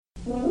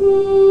You're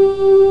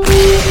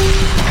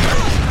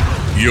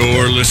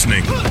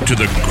listening to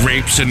the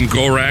Grapes and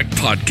Gorak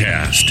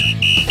podcast.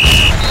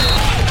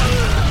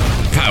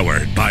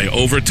 Powered by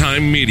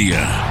Overtime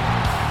Media.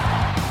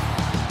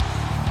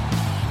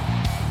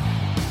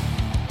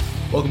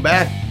 Welcome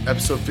back.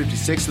 Episode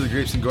 56 of the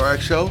Grapes and Gorak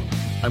Show.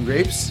 I'm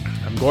Grapes.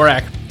 I'm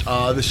Gorak.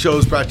 The show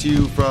is brought to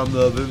you from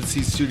the Vivid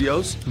Seat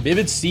Studios.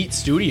 Vivid Seat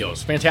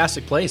Studios.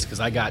 Fantastic place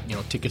because I got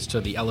tickets to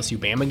the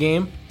LSU-Bama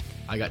game.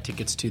 I got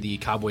tickets to the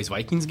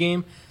Cowboys-Vikings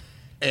game.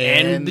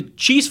 And the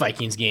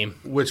Chiefs-Vikings game.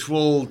 Which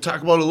we'll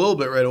talk about a little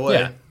bit right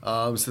away.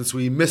 Yeah. Since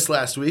we missed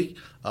last week.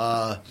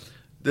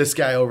 This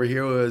guy over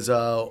here was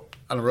on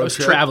a road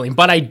trip. Traveling.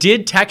 But I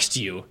did text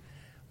you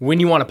when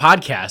you want a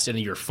podcast and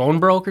your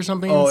phone broke or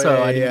something.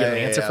 I didn't get an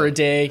answer for a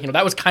day.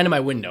 That was kind of my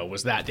window,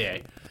 was that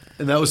day.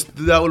 And that would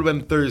have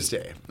been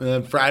Thursday. And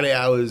then Friday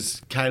I was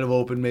kind of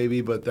open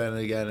maybe, but then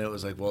again it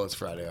was like, well, it's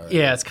Friday already.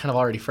 Yeah, it's kind of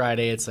already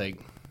Friday. It's like,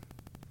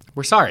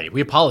 we're sorry.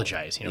 We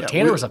apologize.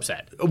 Tanner was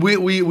upset. We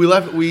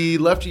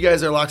left you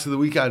guys our Locks of the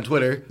Week on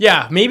Twitter.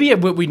 Yeah, maybe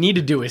what we need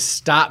to do is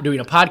stop doing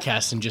a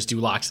podcast and just do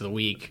Locks of the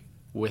Week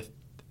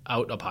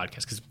without a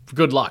podcast. Because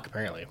good luck,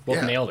 apparently.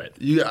 Both nailed it.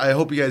 I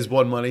hope you guys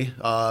won money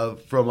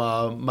from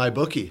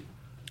MyBookie.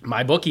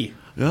 MyBookie.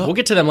 Yeah. We'll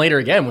get to them later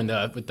again with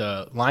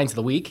the lines of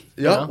the week.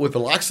 Yeah, with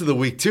the Locks of the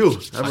Week too.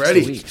 I'm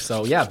ready.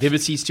 So yeah,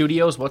 Vivid Seat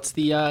Studios. What's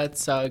the?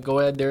 Go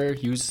ahead there.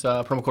 Use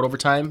promo code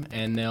Overtime,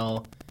 and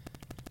they'll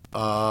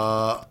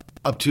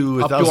up to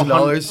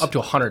 $1,000. Up to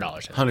 $100.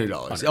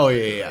 $100. Oh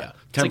yeah.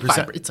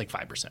 10%. It's like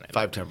 5%.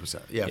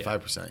 10%. Yeah,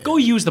 5%. Yeah. Go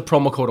use the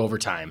promo code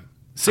Overtime.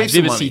 Save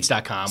some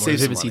VividSeats.com or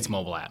Vivid Seats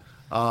mobile app.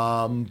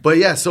 But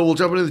yeah, so we'll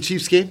jump into the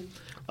Chiefs game.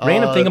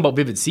 Random thing about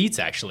Vivid Seats,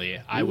 actually,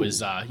 I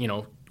was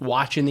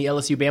watching the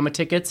LSU-Bama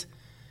tickets,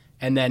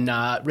 and then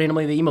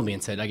randomly they emailed me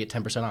and said I get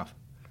 10% off.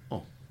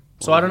 Oh,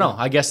 so I don't know.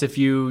 I guess if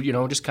you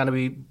just kind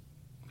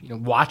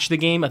of watch the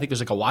game, I think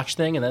there's like a watch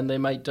thing, and then they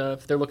might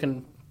if they're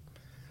looking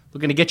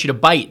to get you to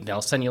bite,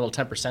 they'll send you a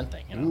little 10%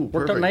 thing. Ooh,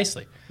 worked out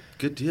nicely.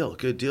 Good deal.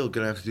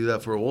 Gonna have to do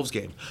that for a Wolves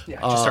game. Yeah,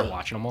 just start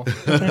watching them all.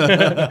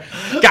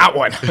 Got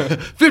one.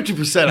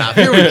 50% off.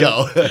 Here we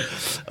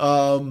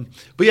go.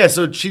 But yeah,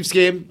 so Chiefs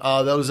game.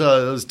 That was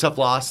a tough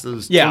loss. It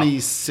was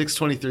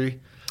 26-23.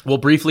 We'll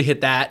briefly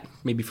hit that,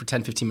 maybe for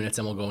 10, 15 minutes,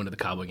 then we'll go into the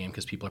Cowboy game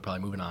because people are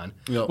probably moving on.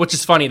 Yep. Which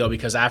is funny, though,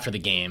 because after the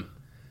game,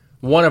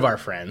 one of our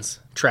friends,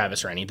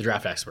 Travis Rennie, the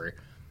draft expert,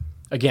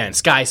 again,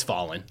 sky's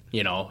falling.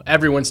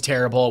 Everyone's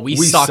terrible. We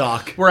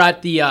suck. We're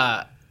at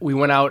the we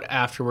went out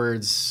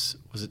afterwards.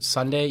 Was it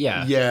Sunday?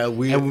 Yeah. Yeah.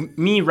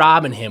 Me,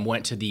 Rob, and him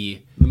went to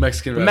the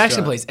Mexican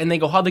place, and they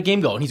go, how'd the game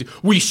go? And he's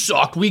like, we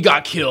sucked. We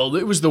got killed.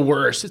 It was the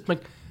worst. It's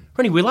like,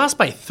 Rennie, we lost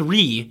by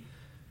 3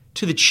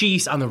 to the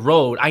Chiefs on the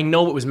road. I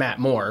know it was Matt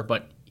Moore,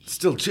 but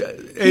still,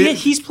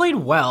 he's played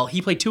well.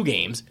 He played 2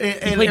 games.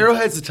 And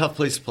Arrowhead's a tough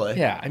place to play.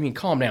 Yeah, I mean,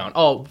 calm down.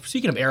 Oh,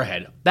 speaking of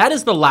Arrowhead, that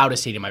is the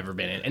loudest stadium I've ever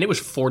been in, and it was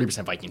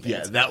 40% Viking fans.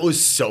 Yeah, that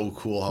was so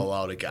cool how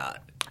loud it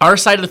got. Our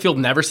side of the field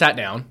never sat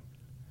down,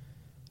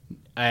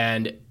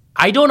 and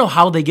I don't know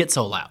how they get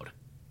so loud.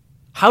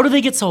 How do they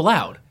get so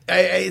loud?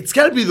 It's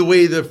got to be the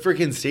way the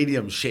freaking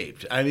stadium's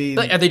shaped. I mean,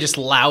 are they just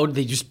loud?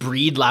 They just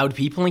breed loud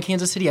people in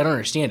Kansas City? I don't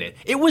understand it.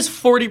 It was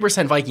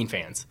 40% Viking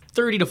fans,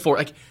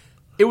 30-4.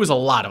 It was a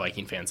lot of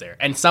Viking fans there.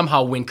 And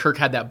somehow when Kirk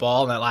had that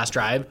ball in that last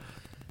drive,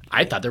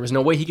 I thought there was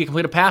no way he could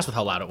complete a pass with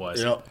how loud it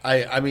was.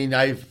 I mean,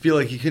 I feel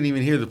like you couldn't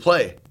even hear the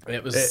play.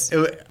 It was.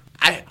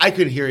 I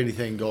couldn't hear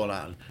anything going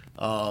on.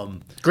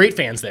 Great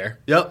fans there.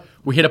 Yep.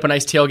 We hit up a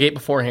nice tailgate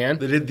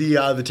beforehand. They did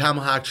the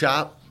tomahawk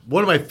chop.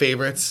 One of my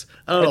favorites.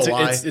 I don't know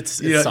why. It's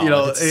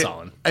solid. It's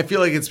solid. I feel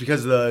like it's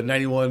because of the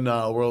 91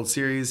 World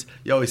Series.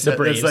 You always said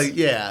Braves. It's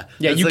Yeah,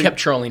 you kept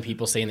trolling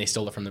people saying they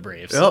stole it from the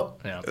Braves.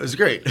 Yep. Yeah. It was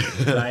great.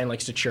 Ryan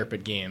likes to chirp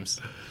at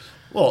games.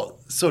 Well,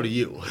 so do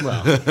you.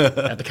 Well,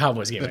 at the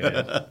Cowboys game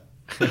I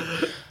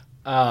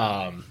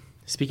did.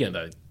 Speaking of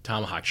the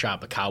tomahawk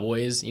chop, the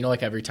Cowboys,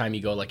 every time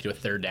you go do a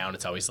third down,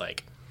 it's always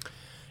like,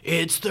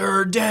 it's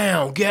third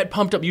down, get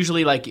pumped up.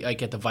 Usually like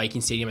at the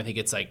Viking Stadium, I think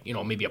it's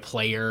maybe a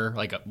player,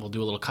 we'll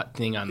do a little cut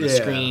thing on the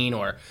screen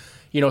or,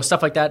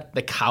 stuff like that.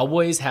 The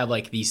Cowboys have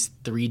these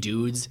 3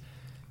 dudes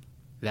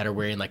that are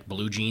wearing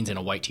blue jeans and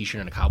a white t-shirt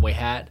and a cowboy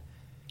hat.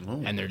 Oh.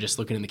 And they're just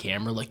looking in the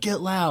camera get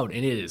loud.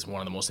 And it is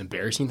one of the most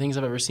embarrassing things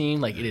I've ever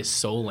seen. It is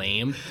so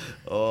lame.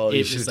 Oh,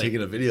 you should have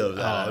taken a video of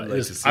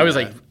that. I was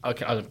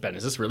like, Ben,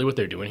 is this really what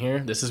they're doing here?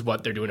 This is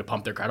what they're doing to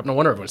pump their crowd up? No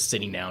wonder everyone's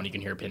sitting down. You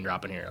can hear a pin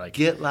drop in here.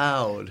 Get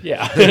loud.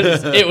 Yeah,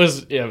 it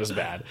was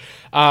bad.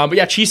 But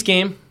yeah, Chiefs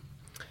game.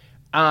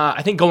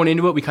 I think going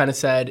into it, we kind of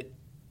said,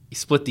 you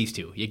split these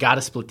two. You got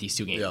to split these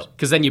 2 games.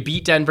 Because then you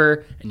beat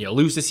Denver and you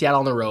lose to Seattle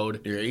on the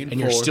road.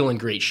 You're still in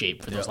great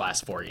shape for those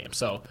last 4 games.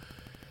 So,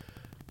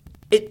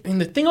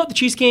 and the thing about the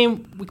Chiefs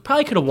game, we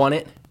probably could have won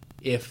it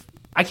if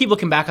I keep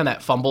looking back on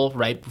that fumble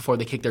right before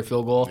they kicked their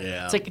field goal.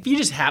 Yeah. It's if you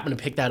just happen to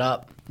pick that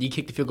up, you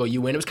kick the field goal, you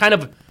win. It was kind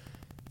of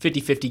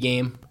 50-50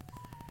 game.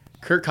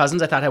 Kirk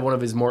Cousins, I thought, had one of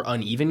his more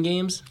uneven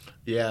games.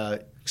 Yeah.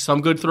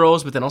 Some good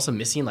throws, but then also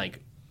missing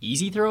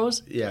easy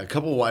throws. Yeah, a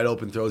couple wide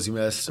open throws he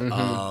missed.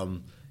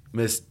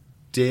 Missed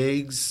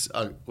Diggs,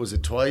 was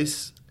it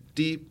twice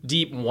deep?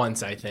 Deep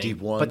once, I think.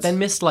 Deep once. But then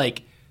missed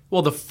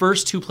the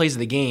first 2 plays of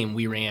the game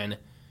we ran,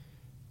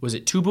 was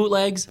it 2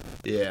 bootlegs?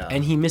 Yeah.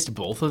 And he missed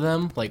both of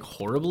them,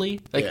 horribly.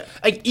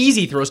 Like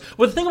easy throws.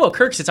 Well, the thing about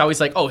Kirk's, it's always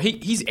like, oh,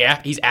 he's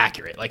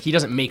accurate. Like, he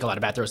doesn't make a lot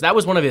of bad throws. That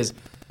was one of his,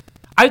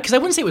 because I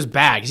wouldn't say it was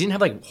bad, because he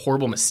didn't have,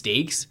 horrible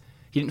mistakes.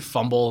 He didn't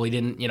fumble. He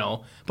didn't,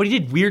 but he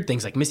did weird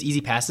things, like miss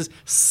easy passes,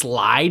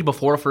 slide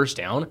before a first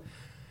down.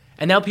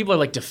 And now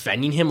people are,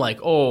 defending him, I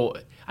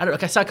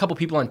saw a couple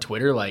people on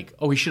Twitter,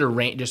 he should have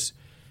ran, just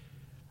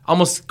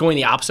almost going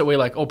the opposite way,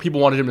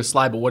 people wanted him to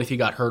slide, but what if he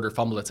got hurt or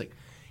fumbled? It's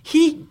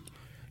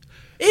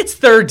it's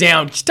third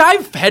down.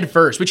 Dive head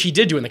first, which he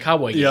did do in the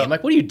Cowboy game.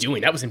 What are you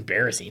doing? That was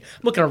embarrassing.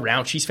 I'm looking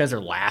around. Chiefs fans are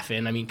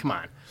laughing. I mean, come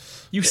on.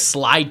 You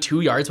slide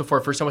 2 yards before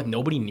a first down with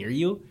nobody near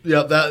you?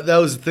 Yeah, that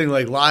was the thing.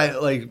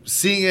 Live,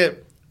 seeing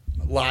it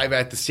live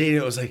at the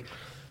stadium, it was like,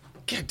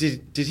 God,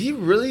 did he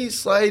really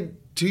slide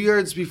 2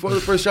 yards before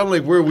the first down,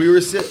 where we were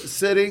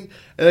sitting?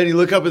 And then you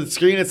look up at the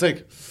screen, it's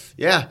like,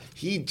 yeah,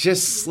 he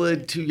just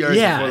slid 2 yards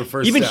before the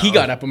first even down. He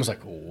got up and was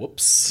like,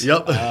 whoops.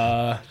 Yep.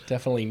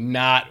 Definitely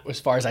not as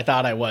far as I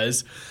thought I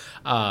was.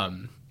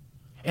 And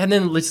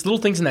then little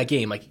things in that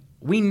game,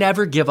 we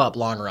never give up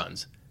long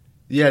runs.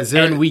 Yeah,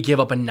 and we give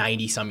up a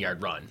 90-some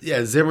yard run.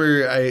 Yeah,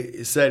 Zimmer,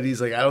 I said,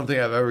 he's like, I don't think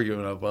I've ever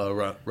given up a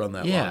run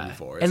that long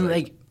before. It's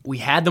and we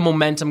had the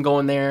momentum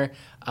going there.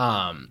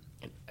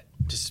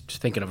 Just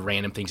thinking of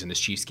random things in this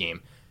Chiefs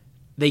game.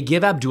 They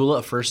give Abdullah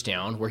a first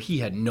down where he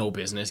had no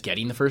business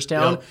getting the first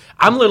down. Yep.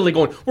 I'm literally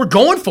going, we're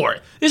going for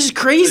it. This is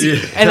crazy.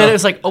 Yeah. And then it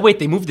was like, oh, wait,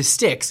 they moved the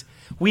sticks.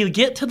 We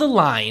get to the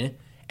line,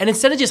 and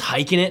instead of just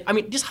hiking it,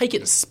 just hike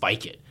it and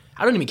spike it.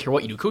 I don't even care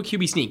what you do. Go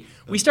QB sneak.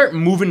 We start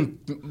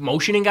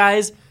motioning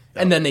guys,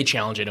 and then they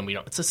challenge it, and we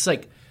don't. It's just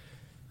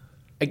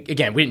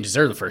again, we didn't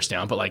deserve the first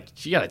down,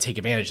 but you got to take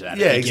advantage of that.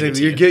 Yeah,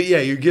 exactly.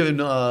 You're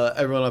giving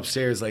everyone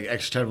upstairs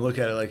extra time to look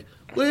at it.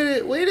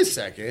 Wait a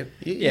second.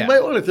 You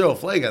might want to throw a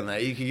flag on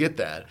that. You could get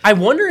that. I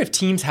wonder if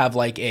teams have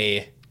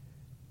they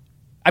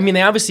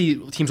obviously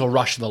teams will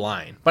rush the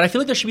line, but I feel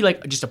like there should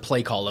be just a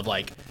play call of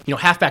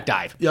halfback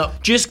dive.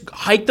 Yep. Just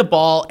hike the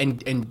ball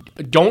and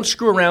don't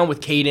screw around with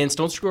cadence.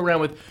 Don't screw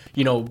around with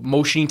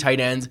motioning tight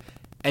ends,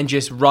 and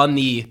just run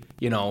the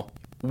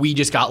we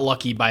just got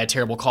lucky by a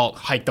terrible call.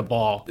 Hike the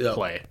ball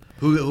play.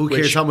 Who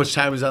cares how much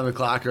time is on the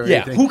clock or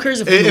anything? Who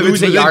cares if we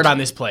lose a yard on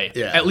this play?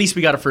 Yeah. At least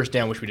we got a first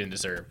down, which we didn't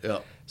deserve. Yeah.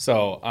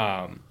 So,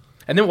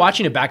 and then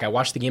watching it back, I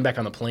watched the game back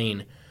on the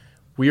plane.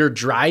 We are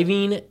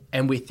driving,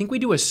 and we think we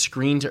do a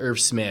screen to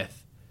Irv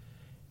Smith,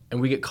 and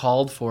we get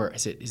called for,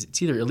 it's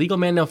either illegal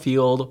man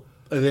downfield.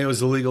 I think it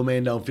was illegal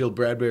man downfield.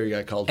 Bradbury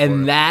got called for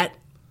it.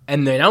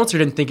 And the announcer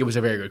didn't think it was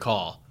a very good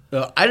call.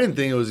 No, I didn't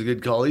think it was a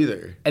good call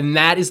either. And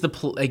that is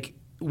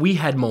we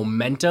had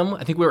momentum.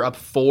 I think we were up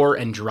 4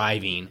 and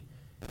driving.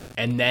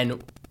 And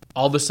then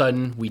all of a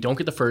sudden, we don't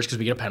get the first because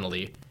we get a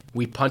penalty.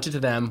 We punt it to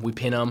them, we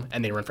pin them,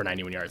 and they run for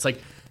 91 yards.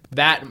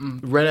 That.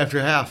 Right after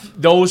half.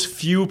 Those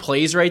few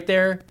plays right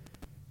there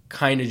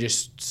kind of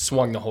just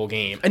swung the whole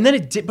game. And then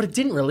it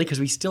didn't really because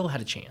we still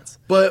had a chance.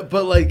 But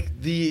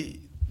the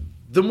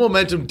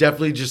momentum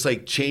definitely just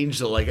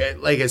changed.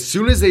 As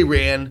soon as they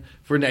ran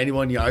for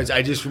 91 yards,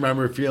 I just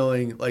remember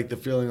feeling the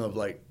feeling of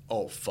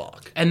oh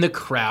fuck. And the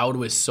crowd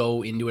was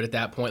so into it at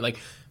that point.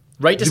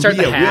 Right to start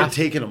the half. We had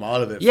taken them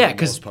out of it. Yeah,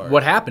 because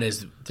what happened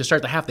is to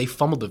start the half, they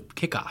fumbled the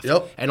kickoff.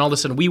 Yep. And all of a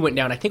sudden we went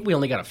down. I think we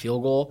only got a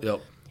field goal.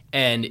 Yep.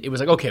 And it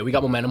was okay, we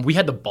got momentum. We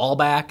had the ball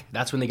back.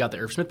 That's when they got the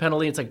Irv Smith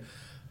penalty. It's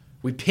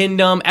we pinned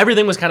them.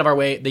 Everything was kind of our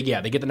way. They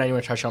get the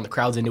 91 touchdown. The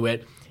crowd's into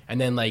it. And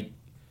then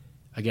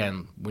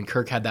again, when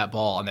Kirk had that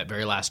ball on that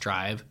very last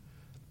drive,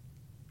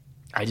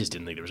 I just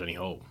didn't think there was any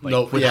hope.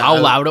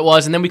 How loud it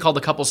was. And then we called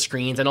a couple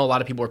screens. I know a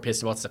lot of people were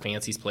pissed about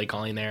Stefanski's play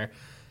calling there.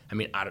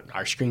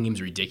 Our screen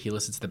game's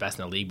ridiculous. It's the best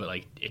in the league, but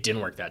it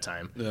didn't work that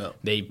time. Yeah.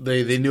 They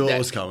knew it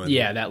was coming.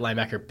 Yeah, that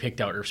linebacker picked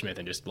out Irv Smith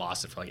and just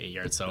lost it for 8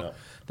 yards. So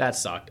that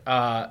sucked.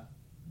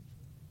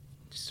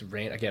 Just a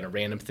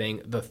random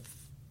thing.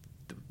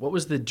 What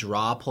was the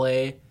draw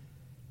play?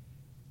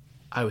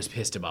 I was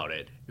pissed about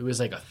it. It was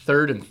a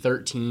 3rd and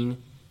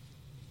 13.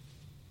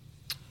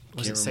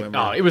 Was it remember.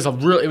 Oh, it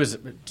was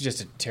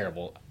just a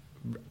terrible.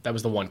 That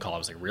was the one call. I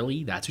was like,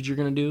 really? That's what you're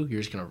gonna do?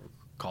 You're just gonna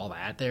call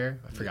that there?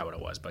 I forgot what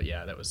it was, but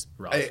yeah, that was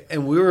rough.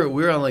 And we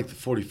were on the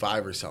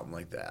 45 or something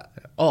like that.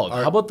 Oh,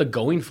 how about the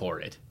going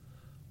for it?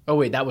 Oh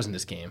wait, that wasn't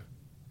this game.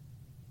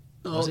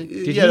 Was it?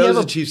 That was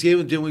a Chiefs game.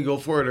 Didn't we go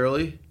for it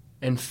early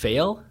and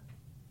fail?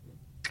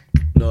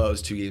 No, that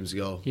was 2 games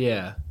ago.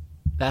 Yeah,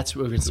 that's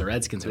against the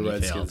Redskins when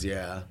he failed.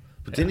 Yeah,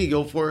 but didn't he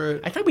go for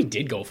it? I thought we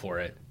did go for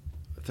it.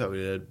 I thought we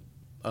did.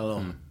 I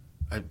don't know.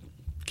 I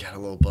got a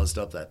little buzzed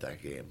up that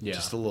game. Yeah.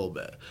 Just a little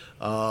bit.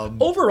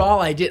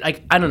 Overall, I did.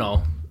 I don't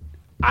know.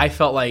 I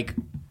felt like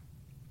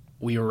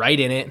we were right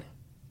in it.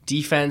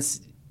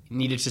 Defense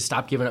needed to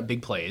stop giving up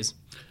big plays.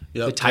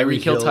 Yep, the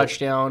Tyreek Hill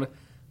touchdown.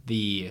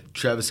 The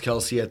Travis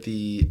Kelce at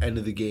the end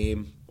of the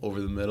game over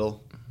the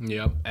middle.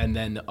 Yep. And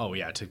then,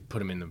 to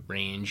put him in the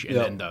range.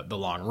 And then the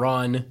long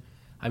run.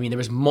 I mean, there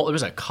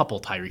was a couple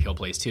Tyreek Hill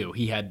plays too.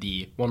 He had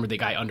the one where the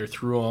guy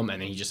underthrew him,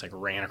 and then he just like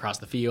ran across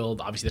the field.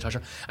 Obviously, the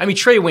touchdown. I mean,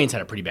 Trey Waynes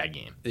had a pretty bad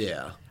game.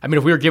 Yeah. I mean,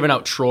 if we were giving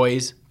out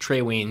Troy's,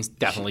 Trey Waynes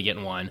definitely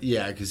getting one.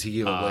 Yeah, because he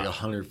gave up like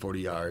 140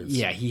 yards.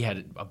 Yeah, he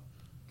had a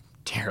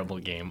terrible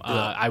game. Yeah.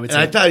 I would and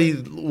say I thought he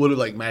would have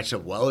like matched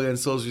up well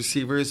against those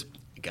receivers.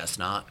 I guess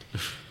not.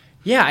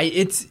 Yeah,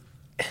 it's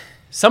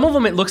some of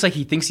them. It looks like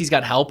he thinks he's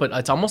got help, but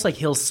it's almost like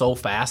Hill's so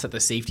fast that the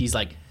safety's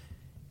like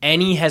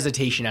any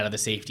hesitation out of the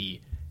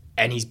safety,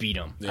 and he's beat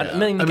him. Yeah. I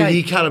mean,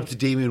 he caught up to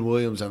Damian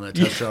Williams on that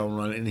touchdown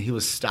run, and he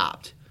was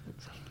stopped.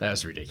 that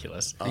was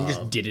ridiculous. He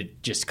just did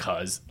it just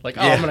cause. Like,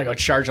 Yeah. I'm gonna go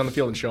charge on the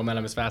field and show him that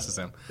I'm as fast as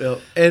him. Yeah.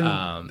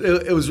 And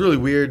it was really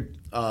weird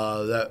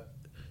that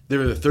they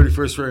were the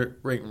 31st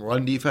ranked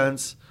run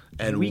defense,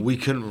 and we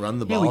couldn't run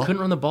the ball. Yeah, we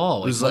couldn't run the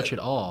ball was much at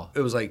all.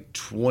 It was like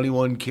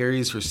 21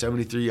 carries for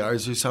 73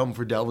 yards or something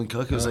for Dalvin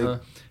Cook. It was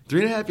like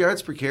 3.5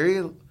 yards per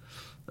carry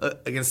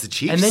against the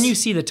Chiefs. And then you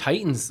see the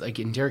Titans, like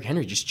in Derrick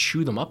Henry, just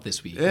chew them up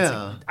this week. It's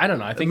Yeah. like, I don't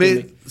know. I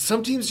think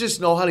some teams just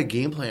know how to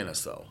game plan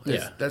us, though.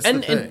 That's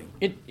and, the thing.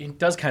 And it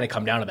does kind of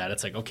come down to that.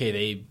 It's like, okay,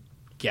 they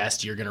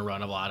guessed you're going to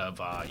run a lot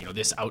of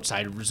this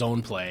outside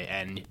zone play,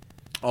 and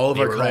All of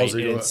they our were calls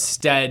right. are going.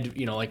 Instead,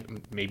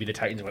 like maybe the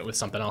Titans went with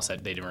something else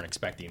that they weren't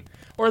expecting,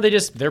 or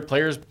their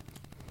players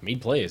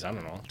made plays. I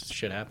don't know. Just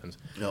shit happens.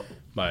 Yep.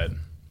 But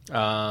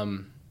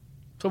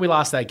so we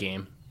lost that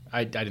game.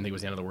 I didn't think it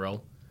was the end of the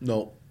world.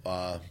 No,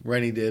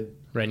 Rennie did.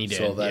 Rennie did.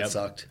 So that yep.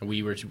 sucked.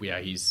 We were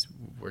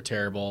we're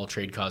terrible.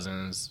 Trade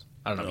Cousins.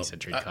 I don't know if he said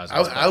trade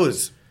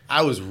Cousins.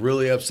 I was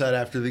really upset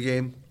after the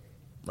game.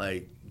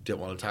 Like, didn't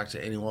want to talk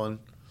to anyone.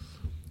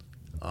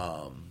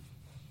 And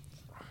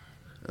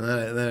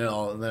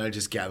then I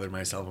just gathered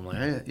myself. I'm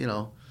like,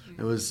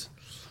 it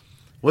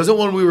wasn't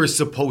one we were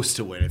supposed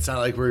to win. It's not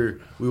like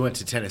we went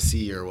to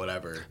Tennessee or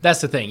whatever.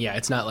 That's the thing. Yeah,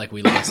 it's not like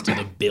we lost to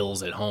the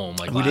Bills at home.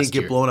 Like We didn't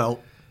get blown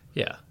out.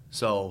 Yeah.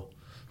 So,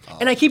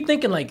 And I keep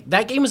thinking, like,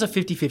 that game was a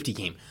 50-50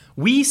 game.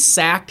 We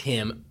sacked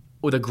him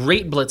with a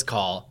great blitz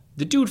call.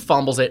 The dude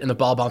fumbles it, and the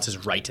ball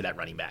bounces right to that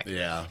running back.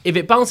 Yeah. If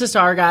it bounces to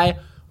our guy,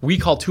 we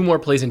call 2 more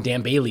plays, and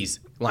Dan Bailey's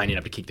lining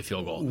up to kick the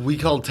field goal. we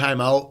called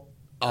timeout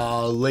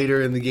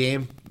later in the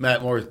game.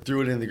 Matt Moore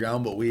threw it in the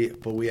ground, but we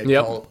had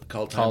Yep. called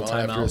Called timeout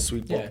after a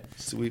timeout.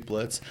 sweet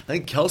blitz. I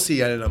think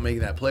Kelsey ended up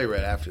making that play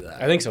right after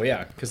that. I think so,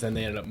 yeah, because then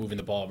they ended up moving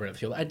the ball right up the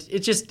field.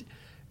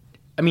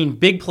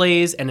 Big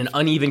plays and an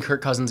uneven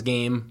Kirk Cousins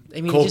game.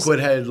 I mean, Colquitt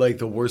had like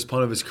the worst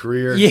punt of his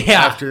career. Yeah,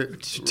 After,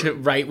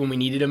 right when we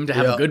needed him to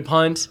have Yeah. a good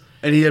punt.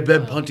 and he had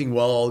been punting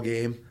well all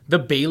game. The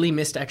Bailey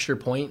missed extra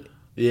point.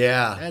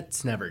 Yeah.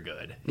 That's never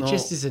good. It No.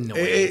 just is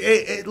annoying.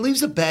 It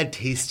leaves a bad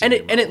taste in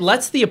And your it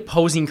lets the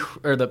opposing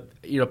or the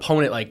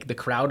opponent, like the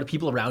crowd, the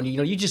people around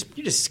you, you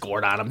just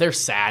scored on them. They're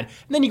sad,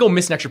 and then you go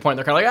miss an extra point.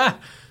 They're kind of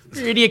like,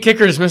 your idiot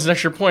kicker just missed an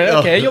extra point.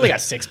 Okay, you only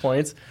got 6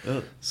 points.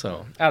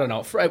 So I don't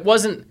know.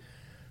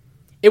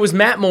 It was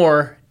Matt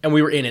Moore, and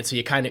we were in it. So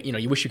you kind of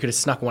you wish you could have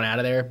snuck one out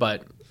of there.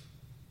 But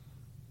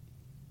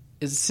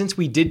since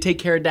we did take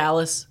care of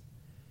Dallas,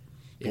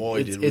 did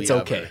we it's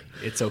okay. ever.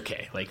 It's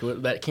okay. Like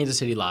that Kansas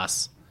City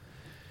loss.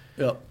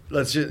 Yep.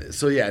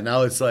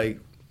 Now it's like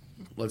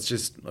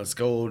let's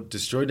go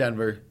destroy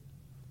Denver.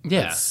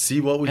 Yeah. Let's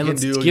see what we and can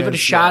let's do. give it a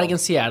against shot Seattle.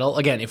 against Seattle.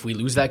 Again, if we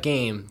lose that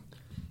game,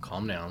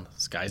 calm down.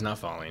 The sky's not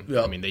falling.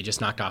 Yep. I mean, they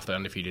just knocked off the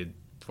undefeated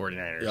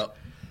 49ers. Yep.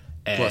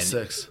 And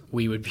 +6.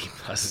 We would be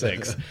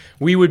 +6.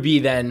 We would be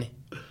then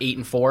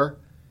 8-4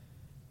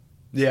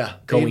 Yeah.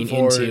 going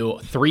 8-4. into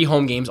 3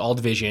 home games, all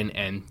division,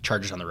 and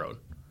Chargers on the road.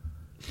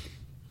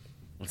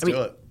 Let's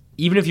do it.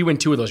 Even if you win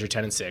 2 of those, you're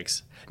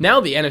 10-6. Now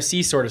the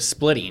NFC sort of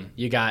splitting.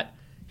 You got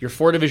your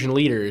 4 division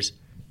leaders,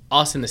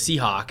 us and the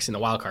Seahawks in the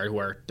wild card, who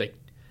are like.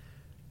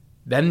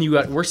 Then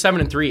we're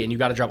 7-3, and you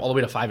got to drop all the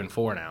way to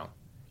 5-4 now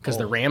because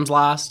the Rams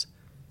lost,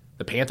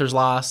 the Panthers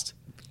lost,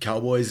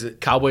 Cowboys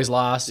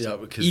lost, Yeah,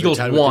 because Eagles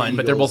they're tied with won, the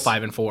but they're both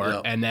Eagles. 5-4,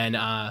 Yep. and then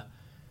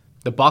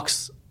the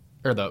Bucks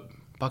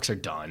are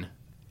done.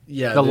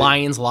 Yeah. The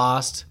Lions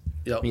lost.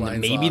 Yep, I mean,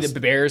 Lions maybe lost. the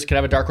Bears could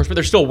have a dark horse, but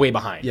they're still way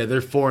behind. Yeah,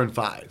 they're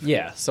 4-5.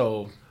 Yeah,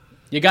 so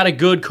you got a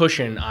good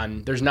cushion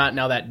on. There's not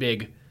now that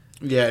big.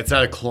 Yeah, it's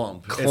not a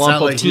clump. It's Clump not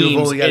of like you've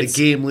teams. only got a It's-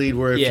 game lead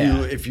where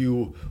Yeah. if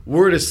you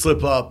were to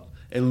slip up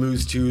and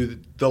lose to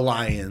the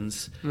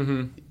Lions,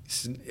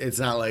 it's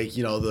not like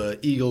the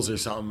Eagles or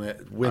something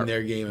that win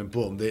their game and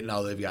boom,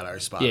 now they've got our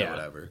spot or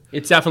whatever.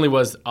 It definitely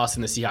was us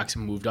and the Seahawks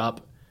who moved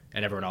up,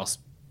 and everyone else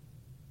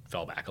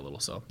fell back a little.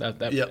 So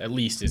that Yep. at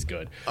least is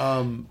good.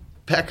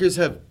 Packers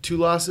have 2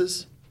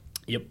 losses.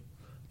 Yep.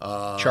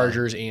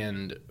 Chargers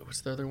and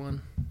what's the other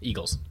one?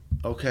 Eagles.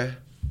 Okay,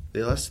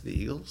 they lost to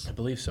the Eagles. I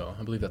believe so.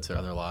 I believe that's their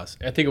other loss.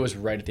 I think it was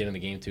right at the end of the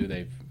game too.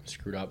 They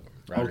screwed up.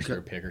 Rodgers Okay. threw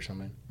a pick or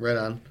something. Right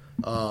on.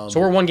 So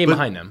we're 1 game but-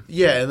 behind them.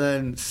 Yeah, and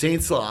then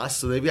Saints lost,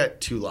 so they've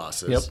got 2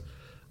 losses. Yep.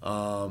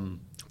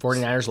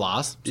 49ers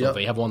lost, so Yep.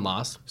 they have 1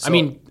 loss. I So-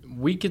 mean,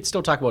 we could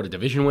still talk about a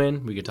division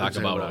win. We could talk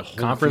talk about about a home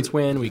conference field.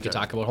 win. We could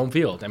talk about home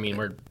field. I mean,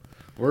 we're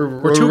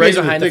We're 2 ready games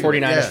to behind the think of it,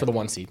 49ers yeah. for the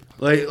 1 seed.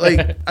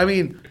 Like I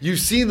mean, you've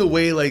seen the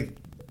way like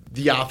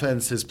the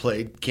offense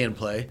can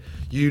play.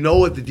 You know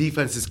what the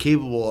defense is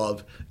capable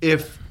of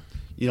if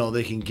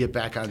they can get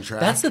back on track.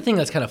 That's the thing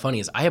that's kind of funny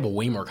is I have a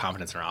way more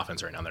confidence in our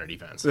offense right now than our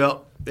defense.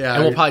 Well, yeah,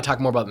 and we'll probably talk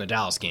more about it in the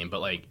Dallas game,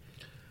 but like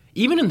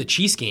even in the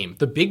Chiefs game,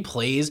 the big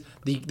plays,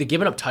 the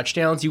giving up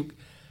touchdowns,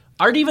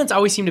 our defense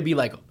always seemed to be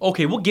like,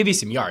 okay, we'll give you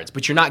some yards,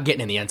 but you're not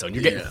getting in the end zone.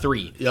 You're getting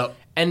 3. Yep.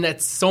 And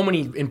that's so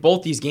many in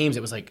both these games.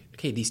 It was like,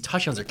 okay, these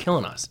touchdowns are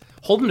killing us.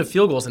 Hold them to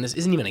field goals, and this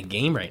isn't even a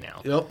game right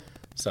now. Yep.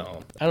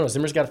 So I don't know.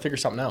 Zimmer's got to figure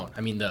something out.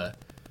 I mean, the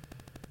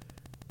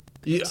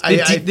I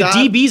thought,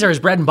 DBs are his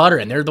bread and butter,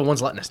 and they're the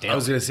ones letting us down. I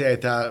was gonna say I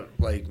thought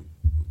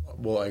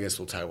I guess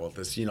we'll talk about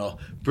this.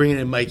 Bringing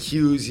in Mike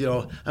Hughes.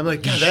 I'm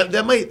like, God,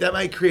 that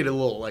might create a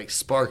little like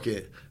spark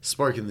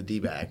in the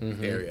D-back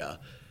area.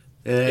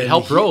 And it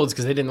helped Rhodes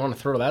because they didn't want to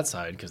throw to that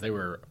side because they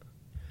were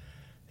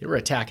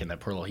attacking that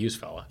poor little Hughes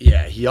fella.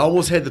 Yeah, he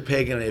almost had the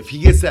pick, and if he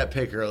gets that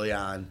pick early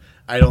on,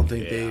 I don't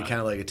think they kind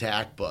of like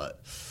attack. But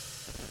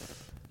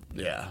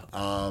yeah,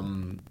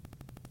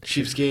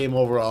 Chiefs game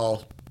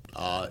overall,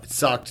 it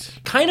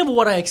sucked. Kind of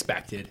what I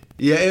expected.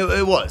 Yeah,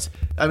 it was.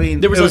 I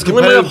mean, there was a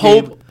glimmer of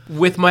hope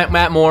with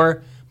Matt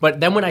Moore, but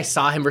then when I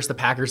saw him versus the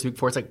Packers the week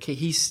before, it's like, okay,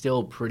 he's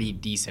still pretty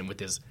decent with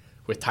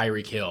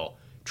Tyreek Hill,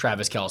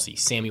 Travis Kelce,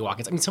 Sammy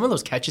Watkins. I mean, some of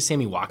those catches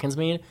Sammy Watkins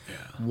made,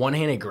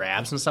 one-handed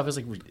grabs and stuff, it's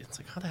like,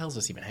 how the hell is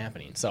this even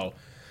happening? So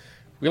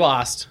we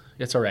lost.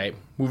 It's all right.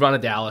 Move on to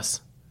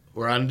Dallas.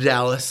 We're on to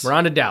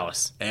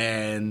Dallas.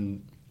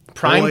 And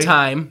prime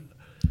time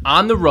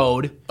on the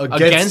road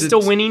against a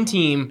winning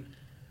team.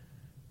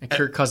 And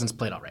Kirk Cousins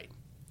played all right.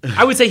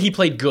 I would say he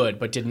played good,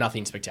 but did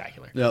nothing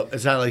spectacular. No,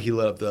 it's not like he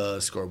lit up the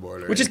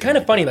scoreboard. Which is kind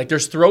of funny. Like,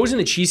 there's throws in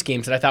the Chiefs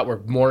games that I thought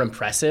were more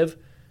impressive,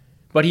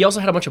 but he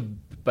also had a bunch of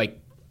like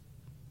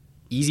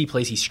easy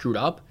plays he screwed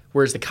up.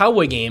 Whereas the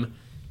Cowboy game,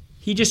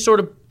 he just sort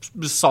of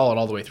was solid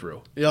all the way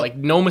through. Yep. Like,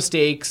 no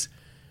mistakes,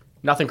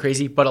 nothing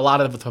crazy, but a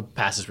lot of the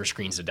passes were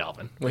screens to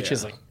Delvin, which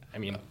is like, I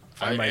mean,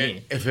 fine by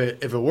me. If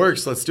it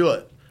works, let's do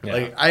it. Yeah.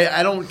 Like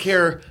I don't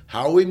care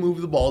how we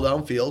move the ball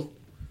downfield.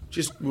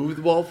 Just move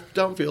the ball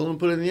downfield and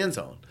put it in the end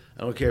zone.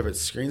 I don't care if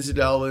it's screens to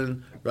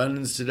Delvin,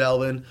 run-ins to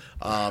Delvin,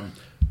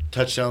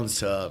 touchdowns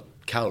to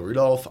Kyle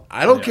Rudolph.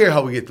 I don't care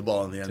how we get the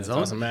ball in the end zone.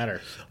 It doesn't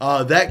matter.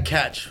 That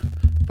catch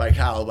by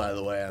Kyle, by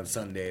the way, on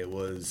Sunday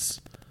was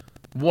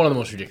one of the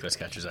most ridiculous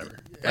catches ever.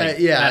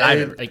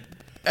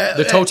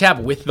 The toe tap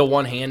with the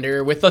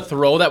one-hander, with the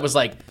throw that was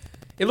like,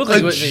 it looked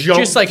like it was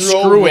just like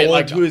throw screw it.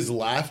 Like to his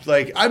left.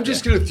 Like, I'm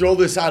just going to throw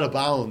this out of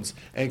bounds.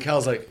 And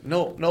Kyle's like,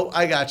 no,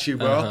 I got you,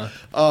 bro.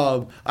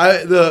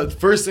 The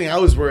first thing I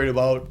was worried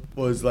about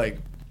was like,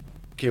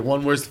 okay,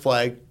 where's the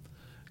flag?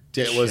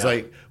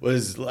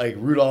 Was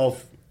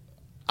Rudolph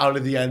out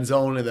of the end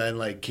zone and then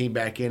like came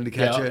back in to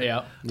catch it.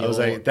 Yeah. I was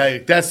like,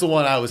 that's the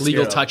one I was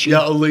legal scared touching.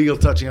 Of. Yeah, illegal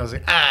touching. I was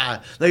like,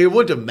 like it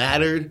wouldn't have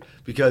mattered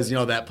because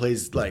that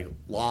play's like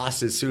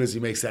lost as soon as he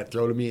makes that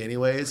throw to me,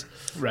 anyways.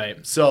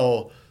 Right.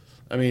 So,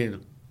 I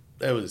mean,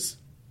 that was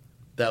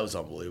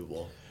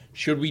unbelievable.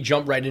 Should we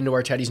jump right into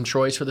our Teddies and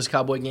Troys for this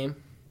Cowboy game?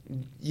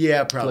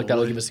 Yeah, I probably. feel like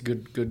that'll give us a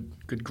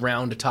good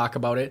ground to talk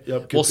about it.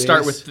 Yep, we'll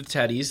start with the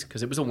Teddies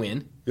because it was a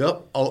win.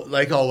 Yep,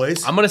 like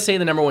always. I'm going to say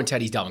the number one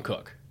Teddy's Dalvin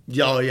Cook.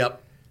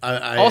 Yep.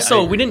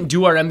 We didn't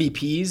do our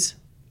MVPs,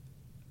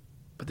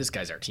 but this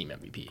guy's our team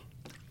MVP.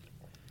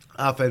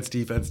 Offense,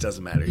 defense,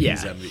 doesn't matter. Yeah,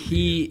 he's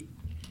MVP.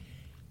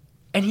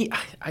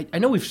 I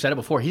know we've said it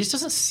before. He just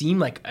doesn't seem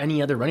like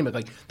any other running back.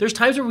 Like, there's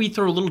times where we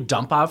throw a little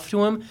dump off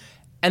to him,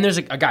 and there's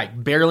a guy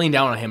barreling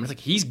down on him. It's like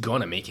he's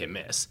gonna make him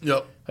miss.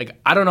 Yep. Like,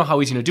 I don't know how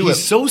he's gonna do it.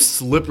 He's so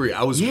slippery.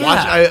 I was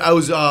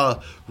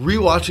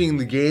rewatching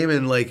the game,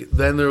 and like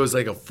then there was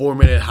like a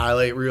 4-minute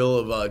highlight reel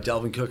of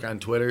Dalvin Cook on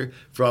Twitter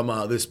from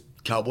this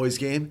Cowboys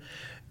game,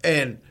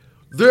 and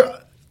there are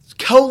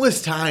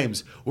countless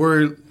times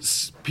where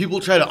people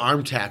try to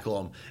arm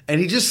tackle him, and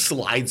he just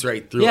slides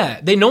right through.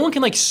 Yeah, no one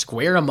can like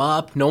square him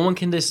up. No one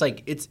can just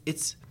like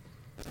it's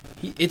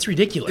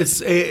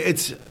ridiculous.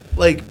 It's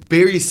like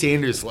Barry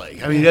Sanders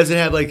like. I mean, he doesn't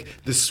have like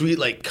the sweet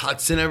like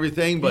cuts and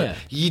everything, but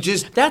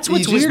that's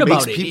what's weird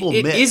about it.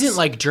 It miss. Isn't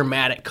like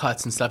dramatic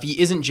cuts and stuff. He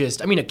isn't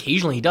just. I mean,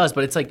 occasionally he does,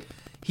 but it's like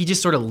he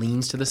just sort of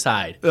leans to the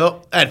side.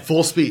 Oh, at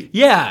full speed.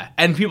 Yeah,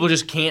 and people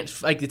just can't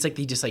like.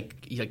 It's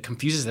like he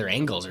confuses their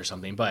angles or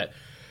something. But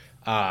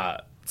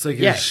it's like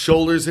his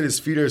shoulders and his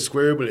feet are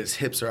square, but his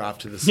hips are off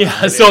to the side.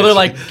 Yeah, so they're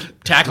like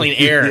tackling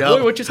air.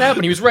 Yep. What just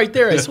happened? He was right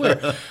there, I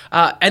swear.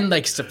 And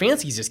like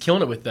Stefanski's just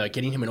killing it with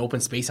getting him in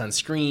open space on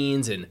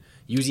screens and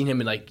using him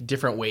in like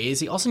different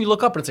ways. Also, you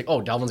look up and it's like,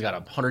 oh, Dalvin's got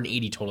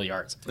 180 total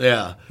yards.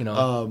 Yeah,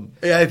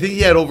 I think he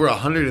had over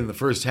 100 in the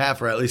first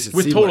half, or at least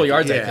with total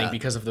yards. I think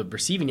because of the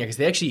receiving. Yeah,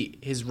 because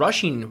his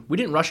rushing. We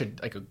didn't rush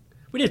it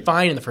we did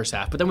fine in the first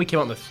half, but then we came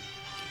out with.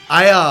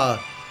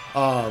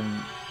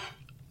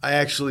 I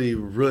actually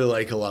really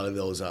like a lot of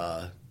those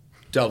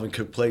Dalvin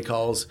Cook play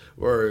calls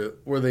where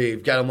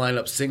they've got him lined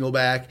up single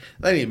back,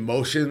 then he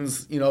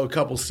motions, a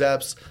couple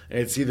steps, and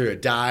it's either a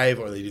dive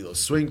or they do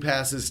those swing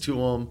passes to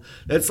him.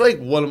 That's like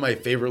one of my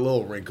favorite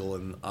little wrinkle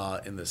in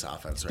this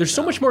offense. There's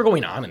so much more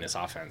going on in this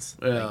offense.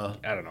 Yeah,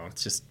 I don't know.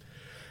 It's just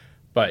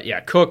But yeah,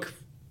 Cook.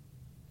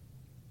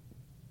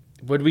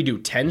 What did we do?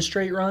 10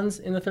 straight runs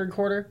in the third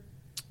quarter,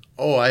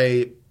 Oh,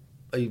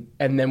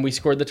 and then we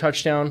scored the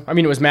touchdown. I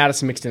mean, it was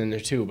Madison mixed in there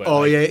too.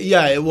 But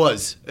yeah, it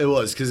was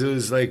because it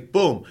was like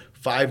boom,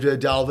 5 to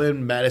Dalvin.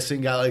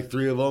 Madison got like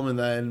 3 of them, and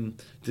then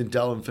didn't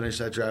Dalvin finish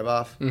that drive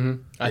off?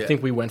 Mm-hmm. I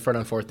think we went for it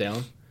on fourth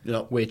down.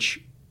 Yep.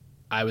 Which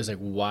I was like,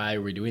 why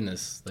are we doing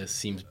this? This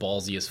seems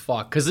ballsy as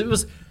fuck because it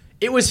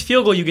was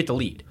field goal. You get the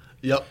lead.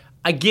 Yep.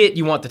 I get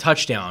you want the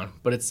touchdown,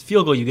 but it's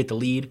field goal. You get the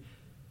lead.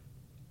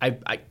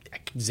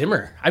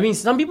 Zimmer. I mean,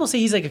 some people say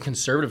he's like a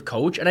conservative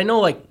coach, and I know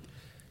like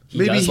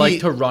he does like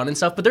to run and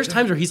stuff. But there's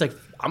times where he's like,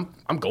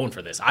 I'm going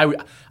for this.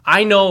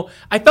 I know.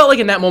 I felt like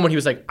in that moment he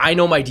was like, I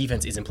know my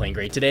defense isn't playing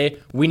great today.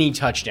 We need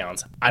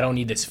touchdowns. I don't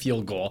need this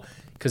field goal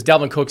because Dak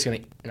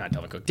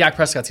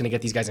Prescott's gonna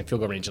get these guys in field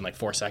goal range in like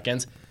 4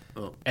 seconds,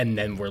 and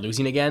then we're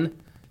losing again.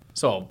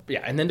 So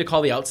yeah, and then to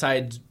call the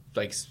outside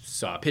like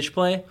pitch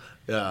play.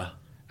 Yeah.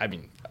 I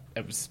mean,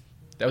 that was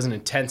an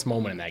intense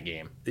moment in that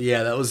game.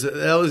 Yeah, that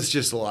was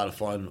just a lot of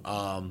fun.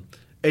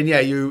 And yeah,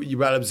 you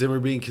brought up Zimmer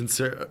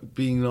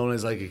being known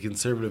as like a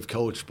conservative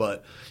coach,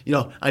 but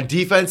on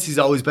defense he's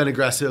always been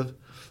aggressive,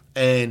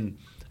 and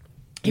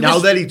now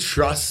that he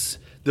trusts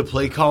the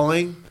play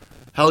calling,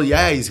 hell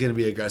yeah, he's going to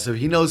be aggressive.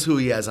 He knows who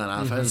he has on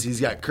offense. Mm-hmm.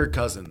 He's got Kirk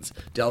Cousins,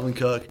 Dalvin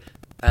Cook,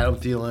 Adam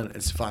Thielen,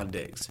 and Stephon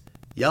Diggs.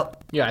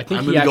 Yep. Yeah, I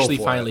think he actually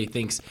finally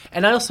thinks,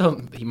 and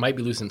he might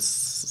be losing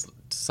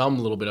some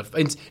little bit of,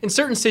 in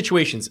certain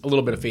situations, a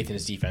little bit of faith in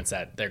his defense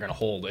that they're going to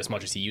hold as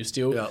much as he used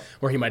to. Yep.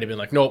 Where he might have been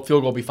like, nope,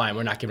 field goal will be fine.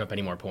 We're not giving up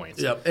any more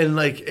points. Yep. And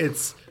like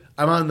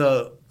I'm on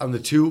the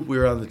 2. We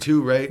were on the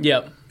 2, right?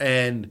 Yep.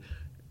 And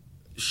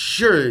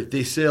sure,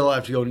 they still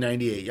have to go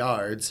 98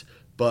 yards,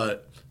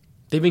 but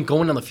they've been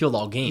going on the field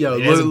all game. Yeah,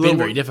 it hasn't been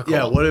very difficult.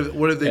 Yeah, what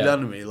have they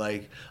done to me?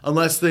 Like,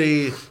 unless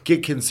they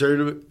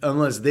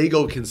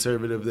go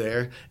conservative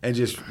there and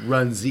just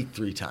run Zeke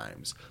 3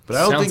 times. But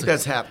I don't think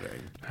that's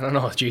happening. I don't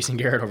know. Jason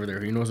Garrett over there,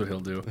 he knows what he'll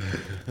do.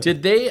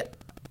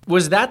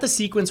 Was that the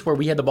sequence where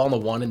we had the ball in the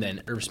 1 and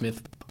then Irv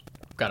Smith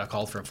got a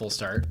call for a full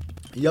start?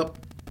 Yep.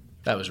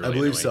 That was really I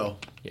believe annoying. so.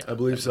 Yeah, I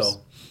believe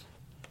so.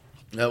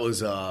 That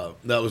was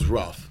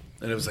rough.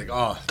 And it was like,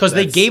 because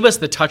they gave us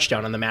the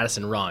touchdown on the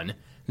Madison run,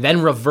 then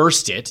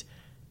reversed it,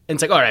 and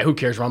it's like, all right, who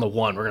cares? We're on the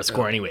 1. We're going to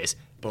score anyways.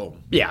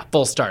 Boom. Yeah,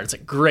 full start. It's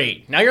like,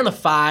 great. Now you're on the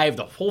 5.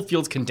 The whole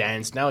field's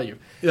condensed. Now you're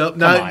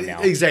come on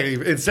now.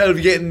 Exactly. Instead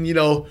of getting,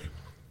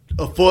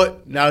 a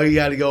foot, now you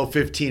got to go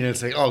 15, and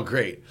it's like, oh,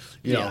 great.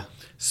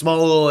 Small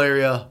little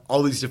area,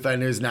 all these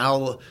defenders. Now, a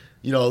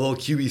little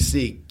QB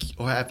sneak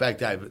or halfback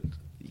dive. But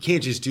you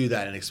can't just do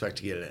that and expect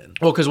to get it in.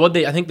 Well, because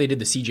I think they did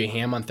the CJ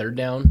Ham on third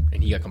down,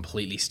 and he got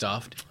completely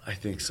stuffed. I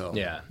think so.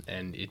 Yeah,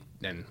 and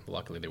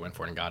luckily they went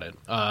for it and got it.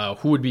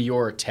 Who would be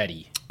your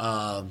Teddy?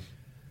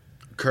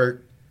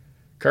 Kirk.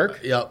 Kirk?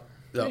 Yep.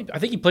 I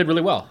think he played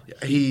really well.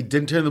 He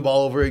didn't turn the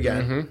ball over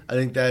again. Mm-hmm. I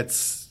think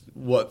that's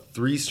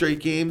 3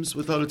 straight games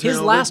without a turnover?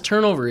 His last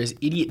turnover is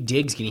idiot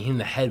Diggs getting hit in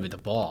the head with the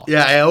ball.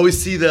 Yeah, I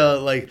always see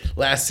the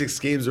last 6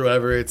 games or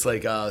whatever. It's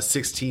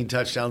 16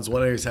 touchdowns,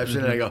 1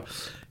 interception, and I go,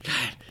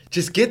 God,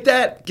 just get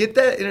that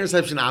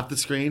interception off the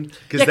screen.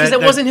 Because that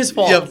wasn't his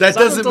fault. Yep, that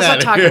doesn't matter.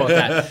 Let's not talk about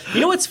that.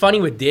 You know what's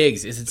funny with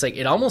Diggs is it's like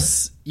you'd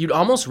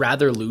almost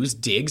rather lose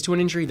Diggs to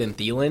an injury than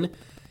Thielen,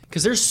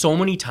 because there's so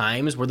many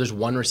times where there's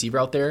one receiver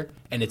out there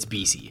and it's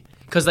BC.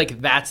 Because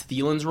that's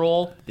Thielen's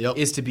role,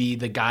 is to be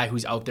the guy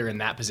who's out there in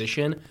that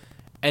position,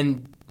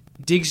 and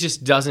Diggs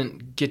just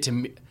doesn't get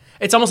to.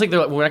 It's almost like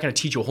we're not going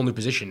to teach you a whole new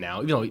position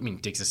now.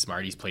 Diggs is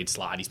smart. He's played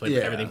slot. He's played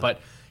everything,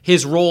 but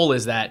his role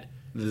is that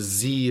the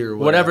Z or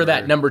whatever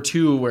that number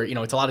 2, where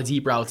it's a lot of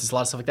deep routes, it's a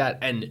lot of stuff like that.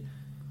 And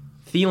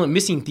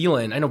missing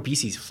Thielen, I know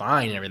BC's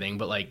fine and everything,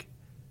 but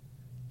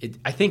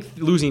I think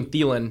losing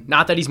Thielen,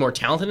 not that he's more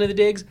talented than the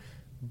Diggs,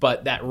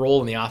 but that role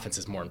in the offense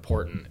is more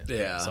important.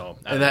 Yeah. So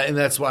and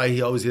that's why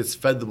he always gets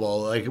fed the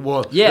ball. It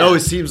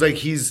always seems like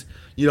he's,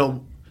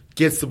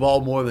 gets the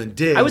ball more than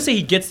Diggs. I would say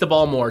he gets the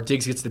ball more.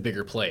 Diggs gets the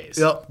bigger plays.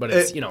 Yep. But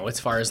it's, as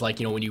far as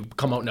when you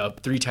come out in a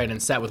 3 tight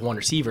end set with 1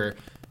 receiver,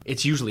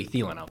 it's usually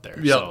Thielen out there.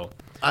 Yep. So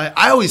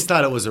I always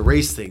thought it was a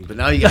race thing, but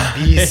now you got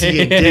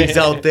BC and Diggs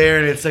out there,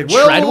 and it's like,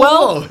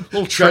 Treadwell?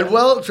 Little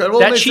Treadwell.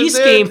 That Chiefs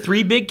game,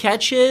 3 big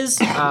catches.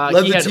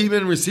 Led the team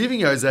in receiving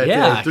yards that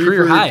day. 3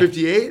 career for high.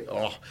 58.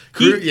 Oh,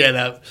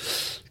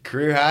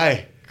 career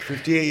high.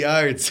 58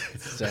 yards.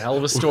 It's a hell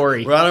of a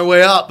story. We're on our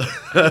way up.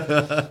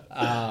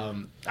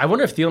 I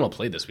wonder if Thielen will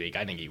play this week.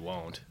 I think he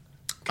won't.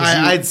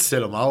 I'd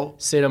sit him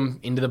out. Sit him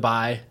into the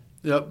bye.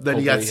 Yep. Then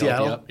you got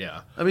Seattle.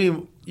 Yeah. I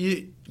mean,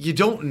 you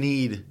don't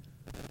need.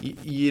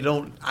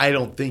 I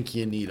don't think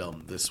you need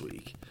them this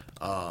week.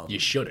 You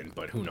shouldn't,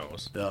 but who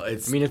knows? No,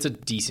 it's a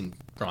decent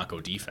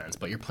Bronco defense,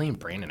 but you're playing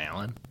Brandon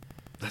Allen.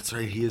 That's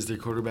right. He is their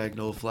quarterback.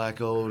 No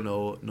Flacco.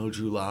 No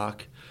Drew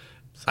Lock.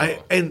 So.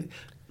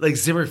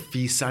 Zimmer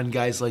feasts on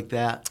guys like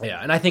that. Yeah,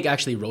 and I think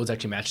actually Rhodes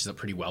actually matches up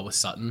pretty well with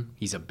Sutton.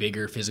 He's a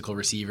bigger physical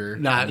receiver.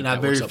 Not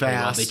very fast.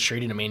 Well. They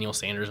traded Emmanuel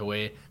Sanders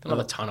away. They don't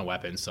have a ton of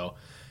weapons, so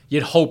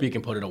you'd hope you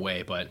can put it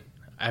away, but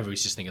I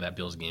always just think of that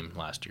Bills game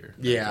last year.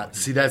 Yeah,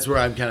 see, that's where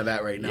I'm kind of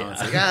at right now. Yeah.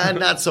 It's like,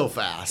 not so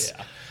fast.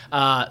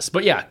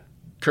 But yeah,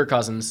 Kirk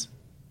Cousins,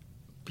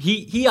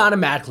 he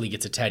automatically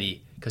gets a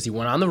Teddy because he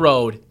went on the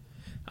road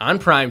on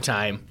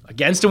primetime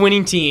against a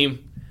winning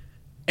team.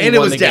 And it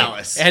was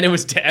Dallas. And it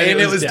was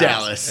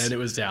Dallas. And it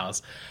was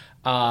Dallas.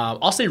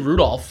 I'll say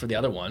Rudolph for the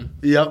other one.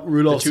 Yep,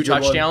 Rudolph's The 2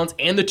 touchdowns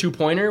and the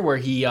 2-pointer where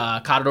he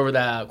caught it over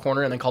the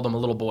corner and then called him a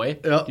little boy.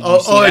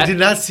 I did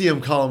not see him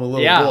call him a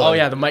little boy. Oh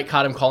yeah, the mic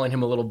caught him calling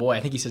him a little boy.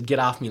 I think he said, "Get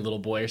off me, little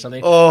boy," or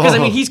something. Because I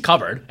mean, he's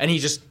covered, and he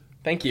just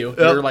thank you.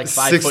 You're like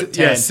 5'10".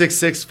 Yeah,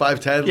 6'6",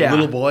 5'10", Yeah.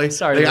 little boy.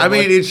 Sorry, like, little I'm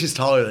boy. 8 inches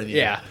taller than you.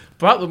 Yeah,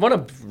 but one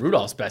of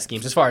Rudolph's best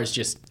games as far as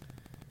just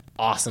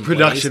awesome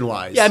Production plays.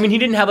 wise. Yeah, I mean, he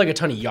didn't have like a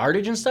ton of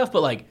yardage and stuff,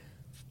 but like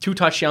 2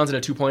 touchdowns and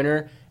a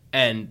 2-pointer,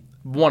 and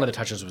one of the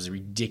touchdowns was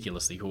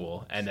ridiculously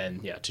cool. And then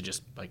to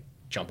just like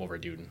jump over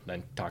a dude and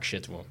then talk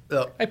shit to him.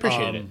 I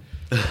appreciated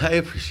it. I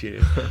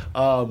appreciate it.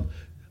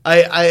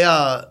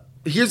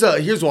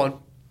 Here's one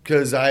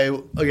because I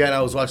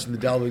was watching the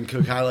Dalvin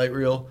Cook highlight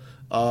reel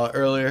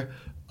earlier.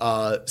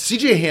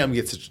 CJ Ham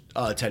gets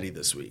a Teddy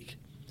this week.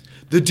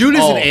 The dude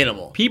is an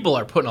animal. People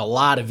are putting a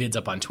lot of vids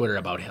up on Twitter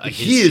about him. Like,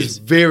 he is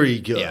very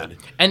good. Yeah.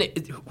 And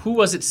who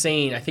was it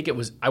saying? I think it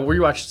was, I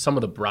rewatched some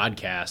of the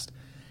broadcast,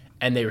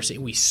 and they were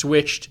saying we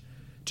switched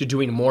to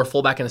doing more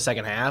fullback in the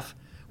second half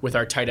with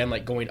our tight end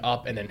like going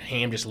up and then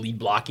Ham just lead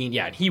blocking.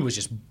 Yeah, and he was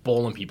just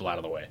bowling people out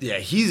of the way. Yeah,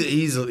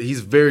 he's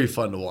very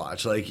fun to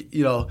watch. Like,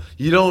 you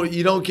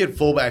don't get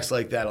fullbacks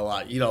like that a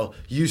lot.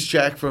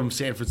 Juszczyk from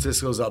San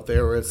Francisco's up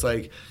there where it's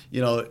like,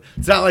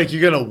 it's not like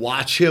you're gonna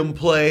watch him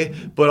play,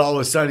 but all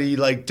of a sudden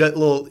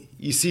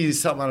you see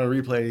something on a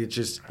replay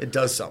and it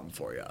does something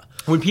for you.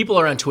 When people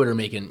are on Twitter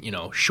making,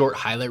 short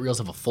highlight reels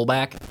of a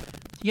fullback,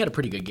 he had a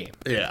pretty good game.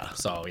 Yeah.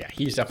 So yeah,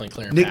 he's definitely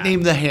clearing.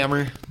 Nicknamed the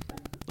Hammer.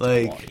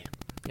 Like,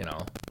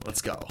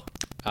 let's go.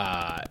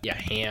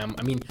 Ham.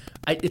 I mean,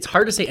 it's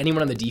hard to say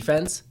anyone on the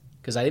defense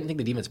because I didn't think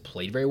the defense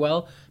played very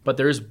well. But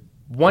there's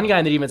one guy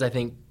in the defense I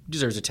think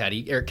deserves a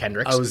Teddy, Eric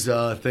Kendricks. I was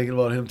thinking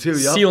about him too.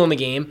 Yep. Sealing the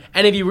game.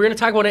 And if you were going to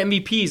talk about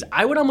MVPs,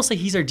 I would almost say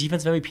he's our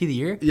defensive MVP of the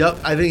year. Yep,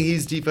 I think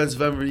he's defensive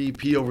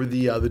MVP over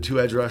the 2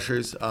 edge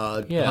rushers,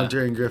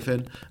 Hunter and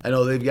Griffin. I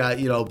know they've got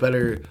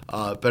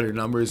better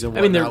numbers and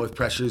whatnot with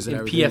pressures and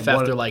everything.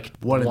 PFF they're like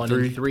 1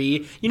 and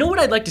 3. You know what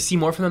I'd like to see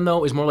more from them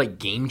though is more like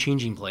game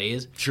changing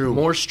plays. True.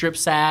 More strip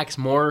sacks.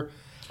 More.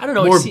 I don't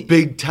know. More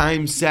big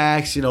time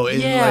sacks. In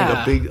like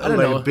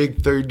a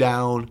big third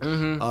down.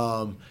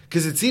 Mm-hmm.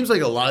 Because it seems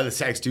like a lot of the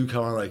sacks do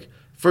come on like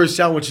first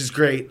down, which is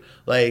great.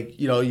 Like,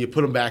 you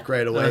put them back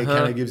right away. It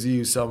kind of gives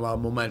you some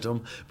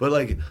momentum. But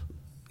like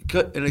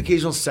an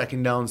occasional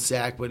second down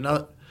sack, but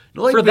not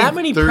like for that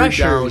many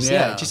pressures.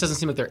 Down, it just doesn't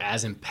seem like they're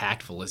as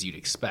impactful as you'd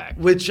expect.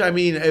 Which, I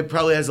mean, it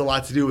probably has a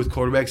lot to do with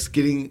quarterbacks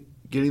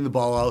getting the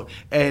ball out.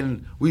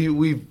 And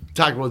we've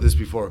talked about this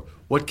before.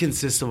 What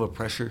consists of a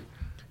pressure?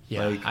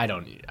 Yeah, I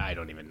don't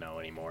even know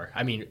anymore.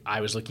 I mean, I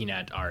was looking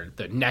at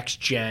the next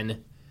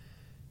gen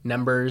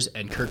numbers,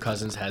 and Kirk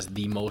Cousins has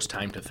the most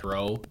time to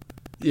throw.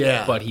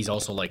 Yeah. But he's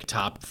also like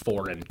top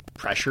 4 and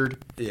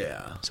pressured.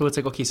 Yeah. So it's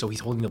like, okay, so he's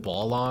holding the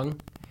ball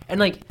long. And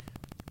like,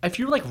 if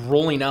you're like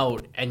rolling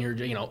out and you're,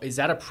 is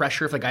that a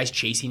pressure if a guy's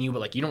chasing you, but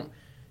like you're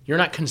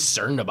not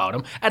concerned about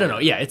him? I don't know.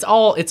 Yeah, it's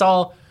all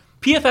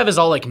PFF is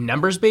all like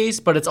numbers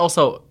based, but it's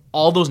also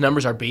all those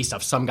numbers are based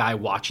off some guy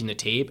watching the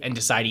tape and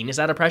deciding, is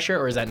that a pressure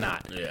or is that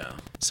not? Yeah.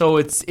 So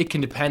it can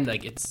depend,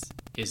 like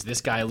is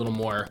this guy a little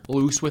more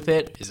loose with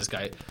it? Is this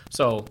guy...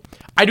 So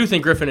I do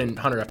think Griffin and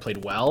Hunter have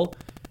played well.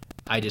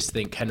 I just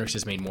think Kendricks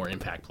has made more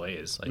impact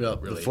plays. Like,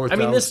 really. The fourth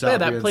down stop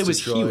that play was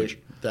Detroit, huge.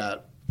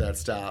 That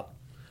stop.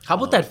 How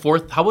about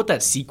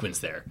that sequence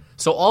there?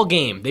 So all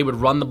game, they would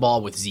run the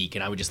ball with Zeke,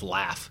 and I would just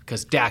laugh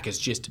because Dak is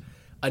just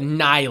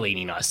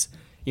annihilating us.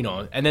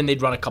 And then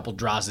they'd run a couple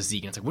draws to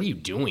Zeke, and it's like, what are you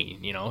doing?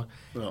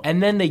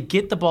 And then they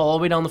get the ball all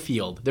the way down the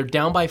field. They're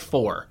down by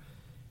 4.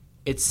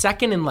 It's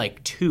 2nd and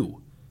like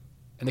 2,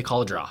 and they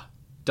call a draw.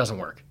 Doesn't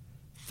work.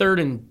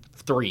 3rd and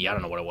 3, I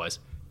don't know what it was.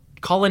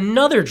 Call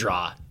another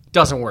draw.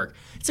 Doesn't work.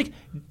 It's like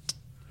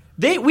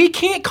we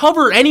can't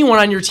cover anyone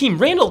on your team.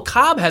 Randall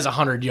Cobb has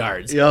 100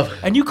 yards. Yep.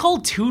 And you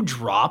called 2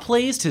 draw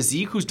plays to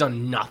Zeke, who's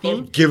done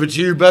nothing. Give it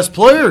to your best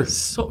player.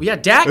 So yeah,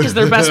 Dak is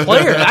their best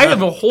player. I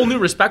have a whole new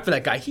respect for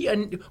that guy.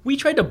 We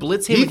tried to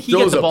blitz him, and he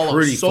gets the ball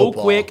up so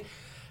quick.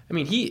 I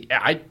mean,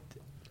 I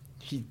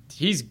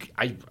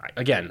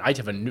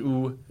have a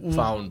new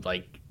found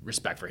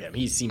respect for him.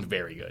 He seemed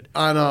very good.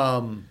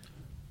 On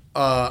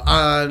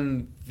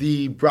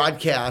the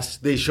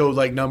broadcast, they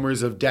showed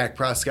numbers of Dak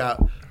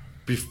Prescott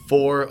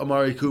before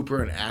Amari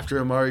Cooper and after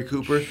Amari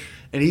Cooper,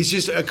 and he's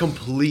just a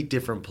complete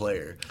different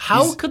player.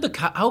 How could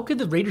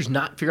the Raiders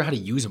not figure out how to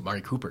use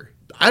Amari Cooper?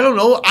 I don't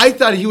know. I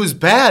thought he was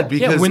bad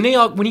because when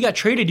he got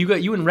traded,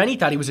 you and Rennie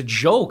thought he was a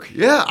joke.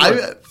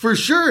 Yeah, for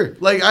sure.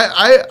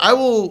 I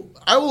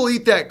will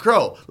eat that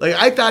crow.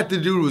 I thought the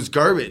dude was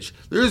garbage.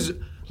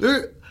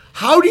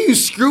 How do you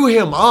screw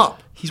him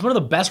up? He's one of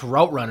the best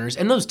route runners.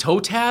 And those toe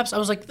taps, I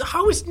was like,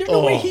 how is there's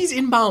no way he's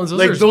inbounds?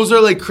 Those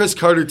are like Chris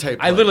Carter type.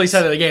 I literally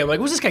said it in the game. I'm like,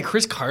 was this guy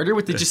Chris Carter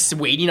with the just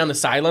waiting on the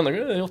sideline? Like,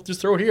 he'll just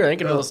throw it here. I ain't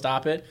gonna be able to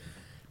stop it.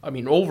 I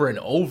mean, over and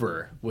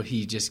over would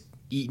he just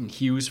eating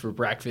Hughes for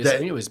breakfast. I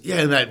mean, it was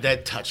and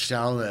that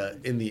touchdown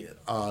in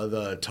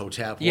the toe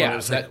tap. Yeah, it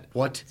was like,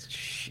 what?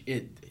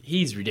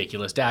 He's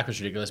ridiculous. Dak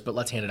was ridiculous. But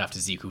let's hand it off to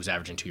Zeke, who's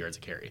averaging 2 yards a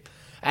carry.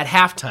 At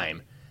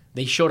halftime,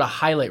 they showed a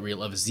highlight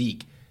reel of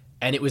Zeke,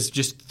 and it was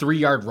just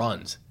 3-yard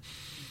runs.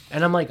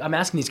 And I'm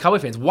asking these Cowboy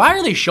fans, why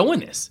are they showing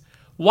this?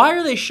 Why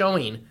are they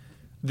showing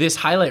this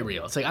highlight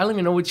reel? It's like, I don't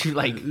even know what you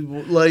like.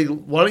 Like,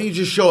 why don't you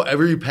just show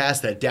every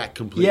pass that Dak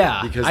completed?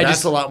 Yeah. Because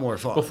that's a lot more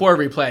fun. Before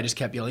every play, I just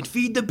kept yelling,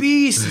 feed the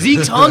beast.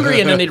 Zeke's hungry.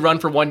 And then they'd run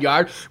for 1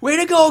 yard. Way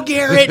to go,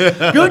 Garrett.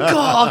 Good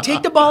call.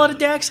 Take the ball out of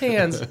Dak's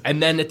hands.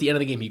 And then at the end of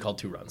the game, he called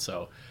 2 runs.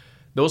 So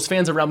those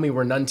fans around me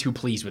were none too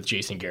pleased with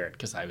Jason Garrett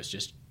because I was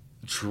just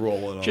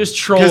trolling them. Just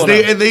trolling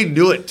them. And they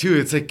knew it, too.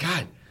 It's like,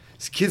 God,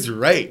 this kid's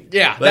right.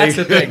 Yeah, that's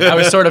the thing. I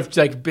was sort of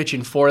like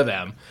bitching for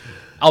them.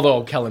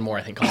 Although Kellen Moore,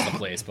 I think, called the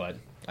plays, but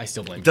I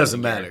still blame him.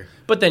 Doesn't matter.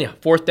 But then,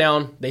 4th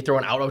down, they throw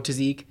an out to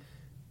Zeke.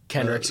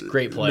 Kendricks,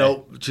 great play.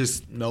 Nope,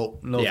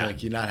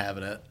 thank you. Not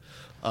having it.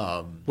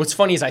 What's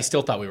funny is I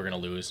still thought we were going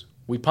to lose.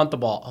 We punt the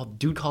ball. Oh,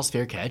 dude calls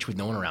fair catch with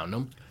no one around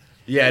him.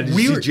 Yeah, did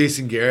you see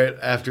Jason Garrett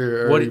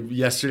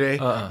yesterday?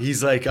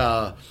 He's like,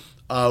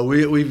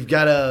 we've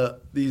got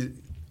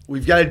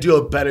to do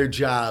a better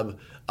job,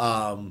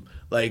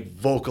 like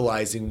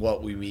vocalizing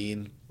what we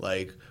mean.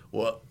 Like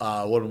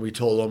when we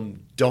told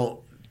him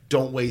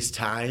don't waste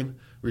time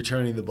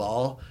returning the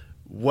ball.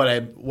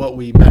 What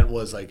we meant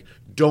was like,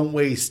 don't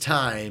waste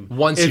time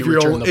once you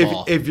return the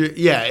ball. If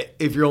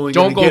you're only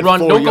don't go get run,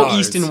 4 don't yards. go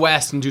east and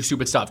west and do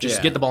stupid stuff.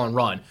 Just get the ball and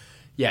run.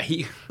 Yeah,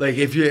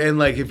 if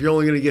you're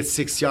only gonna get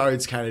 6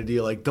 yards, kind of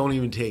deal. Like, don't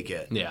even take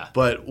it. Yeah,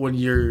 but when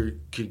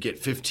could get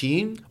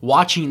 15,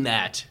 watching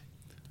that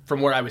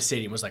from where I was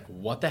sitting was like,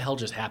 what the hell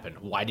just happened?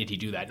 Why did he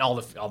do that? And all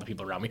the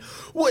people around me,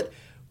 what?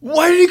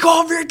 Why did he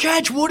call fair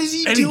catch? What is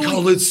he doing? And he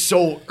called it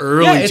so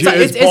early, too.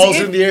 It's ball's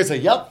in the air. It's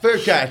like, yep, fair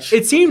catch.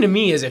 It seemed to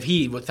me as if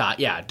he thought,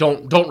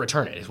 don't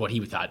return it, is what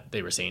he thought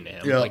they were saying to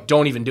him. Yeah. Like,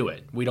 don't even do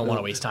it. We don't want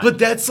to waste time. But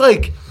that's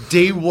like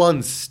day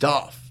one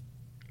stuff.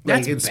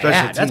 That's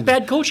bad. That's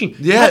bad coaching.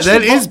 Yeah,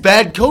 that is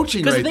bad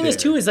coaching. Because the thing is,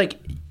 too, is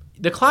like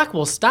the clock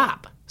will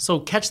stop.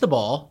 So catch the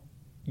ball,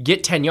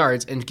 get 10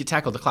 yards, and get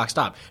tackled. The clock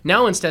stopped.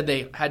 Now instead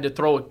they had to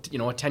throw a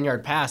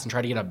 10-yard pass and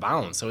try to get a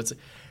bounce. So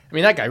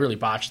that guy really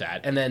botched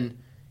that. And then.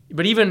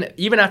 But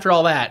even after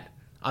all that,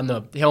 on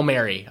the Hail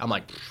Mary, I'm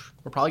like,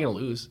 we're probably going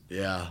to lose.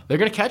 Yeah. They're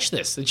going to catch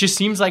this. It just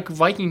seems like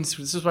Vikings,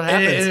 this is what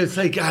happens. And it's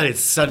like, God,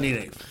 it's Sunday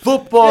Night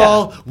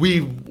Football.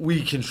 Yeah.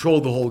 We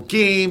controlled the whole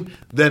game.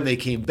 Then they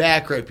came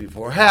back right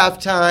before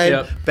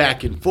halftime,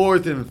 back and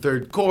forth in the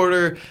third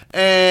quarter,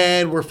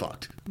 and we're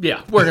fucked.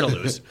 Yeah, we're going to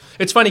lose.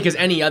 It's funny because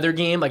any other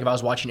game, like if I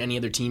was watching any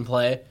other team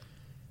play,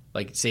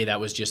 like say that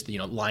was just,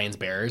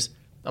 Lions-Bears,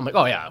 I'm like,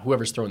 oh, yeah,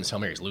 whoever's throwing this Hail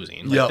Mary is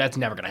losing. Like, that's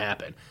never going to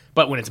happen.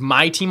 But when it's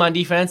my team on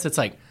defense, it's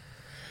like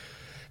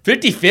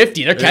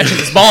 50-50. They're catching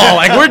this ball.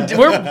 Like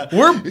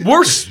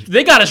we're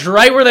they got us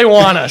right where they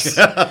want us.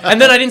 And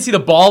then I didn't see the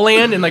ball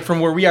land, and like from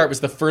where we are, it was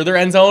the further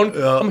end zone.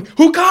 Yeah. I'm like,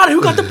 who got it?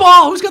 Who got the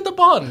ball? Who's got the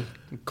ball? And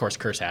of course,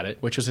 Curse had it,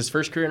 which was his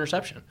first career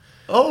interception.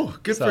 Oh,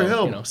 good for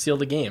him. Sealed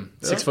the game.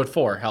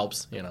 6'4"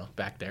 helps.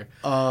 Back there.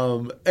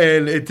 And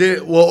it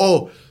did. Well,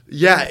 oh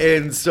yeah,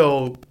 and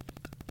so.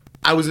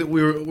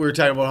 We were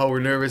talking about how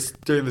we're nervous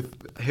during the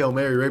Hail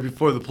Mary right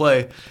before the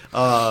play.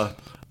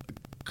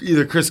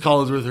 Either Chris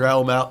Collinsworth or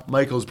Al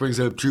Michaels brings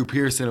up Drew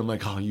Pearson. I'm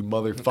like, oh, you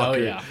motherfucker! Oh,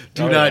 yeah.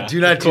 Do not do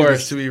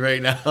this to me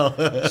right now.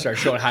 Start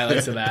showing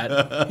highlights of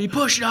that. He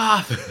pushed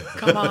off.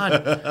 Come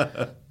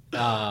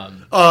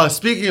on.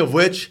 Speaking of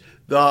which,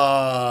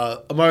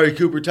 the Amari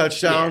Cooper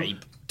touchdown,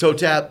 toe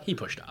tap. He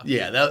pushed off.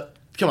 Yeah,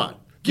 come on,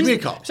 give me a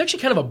call. It's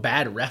actually kind of a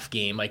bad ref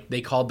game. Like they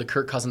called the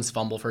Kirk Cousins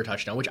fumble for a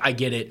touchdown, which I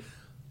get it.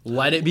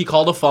 Let it be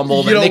called a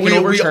fumble, then they can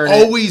overturn it.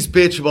 We always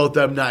bitch about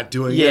them not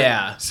doing it.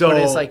 Yeah, so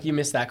but it's like you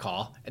missed that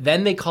call.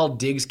 Then they called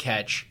Diggs'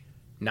 catch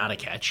not a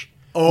catch,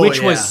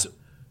 which was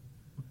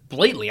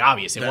blatantly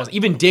obvious. It wasn't.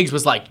 Even Diggs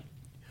was like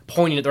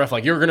pointing at the ref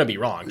like, you're going to be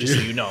wrong, just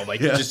so you know. Like,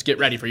 just get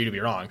ready for you to be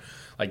wrong.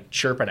 Like,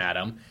 chirping at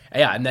him.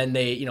 Yeah, and then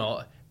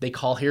they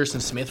call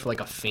Harrison Smith for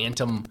like a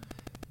phantom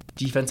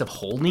defensive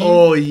holding.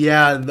 Oh,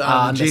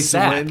 yeah.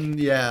 Jason Witten,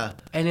 yeah.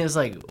 And it was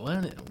like,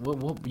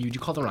 what you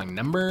called the wrong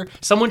number?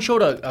 Someone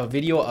showed a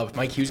video of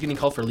Mike Hughes getting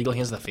called for illegal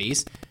hands to the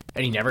face,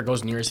 and he never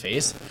goes near his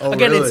face. Oh,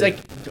 Again, really? It's like,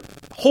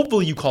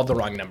 hopefully you called the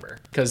wrong number,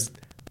 because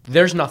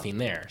there's nothing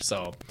there.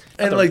 So,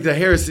 and like the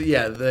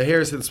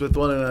Harrison Smith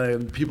one,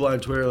 and people on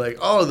Twitter are like,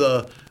 oh,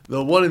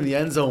 the one in the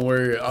end zone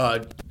where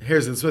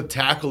Harrison Smith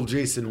tackled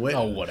Jason Witten.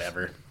 Oh,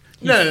 whatever.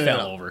 He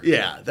fell over.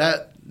 Yeah,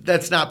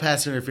 that's not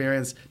pass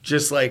interference,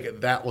 just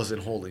like that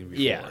wasn't holding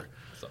before. Yeah.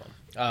 So,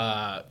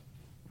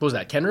 what was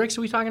that? Kendricks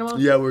are we talking about?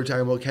 Yeah, we were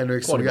talking about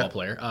Kendricks. Quality ball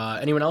player.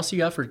 Anyone else you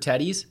got for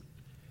Teddy's?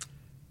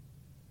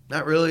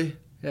 Not really.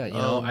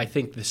 Yeah, I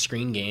think the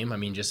screen game, I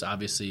mean, just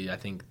obviously, I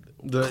think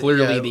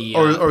clearly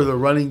or the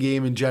running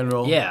game in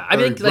general. Yeah, I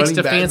think like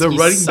Stefanski the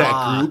running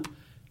back group.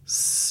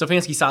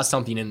 Stefanski saw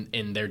something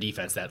in their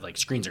defense that like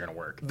screens are going to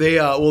work. They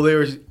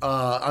were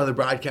on the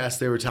broadcast.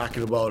 They were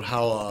talking about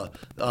how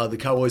the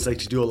Cowboys like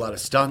to do a lot of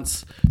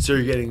stunts. So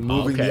you're getting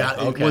moving.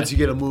 Once you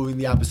get them moving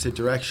the opposite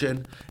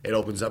direction, it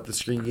opens up the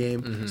screen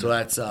game. Mm-hmm. So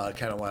that's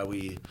kind of why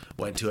we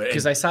went to it.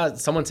 Because I saw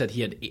someone said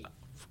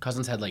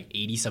Cousins had like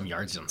 80 some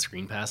yards on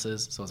screen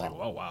passes. So I was like,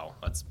 oh wow,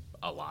 that's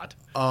a lot.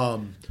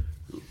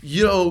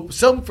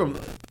 Some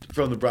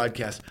from the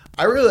broadcast.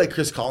 I really like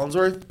Chris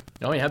Collinsworth.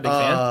 Oh yeah, big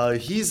fan.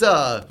 He's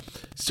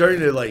starting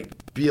to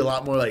like be a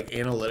lot more like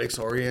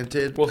analytics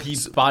oriented. Well,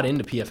 he's bought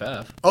into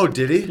PFF. Oh,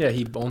 did he? Yeah,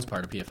 he owns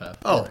part of PFF.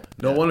 Oh,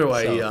 no wonder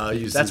why he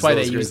uses that's why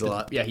those they use a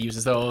lot. Yeah, he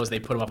uses those. They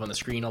put him up on the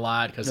screen a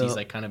lot because he's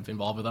like kind of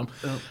involved with them.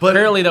 But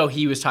apparently, though,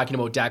 he was talking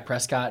about Dak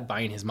Prescott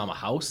buying his mom a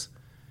house.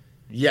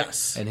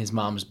 Yes, and his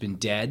mom's been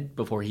dead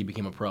before he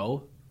became a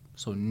pro,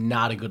 so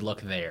not a good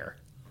look there.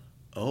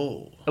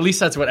 Oh, at least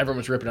that's what everyone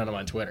was ripping on him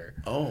on Twitter.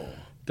 Oh,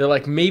 they're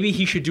like, maybe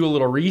he should do a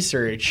little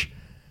research.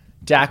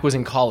 Dak was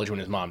in college when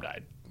his mom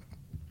died.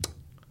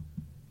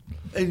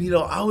 And,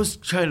 I was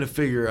trying to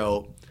figure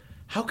out,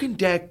 how can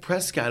Dak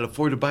Prescott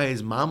afford to buy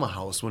his mom a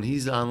house when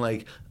he's on,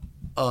 like,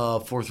 a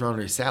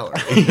fourth-rounder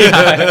salary?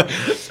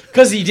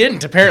 Because he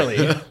didn't, apparently.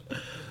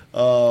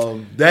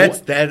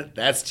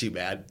 That's too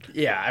bad.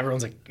 Yeah,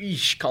 everyone's like,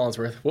 eesh,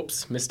 Collinsworth.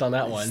 Whoops, missed on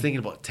that one. He's thinking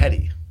about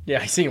Teddy.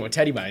 Yeah, he's thinking about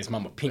Teddy buying his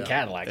mom a pink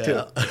Cadillac,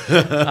 too.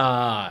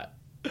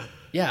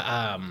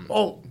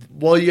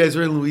 While you guys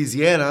were in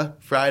Louisiana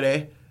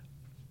Friday,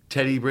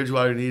 Teddy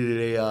Bridgewater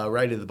needed a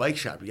ride to the bike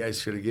shop. You guys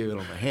should have given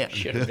him a hand.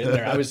 Should have been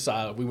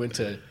there. We went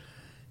to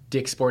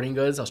Dick's Sporting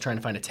Goods. I was trying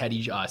to find a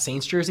Teddy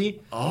Saints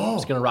jersey. I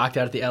was going to rock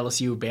that at the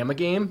LSU Bama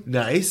game.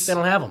 Nice. They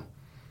don't have them.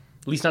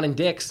 At least not in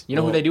Dick's. You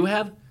know who they do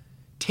have?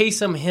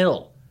 Taysom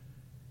Hill.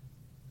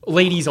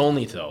 Ladies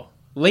only, though.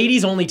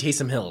 Ladies only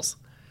Taysom Hills.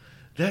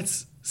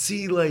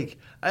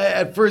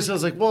 At first I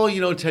was like,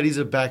 well, Teddy's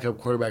a backup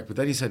quarterback, but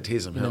then he said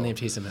Taysom Hill. And then they have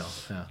Taysom Hill.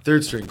 Yeah.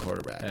 Third string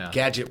quarterback.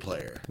 Gadget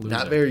player. Loser.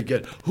 Not very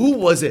good. Who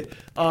was it?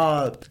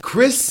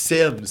 Chris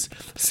Sims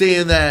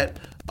saying that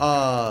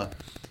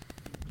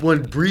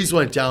when Breeze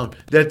went down,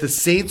 that the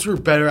Saints were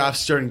better off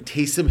starting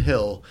Taysom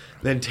Hill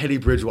than Teddy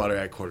Bridgewater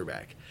at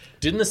quarterback.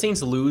 Didn't the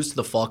Saints lose to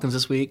the Falcons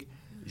this week?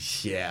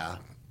 Yeah.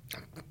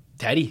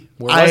 Teddy,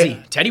 where was he?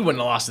 Teddy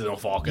wouldn't have lost to the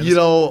Falcons. I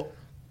don't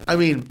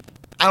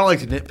like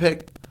to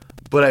nitpick,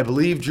 but I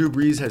believe Drew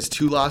Brees has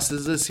 2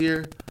 losses this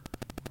year,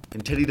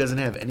 and Teddy doesn't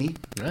have any.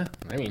 Yeah,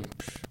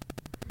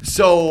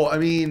 So,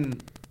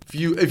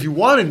 if you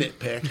want to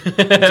nitpick,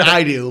 which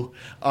I do,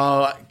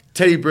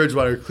 Teddy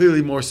Bridgewater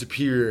clearly more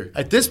superior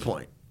at this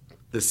point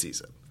this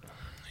season.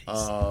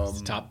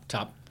 He's top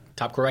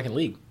quarterback in the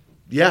league.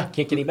 Yeah,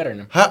 can't get any better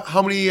than him.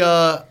 How many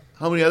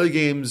other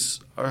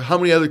games or how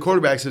many other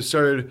quarterbacks have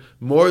started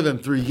more than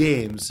 3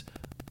 games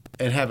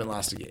and haven't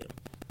lost a game?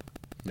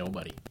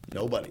 Nobody.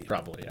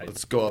 Probably.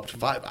 Let's go up to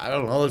 5. I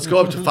don't know. Let's go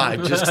up to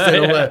 5. Just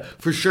to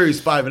for sure he's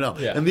 5-0.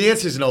 Yeah. And the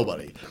answer is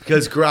nobody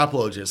because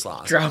Garoppolo just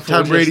lost.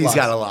 Tom Brady's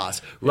got a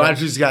loss. Yeah.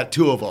 Rodgers got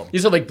 2 of them.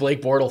 These are like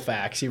Blake Bortles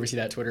facts. You ever see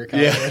that Twitter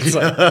account? Yeah. It's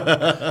like,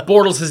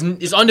 Bortles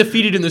is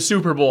undefeated in the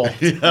Super Bowl.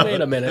 Yeah.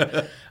 Wait a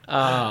minute.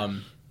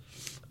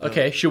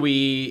 Okay, should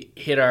we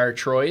hit our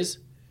Troys?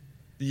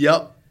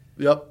 Yep.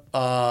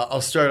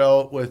 I'll start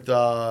out with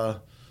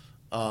that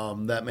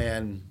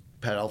man,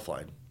 Pat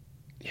Elflein.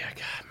 Yeah,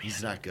 God, man.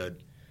 He's not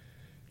good.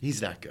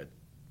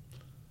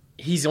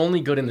 He's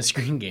only good in the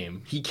screen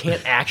game. He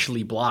can't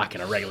actually block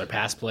in a regular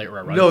pass play or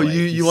a run play. No,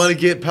 you want to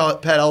get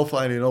Pat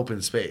Elflein in open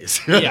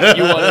space. Yeah,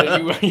 you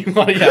want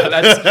to. Yeah,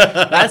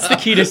 that's the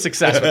key to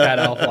success with Pat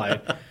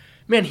Elflein.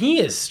 Man, he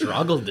has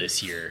struggled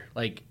this year.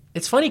 Like,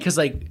 it's funny because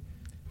like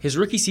his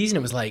rookie season,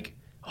 it was like,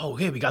 oh,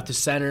 hey, we got the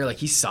center. Like,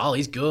 he's solid,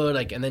 he's good.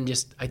 Like, and then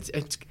just I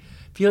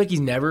feel like he's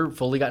never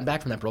fully gotten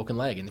back from that broken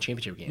leg in the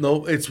championship game.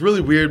 No, it's really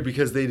weird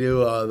because they do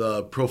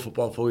the Pro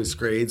Football Focus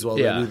grades while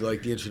they do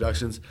like the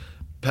introductions.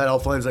 Pat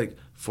Elflein's like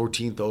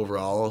 14th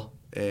overall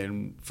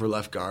and for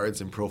left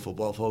guards in Pro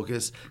Football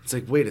Focus. It's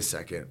like, wait a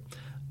second.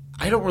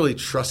 I don't really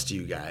trust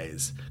you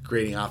guys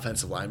grading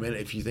offensive linemen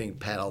if you think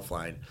Pat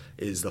Elflein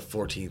is the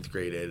 14th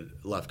graded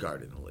left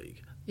guard in the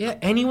league. Yeah,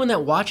 anyone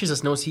that watches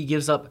us knows he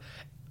gives up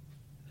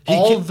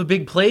all of the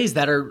big plays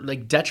that are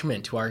like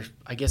detriment to our.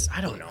 I guess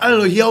I don't know.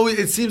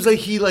 It seems like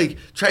he like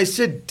tries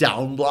to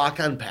down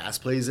block on pass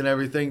plays and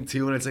everything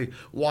too. And it's like,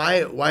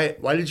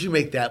 why did you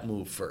make that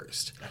move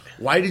first?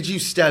 Why did you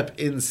step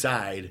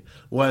inside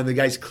when the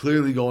guy's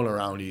clearly going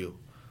around you?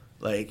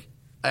 Like,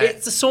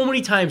 it's so many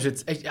times.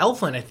 It's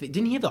Elflein.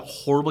 Didn't he have a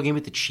horrible game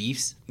with the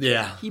Chiefs?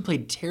 Yeah, he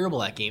played terrible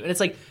that game. And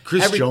it's like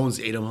Chris Jones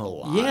ate him a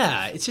lot.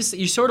 Yeah, it's just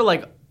you sort of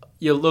like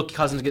you look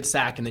Cousins get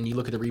sacked and then you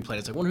look at the replay and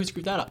it's like, wonder who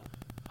screwed that up.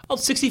 Oh,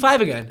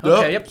 65 again.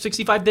 Okay, yep,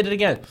 65 did it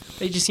again.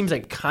 It just seems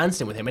like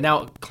constant with him. And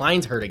now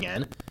Klein's hurt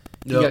again.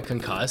 He got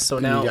concussed. So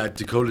now you got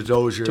Dakota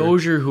Dozier.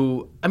 Dozier,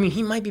 who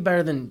he might be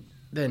better than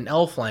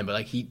Elflein, but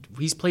like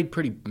he's played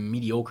pretty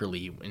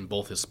mediocrely in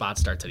both his spot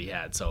starts that he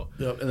had. So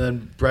and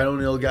then Brett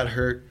O'Neill got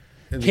hurt.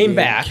 Came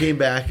back. Had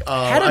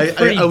a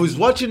pretty- I was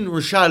watching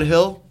Rashad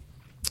Hill.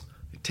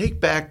 Take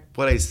back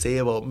what I say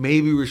about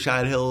maybe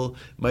Rashad Hill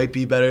might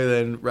be better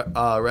than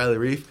Riley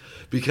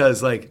Reef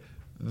because like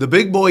the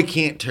big boy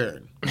can't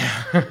turn.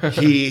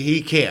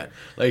 he can't.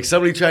 Like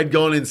somebody tried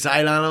going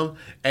inside on him,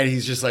 and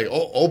he's just like,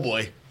 oh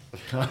boy,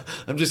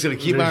 I'm just gonna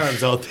keep my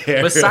arms out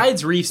there.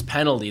 Besides Reef's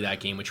penalty that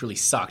game, which really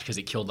sucked because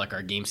it killed like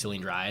our game-sealing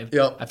drive.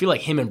 Yep. I feel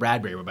like him and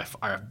Bradbury were by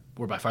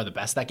far the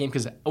best that game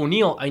because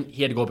O'Neal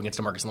he had to go up against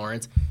DeMarcus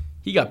Lawrence.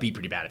 He got beat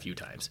pretty bad a few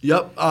times.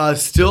 Yep.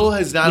 Still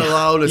has not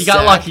allowed a he sack.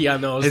 got lucky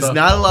on those. Has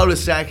not allowed a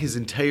sack his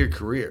entire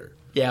career.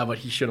 Yeah, but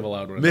he should have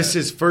allowed one. Missed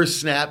his first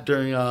snap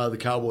during the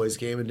Cowboys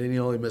game, and didn't he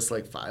only miss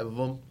like 5 of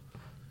them?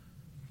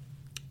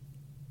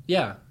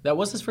 Yeah, that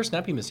was his first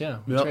snap he missed. Yeah,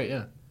 that's Yep. right.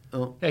 Yeah.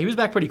 Oh. Yeah, he was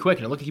back pretty quick,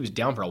 and it looked like he was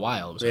down for a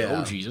while. It was like,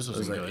 oh, geez, this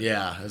wasn't good.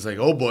 Yeah, it was like,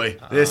 oh boy,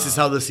 this is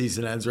how the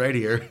season ends right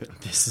here.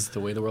 This is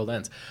the way the world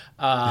ends.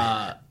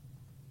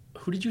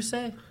 Who did you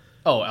say?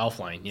 Oh,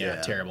 Elfline. Yeah,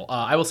 terrible.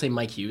 I will say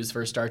Mike Hughes'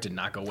 first start did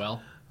not go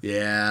well.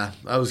 Yeah,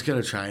 I was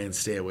going to try and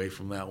stay away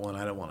from that one.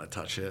 I don't want to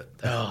touch it.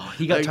 Oh,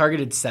 he got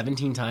targeted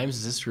 17 times.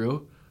 Is this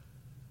true?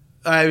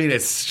 I mean,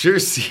 it sure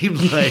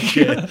seemed like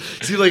it.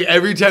 Seemed like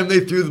every time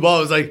they threw the ball,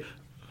 it was like,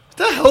 what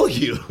the hell,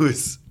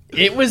 Hughes?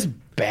 It was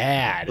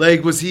bad.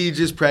 Like, was he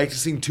just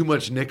practicing too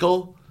much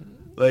nickel?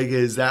 Like,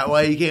 is that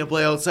why he can't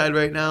play outside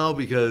right now?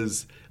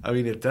 Because, I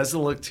mean, it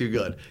doesn't look too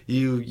good.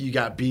 You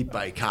got beat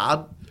by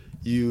Cobb.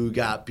 You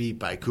got beat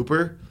by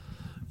Cooper.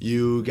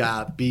 You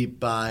got beat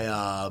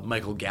by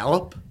Michael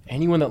Gallup.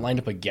 Anyone that lined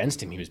up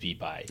against him, he was beat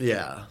by.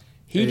 Yeah.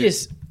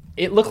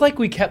 It looked like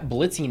we kept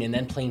blitzing and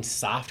then playing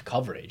soft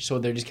coverage. So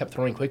they just kept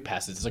throwing quick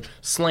passes. It's like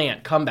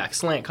slant, come back,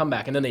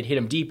 and then they'd hit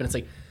him deep. And it's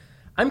like,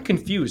 I'm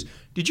confused.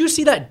 Did you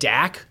see that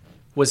Dak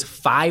was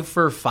 5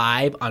 for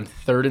 5 on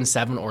 3rd and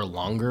 7 or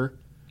longer?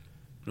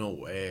 No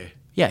way.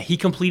 Yeah, he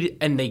completed,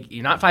 and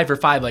you're not 5 for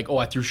 5 like, oh,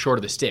 I threw short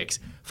of the sticks.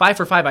 5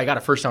 for 5, I got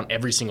a first down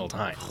every single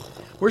time.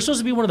 We're supposed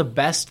to be one of the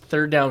best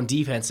third down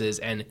defenses,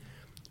 and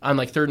on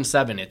like 3rd and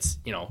 7, it's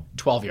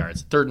 12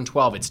 yards. 3rd and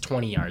 12, it's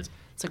 20 yards.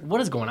 It's like, what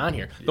is going on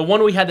here? The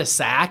one we had the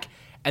sack,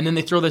 and then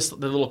they throw the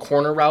little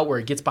corner route where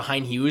it gets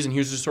behind Hughes, and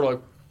Hughes is just sort of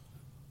like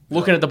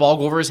looking at the ball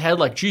go over his head,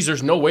 like, geez,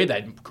 there's no way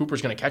that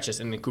Cooper's going to catch this,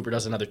 and then Cooper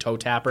does another toe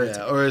tapper.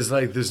 Yeah, or it's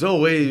like, there's no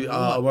way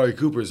Amari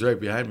Cooper's right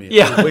behind me.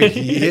 Yeah, wait,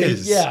 he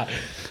is. Yeah,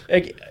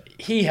 like,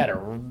 he had a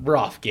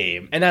rough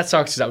game, and that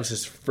sucks because that was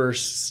his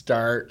first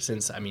start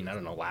since I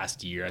don't know,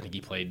 last year. I think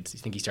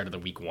he started the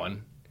week 1,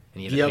 and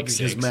he had a big because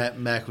 6.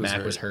 Mac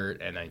was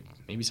hurt, and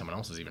maybe someone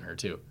else was even hurt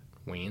too,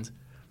 Waynes.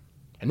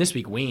 And this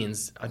week,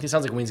 Waynes, I think it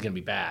sounds like Waynes going to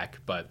be back,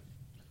 but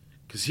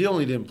because he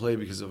only didn't play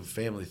because of a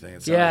family thing.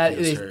 It's yeah, not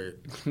like he was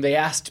hurt. They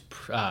asked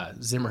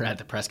Zimmer at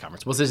the press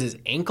conference, was this his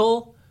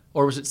ankle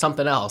or was it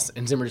something else?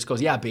 And Zimmer just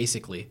goes, yeah,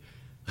 basically.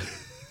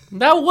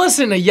 That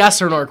wasn't a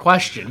yes or no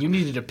question. You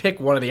needed to pick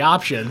one of the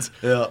options.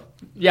 Yeah.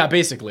 Yeah,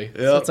 basically.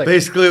 Yeah. So it's like,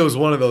 basically, it was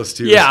one of those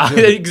two. Yeah.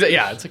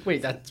 Yeah. It's like,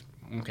 wait, that's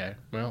okay.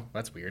 Well,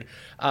 that's weird.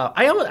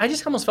 I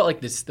just almost felt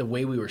like the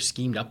way we were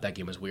schemed up that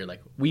game was weird.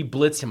 Like, we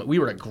blitzed him. We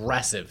were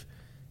aggressive,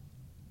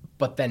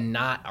 but then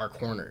not our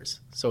corners.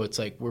 So it's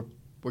like we're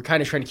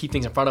kind of trying to keep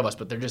things in front of us,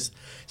 but they're just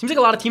seems like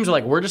a lot of teams are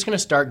like, we're just going to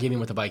start giving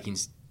what the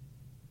Vikings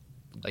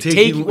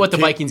take what the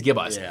Vikings give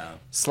us. Yeah.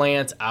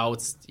 Slants,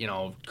 outs,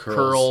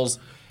 curls.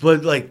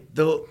 But like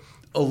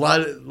a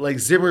lot of like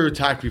Zimmer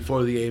talked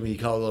before the game. He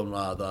called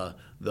them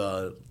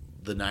the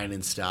 9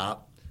 and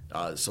stop.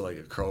 So like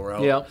a curl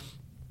route. Yeah.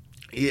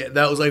 Yeah,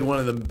 that was like one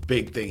of the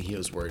big thing he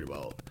was worried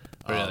about.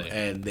 Really?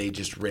 And they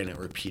just ran it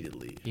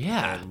repeatedly.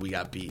 Yeah. And we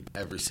got beat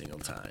every single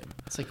time.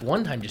 It's like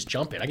one time just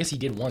jump it. I guess he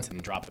did once and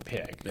then dropped the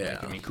pick. Yeah.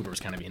 Like, Cooper was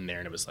kind of in there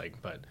and it was like,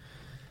 but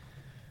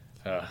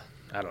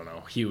I don't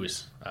know.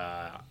 Hughes,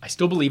 I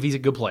still believe he's a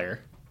good player.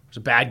 It was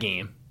a bad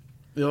game.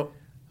 Yep.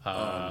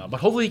 But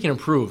hopefully he can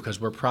improve because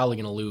we're probably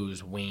going to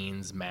lose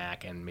Waynes,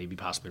 Mack, and maybe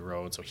possibly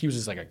Rhodes. So Hughes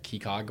is like a key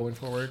cog going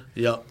forward.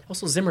 Yep.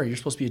 Also, Zimmer, you're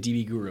supposed to be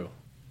a DB guru.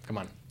 Come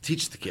on.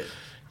 Teach the kid.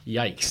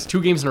 Yikes.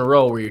 2 games in a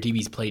row where your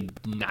DBs played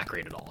not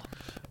great at all.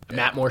 Yeah.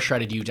 Matt Moore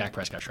shredded you. Dak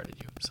Prescott shredded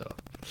you. So,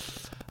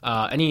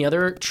 any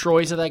other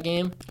Troys of that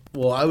game?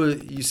 Well,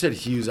 you said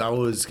Hughes. We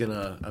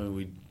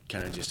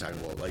kind of just talked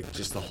about like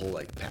just the whole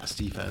like pass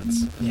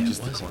defense. Yeah,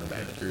 just the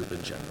cornerback group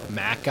in general.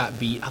 Mack got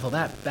beat. Although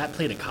that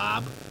played a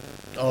Cobb.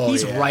 Oh,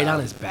 he's yeah. right on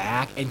his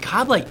back, and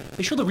Cobb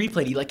they show the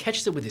replay. He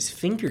catches it with his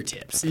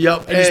fingertips.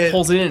 Yep, and just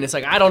pulls it in. It's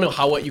like I don't know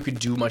what you could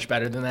do much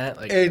better than that.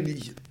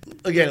 And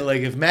again,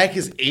 like if Mack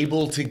is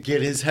able to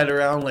get his head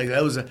around, like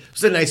it was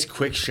a nice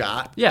quick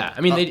shot. Yeah,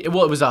 I mean, it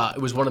was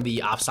one of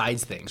the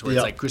offsides things where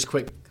it's like just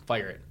quick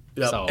fire it.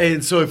 Yep.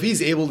 And so if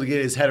he's able to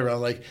get his head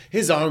around, like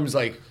his arm's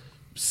like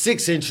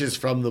 6 inches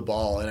from the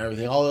ball and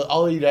everything,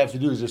 all he'd have to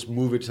do is just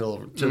move it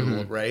to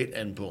the right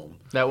and boom.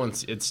 That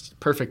it's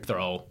perfect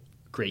throw.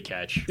 Great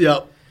catch.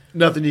 Yep.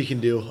 Nothing you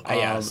can do.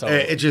 So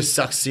it just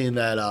sucks seeing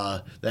that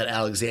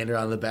Alexander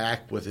on the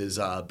back with his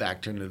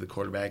back turned to the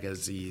quarterback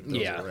as he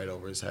throws it right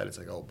over his head. It's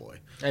like, oh boy.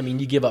 I mean,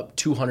 you give up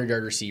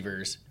 200-yard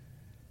receivers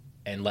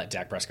and let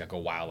Dak Prescott go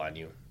wild on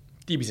you.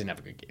 DB's didn't have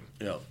a good game.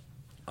 Yep.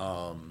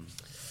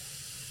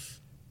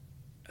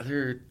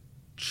 They're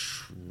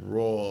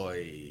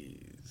Troy's.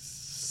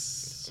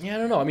 Yeah, I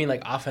don't know. I mean,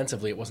 like,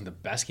 offensively, it wasn't the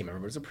best game ever,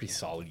 but it was a pretty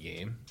solid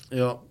game.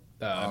 Yeah.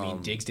 I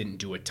mean, Diggs didn't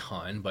do a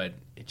ton, but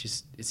it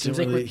seems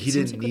Really, like he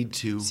didn't need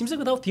to. It seems like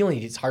without Thielen,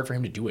 it's hard for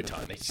him to do a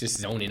ton. They just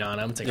zone in on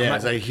him. It's like, Yeah,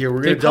 it's like, here,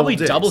 we're they going to probably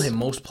double double Diggs. him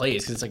most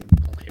plays because it's like,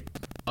 okay,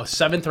 a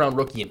 7th-round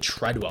rookie in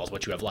Treadwell is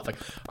what you have left. Like,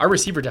 our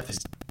receiver depth is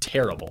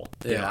terrible.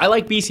 Yeah. I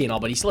like BC and all,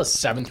 but he's still a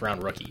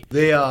 7th-round rookie.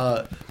 They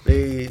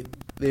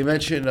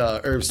mentioned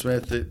Irv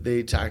Smith. That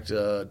they talked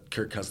to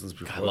Kirk Cousins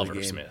before I love the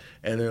Irv game, Smith.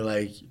 and they're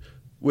like,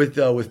 with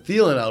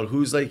Thielen out,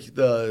 who's like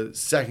the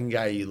second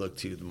guy you look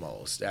to the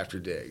most after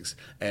Diggs?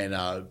 And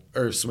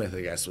Irv Smith,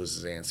 I guess, was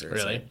his answer.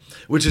 It's Really? like-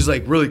 which is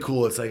like really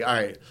cool. It's like, all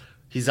right,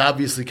 he's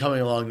obviously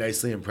coming along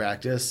nicely in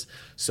practice.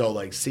 So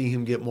like seeing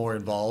him get more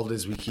involved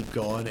as we keep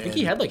going. I think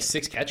he had like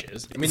 6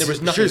 catches. I mean, there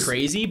was nothing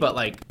crazy, but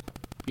like,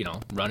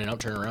 running out,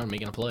 turning around,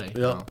 making a play.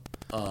 Yeah.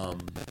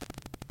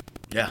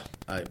 Yeah.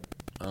 I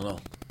don't know.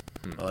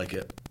 I like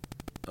it.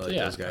 I like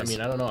those guys. I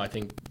mean, I don't know. I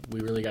think we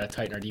really got to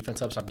tighten our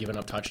defense up, stop giving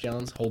up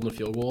touchdowns, holding the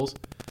field goals.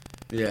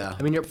 Yeah.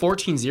 I mean, you're at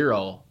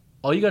 14-0.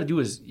 All you got to do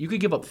is you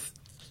could give up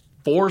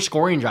 4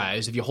 scoring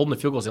drives. If you're holding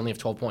the field goals, they only have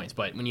 12 points.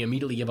 But when you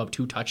immediately give up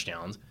 2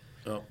 touchdowns.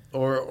 Oh.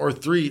 Or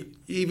 3,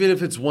 even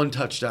if it's 1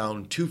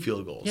 touchdown, 2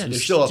 field goals. Yeah, you're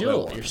still up by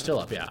 1. You're still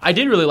up, yeah. I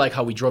did really like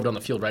how we drove down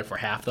the field right for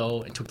half,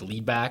 though, and took the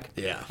lead back.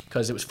 Yeah.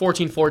 Because it was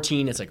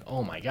 14-14. It's like,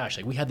 oh, my gosh.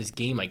 Like, we had this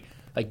game, like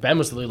Ben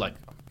was literally like,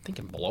 I'm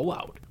thinking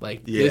blowout.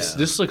 Like,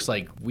 this looks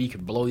like we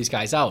could blow these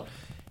guys out.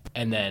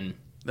 And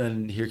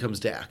then here comes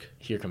Dak.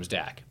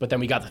 But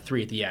then we got the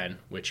 3 at the end,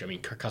 which, I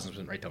mean, Kirk Cousins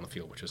went right down the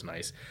field, which was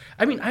nice.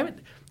 I mean,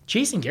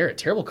 Jason Garrett,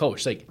 terrible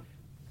coach. Like,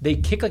 they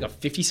kick like a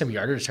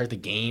 50-some-yarder to start the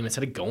game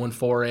instead of going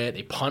for it.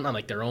 They punt on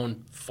like their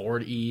own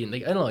 40, and I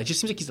don't know. It just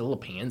seems like he's a little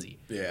pansy.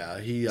 Yeah,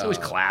 He's always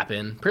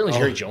clapping. Apparently,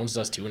 Jerry Jones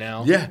does too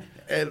now. Yeah,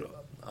 and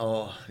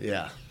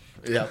yep.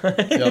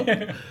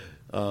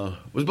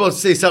 Was about to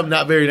say something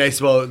not very nice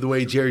about the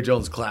way Jerry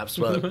Jones claps,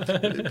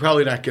 but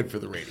probably not good for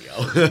the radio.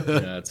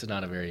 Yeah, it's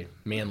not a very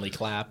manly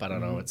clap. I don't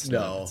know. It's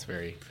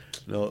very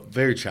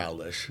very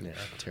childish. Yeah,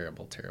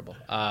 terrible.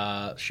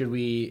 Should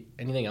we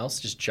anything else?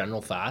 Just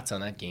general thoughts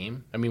on that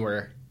game? I mean,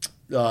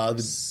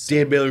 the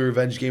Dan Bailey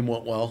revenge game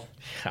went well.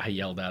 I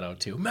yelled that out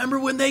too. Remember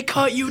when they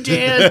caught you,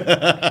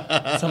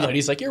 Dan? Some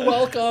lady's like, "You're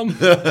welcome."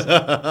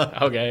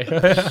 Okay.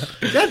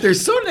 Yeah, they're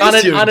so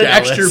nice on an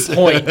Dallas. extra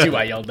point too.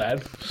 I yelled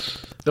that.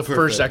 The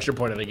first extra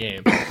point of the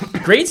game.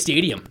 Great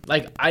stadium.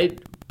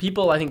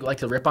 People I think like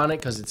to rip on it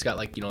because it's got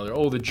like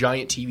the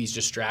giant TV's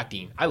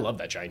distracting. I love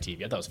that giant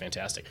TV. I thought it was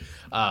fantastic.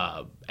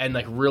 And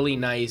like really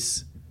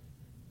nice.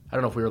 I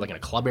don't know if we were like in a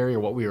club area or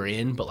what we were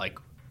in, but like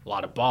a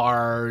lot of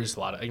bars, a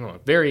lot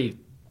of very.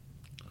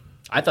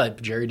 I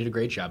thought Jerry did a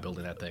great job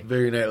building that thing.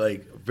 Very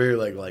night, very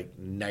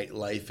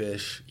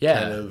nightlife-ish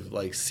kind of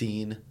like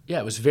scene. Yeah,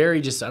 it was very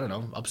just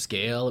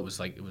upscale. It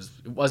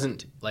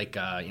wasn't like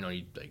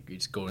you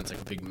just go in, it's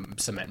like a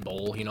big cement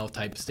bowl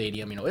type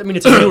stadium. I mean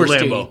it's a newer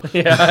stadium.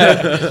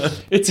 Yeah,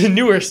 it's a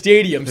newer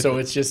stadium, so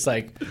it's just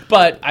like.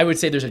 But I would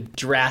say there's a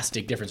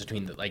drastic difference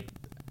between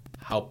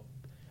how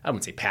I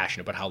wouldn't say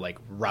passionate, but how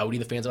rowdy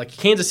the fans are. Like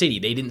Kansas City,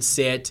 they didn't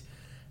sit.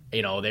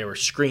 They were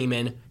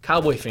screaming.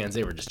 Cowboy fans,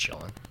 they were just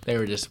chilling. They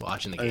were just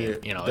watching the game.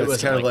 That's it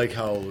was kind of like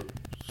how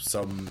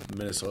some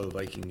Minnesota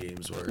Viking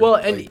games were. Well,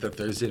 and the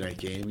Thursday night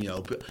game,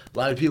 a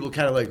lot of people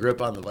kind of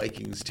rip on the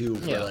Vikings too.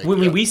 For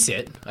we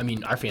sit. I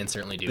mean, our fans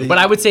certainly do. But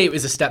I would say it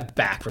was a step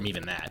back from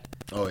even that.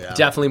 Oh yeah,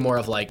 definitely more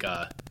of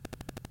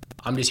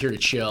I'm just here to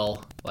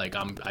chill. I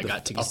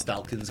got to a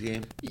Falcons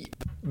game.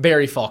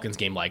 Very Falcons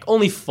game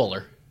only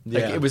fuller.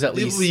 Yeah. It was at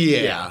least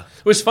yeah.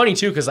 It was funny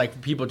too because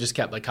people just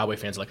kept Cowboy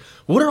fans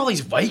what are all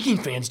these Viking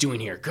fans doing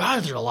here?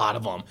 God, there's a lot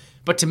of them.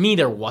 But to me,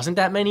 there wasn't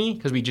that many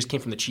because we just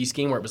came from the Chiefs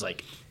game where it was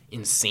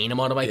insane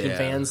amount of Viking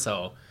fans.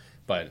 So,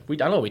 but I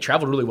don't know. We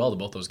traveled really well to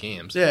both those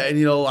games. Yeah,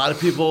 and a lot of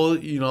people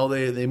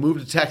they moved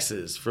to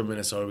Texas from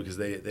Minnesota because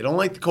they don't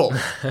like the cold.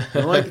 They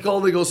don't like the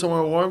cold. They go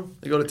somewhere warm.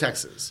 They go to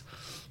Texas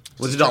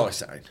with a dollar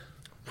sign.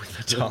 With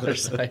a dollar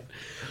sign.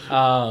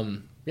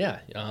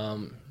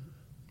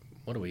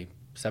 What are we?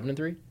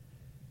 7-3?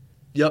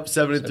 Yep,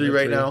 7-3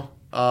 right now.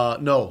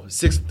 No,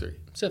 6-3.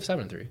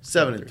 7-3.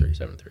 7-3.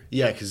 7-3.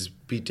 Yeah, because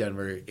beat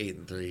Denver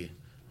 8-3.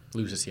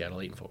 Lose to Seattle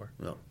 8-4.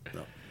 No,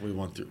 we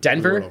won through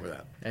Denver. We went over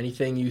that.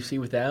 Anything you see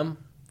with them?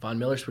 Von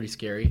Miller's pretty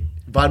scary.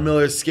 Von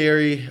Miller's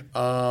scary.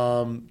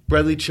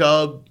 Bradley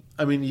Chubb.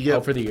 I mean, you get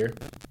out for the year.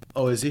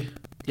 Oh, is he?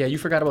 Yeah, you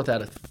forgot about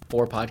that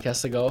 4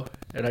 podcasts ago,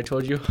 and I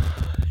told you.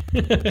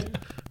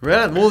 Right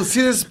on. Well,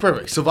 see, this is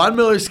perfect. So Von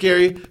Miller's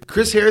scary.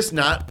 Chris Harris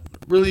not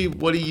really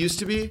what he used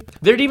to be.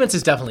 Their defense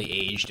is definitely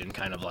aged and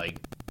kind of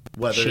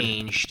weathered.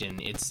 Changed,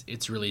 and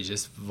it's really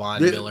just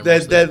Von Miller.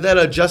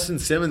 That Justin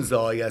Simmons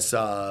though, I guess,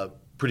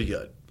 pretty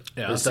good.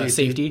 Yeah,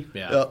 safety.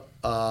 Yeah.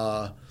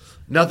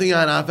 Nothing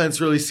on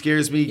offense really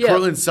scares me. Yeah.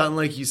 Cortland Sutton,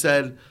 like you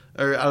said,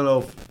 or I don't know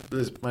if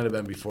this might have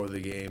been before the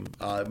game,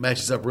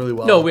 matches up really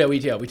well. No, we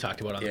talked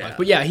about it on the mic.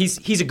 But yeah,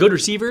 he's a good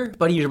receiver,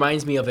 but he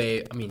reminds me of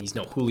he's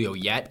no Julio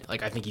yet.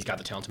 I think he's got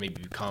the talent to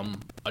maybe become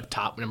a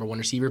top number 1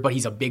 receiver, but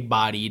he's a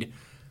big-bodied,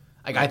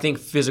 Like, I think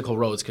physical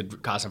Rhodes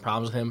could cause some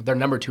problems with him. Their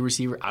number 2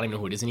 receiver, I don't even know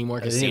who it is anymore I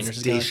because think Sanders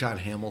it's is gone. Deshaun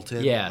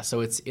Hamilton. Yeah, so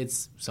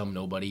it's some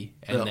nobody.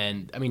 And Yeah.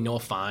 then, I mean, Noah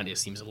Fant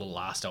just seems a little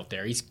lost out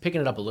there. He's picking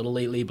it up a little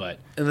lately, but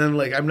And then,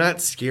 like, I'm not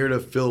scared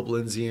of Philip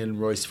Lindsay and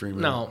Royce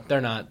Freeman. no,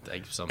 they're not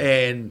like some.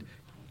 And,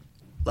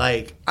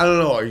 like, I don't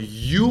know. Are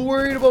you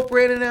worried about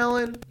Brandon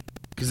Allen?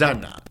 Because I'm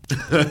not.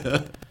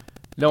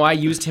 No, I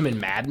used him in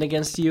Madden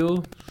against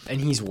you,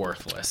 and he's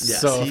worthless. Yes,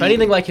 so if he-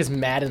 anything like his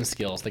Madden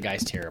skills, the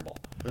guy's terrible.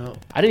 No.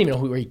 I didn't even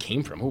know where he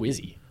came from. Who is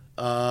he?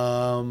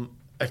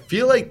 I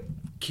feel like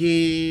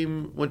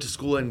went to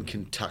school in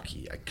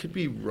Kentucky. I could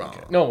be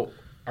wrong. No,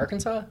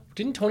 Arkansas?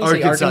 Didn't Tony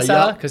say Arkansas,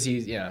 Arkansas?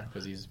 yeah.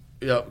 Because he's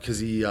Yep, because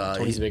he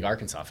Tony's a big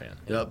Arkansas fan.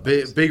 yeah,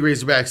 big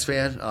Razorbacks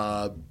fan.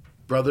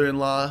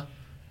 Brother-in-law,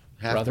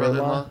 half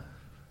Brother-in-law?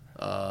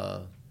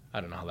 brother-in-law. I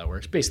don't know how that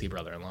works. Basically,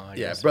 brother-in-law. I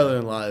Yeah, guess.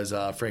 brother-in-law is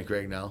Frank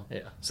Ragnall. Yeah.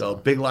 So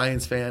big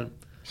Lions fan.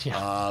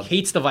 Yeah.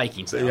 Hates the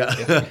Vikings now.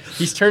 yeah.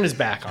 He's turned his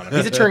back on him.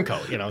 He's a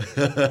turncoat, you know.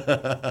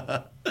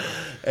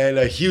 And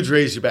a huge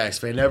Razorbacks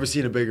fan. Never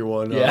seen a bigger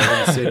one Yeah.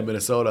 in the state of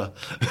Minnesota.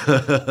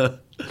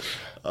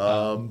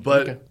 But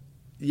Okay.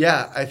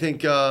 yeah, I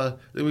think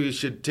we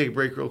should take a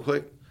break real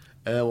quick,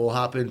 and then we'll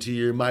hop into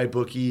your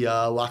MyBookie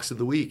locks of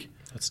the week.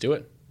 Let's do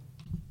it.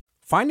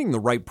 Finding the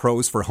right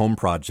pros for home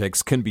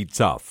projects can be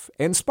tough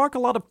and spark a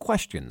lot of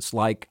questions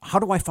like, how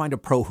do I find a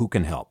pro who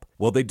can help?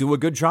 Will they do a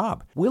good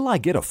job? Will I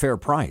get a fair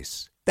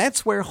price?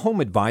 That's where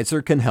Home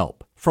Advisor can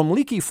help. From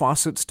leaky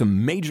faucets to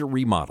major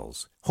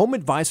remodels, Home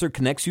Advisor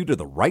connects you to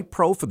the right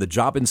pro for the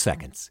job in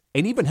seconds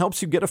and even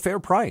helps you get a fair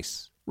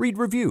price. Read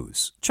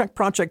reviews, check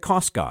project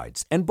cost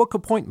guides, and book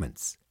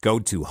appointments. Go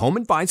to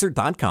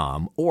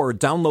homeadvisor.com or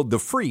download the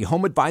free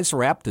Home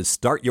Advisor app to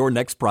start your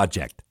next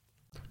project.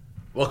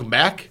 Welcome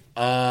back.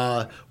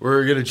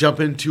 We're gonna jump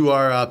into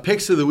our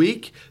picks of the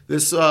week.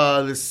 This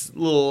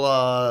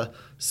little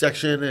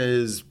section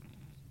is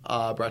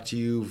brought to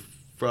you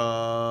from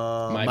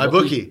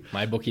MyBookie.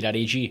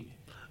 MyBookie.ag.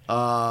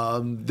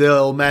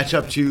 They'll match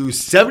up to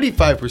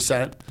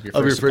 75%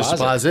 of your first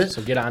deposit.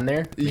 So get on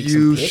there. make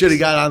some You picks. should have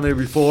got on there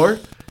before.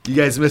 You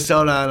guys missed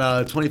out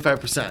on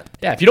 25%.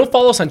 Yeah, if you don't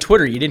follow us on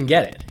Twitter, you didn't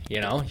get it. You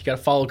know, you got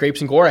to follow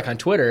Grapes and Gorak on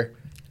Twitter.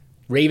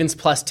 Ravens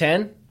plus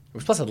 10. It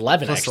was plus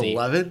 11, Plus actually.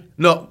 11?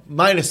 No,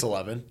 minus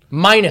 11.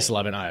 Minus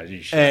 11. Oh,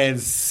 geez. And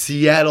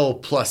Seattle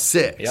plus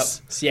 6. Yep.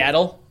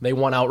 Seattle, they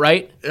won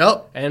outright.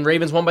 Yep. And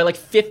Ravens won by like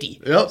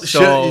 50. Yep.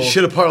 So, You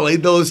should have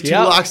parlayed those two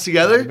Yep. locks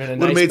together. Would've been a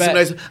Would have nice made some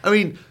bet. nice. I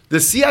mean, the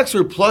Seahawks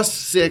were plus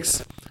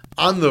 6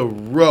 on the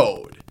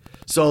road.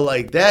 So,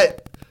 like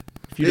that.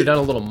 if you'd have done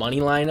a little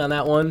money line on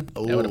that one,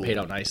 that would have Ooh. paid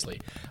out nicely.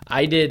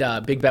 I did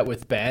a big bet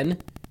with Ben,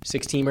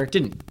 6-teamer.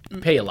 Didn't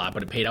pay a lot,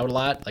 but it paid out a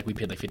lot. Like we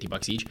paid like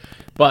 $50 each.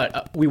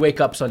 But we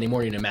wake up Sunday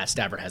morning and Matt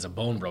Stafford has a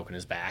bone broken in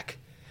his back.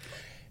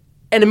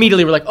 And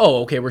immediately we're like,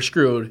 oh, okay, we're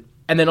screwed.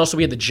 And then also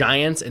we had the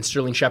Giants and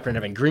Sterling Shepard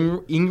and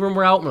Evan Ingram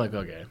were out. And we're like,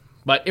 okay.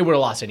 But it would have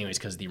lost anyways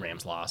because the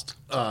Rams lost.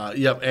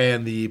 Yep.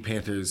 And the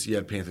Panthers. You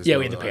had Panthers. Yeah,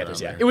 we had the Panthers,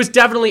 yeah. It was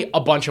definitely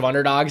a bunch of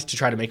underdogs to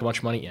try to make a bunch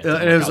of money. Yeah,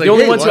 and it was like, the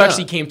only hey, ones who why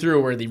actually not? came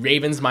through were the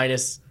Ravens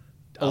minus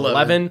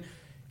 11,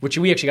 which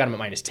we actually got them at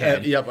minus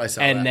 10. Yep, I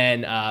saw and that.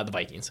 then the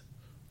Vikings.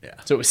 Yeah.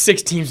 So it was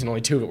 6 teams and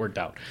only 2 that worked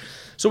out.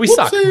 So we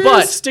suck. Whoopsies.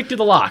 But stick to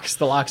the locks.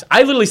 The locks.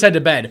 I literally said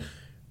to Ben,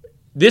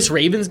 this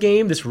Ravens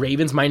game, this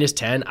Ravens minus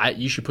 10,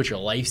 you should put your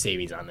life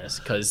savings on this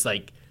because,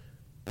 like,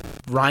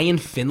 Ryan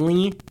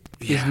Finley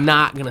is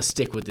not going to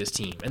stick with this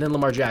team. And then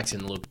Lamar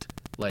Jackson looked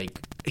like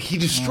He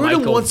destroyed him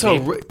Michael once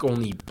already. Vick,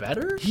 only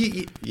better?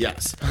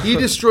 Yes. He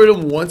destroyed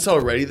him once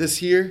already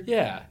this year.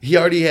 Yeah. He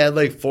already had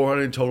like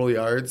 400 total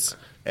yards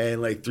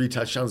and like 3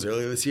 touchdowns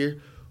earlier this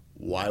year.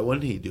 Why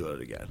wouldn't he do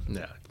it again?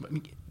 No. I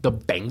mean, the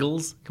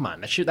Bengals? Come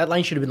on. That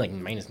line should have been like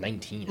minus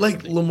 19. or Like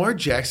something. Lamar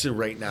Jackson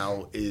right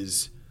now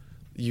is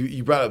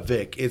you brought up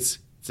Vic. It's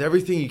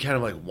everything you kind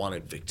of like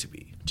wanted Vic to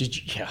be.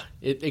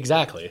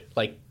 Exactly.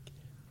 Like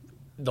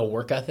the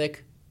work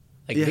ethic.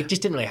 Like Yeah. Vic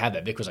just didn't really have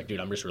that. Vic was like, dude,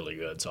 I'm just really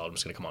good, so I'm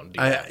just gonna come out and do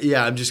it.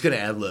 I'm just gonna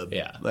ad lib.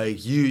 Yeah.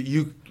 Like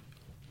you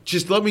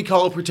just let me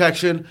call it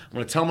protection. I'm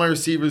gonna tell my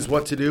receivers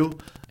what to do,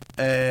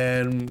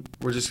 and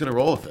we're just gonna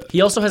roll with it.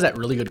 He also has that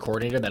really good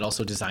coordinator that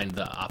also designed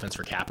the offense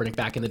for Kaepernick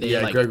back in the day.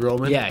 Yeah, like, Greg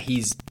Roman. Yeah,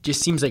 he's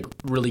just seems like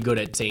really good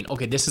at saying,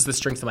 okay, this is the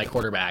strength of my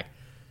quarterback.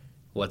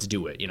 Let's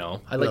do it. You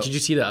know, Yep. Did you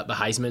see the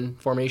Heisman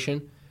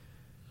formation?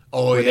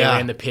 Oh Where they yeah.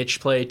 ran the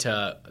pitch play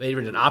to, they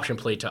ran an option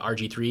play to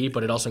RG3,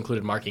 but it also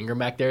included Mark Ingram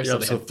back there. Yep,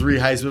 they so had 3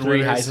 Heisman 3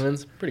 winners.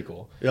 Heismans. Pretty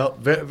cool. Yep,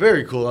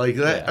 very cool. Like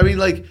that. Yeah. I mean,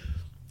 like,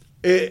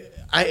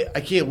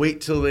 I can't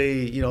wait till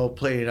they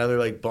play another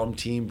like bum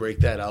team, break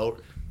that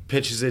out,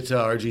 pitches it to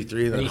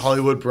RG3, and then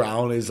Hollywood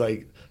Brown is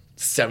like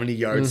 70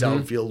 yards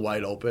downfield,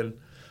 wide open.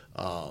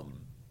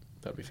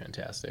 That'd be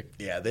fantastic.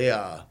 Yeah, they.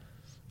 I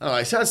don't know,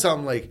 I saw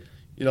something like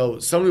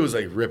somebody was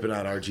like ripping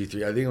on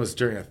RG3. I think it was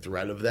during a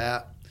thread of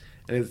that,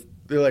 and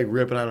they're like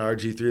ripping on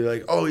RG3. They're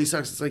like, oh, he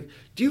sucks. It's like,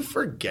 do you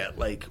forget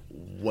like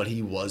what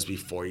he was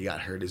before he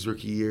got hurt his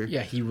rookie year?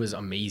 Yeah, he was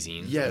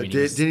amazing. Yeah, I mean,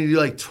 didn't he do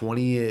like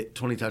 20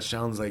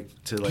 touchdowns like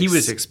to like he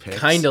was 6 picks?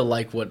 kind of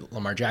like what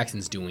Lamar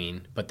Jackson's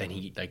doing, but then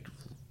he like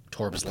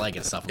tore up his leg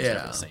and stuff was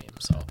never the same.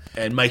 So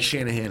And Mike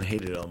Shanahan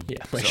hated him.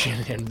 yeah, Mike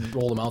Shanahan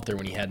rolled him out there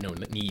when he had no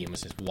knee and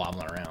was just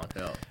wobbling around.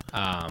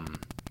 Yeah.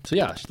 So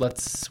yeah,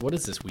 what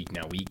is this week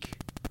now? Week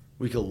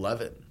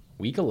 11.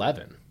 Week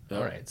 11. Yeah.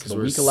 All right. So 'Cause the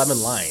we're week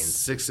 11 lines.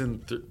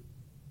 6-3.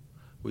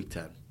 Week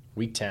 10.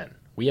 Week 10.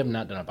 We have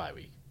not done a bye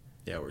week.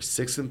 Yeah, we're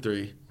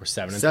 6-3. We're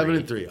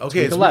 7-3. 7-3. Okay,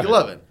 week it's 11. week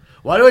 11.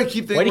 Why do I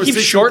keep thinking Why do you we're keep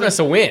 6-3? shorting us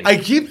a win? I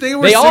keep thinking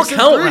we're 6-3. They all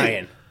count,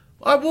 Ryan.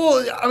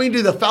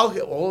 Dude, the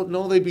Falcons. Well,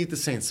 no, they beat the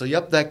Saints. So,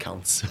 yep, that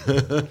counts.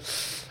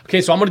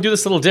 Okay, so I'm going to do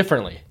this a little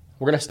differently.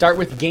 We're going to start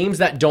with games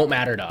that don't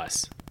matter to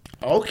us.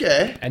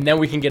 Okay. And then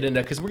we can get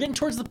into, because we're getting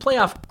towards the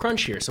playoff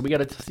crunch here. So we got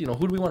to,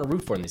 who do we want to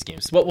root for in these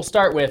games? But we'll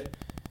start with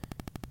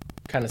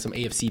kind of some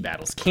AFC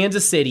battles.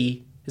 Kansas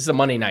City. This is a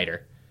Monday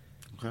nighter.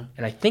 Okay.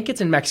 And I think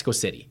it's in Mexico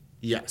City.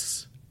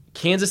 Yes.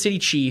 Kansas City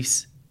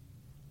Chiefs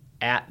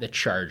at the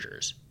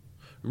Chargers.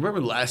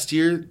 Remember last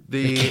year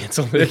they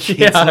canceled they it.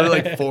 canceled Yeah. it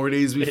like 4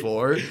 days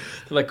before.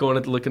 Like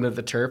looking at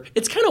the turf.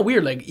 It's kind of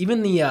weird. Like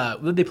even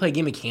did they play a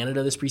game in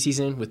Canada this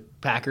preseason with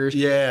Packers?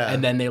 Yeah.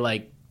 And then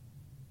they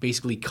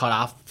basically cut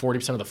off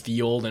 40% of the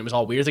field and it was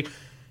all weird. It's like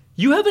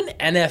you have an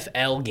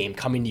NFL game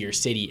coming to your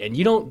city and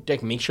you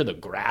don't make sure the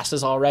grass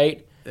is all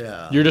right.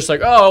 Yeah. You're just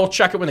like, oh, I'll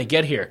check it when they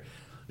get here.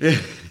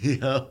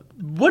 Yeah.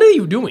 What are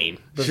you doing?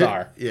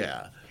 Bizarre.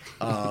 Yeah.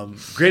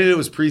 Granted, it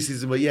was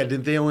preseason, but yeah,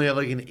 didn't they only have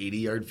like an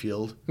 80-yard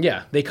field?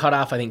 Yeah, they cut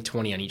off I think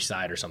 20 on each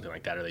side or something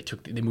like that, or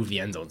they moved the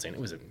end zones in.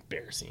 It was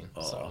embarrassing.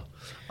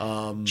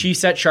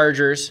 Chiefs at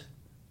Chargers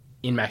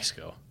in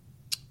Mexico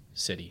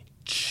City.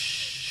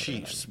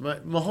 Chiefs.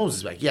 Mahomes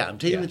is back. Yeah, I'm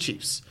taking the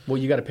Chiefs. Well,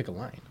 you got to pick a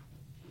line.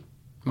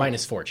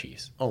 -4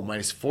 Chiefs. Oh,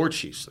 -4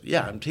 Chiefs.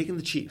 Yeah, I'm taking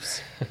the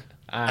Chiefs.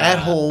 At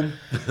home.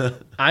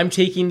 I'm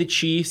taking the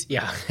Chiefs.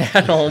 Yeah,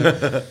 at home.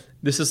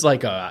 This is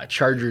like a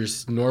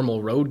Chargers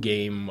normal road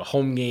game, a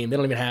home game. They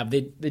don't even have.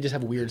 They just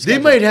have a weird schedule.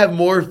 They might have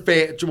more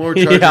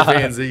Charger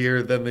fans a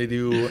year than they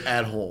do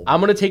at home. I'm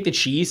gonna take the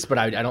Chiefs, but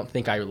I don't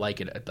think I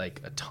like it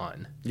like a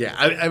ton.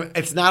 Yeah,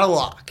 it's not a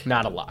lock.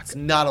 Not a lock. It's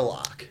not a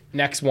lock.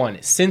 Next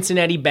one: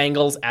 Cincinnati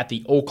Bengals at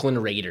the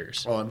Oakland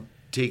Raiders. Oh, I'm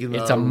taking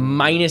the. It's a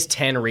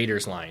 -10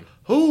 Raiders line.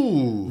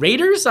 Ooh.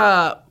 Raiders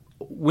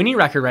winning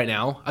record right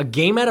now. A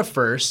game at a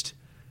first.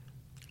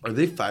 Are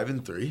they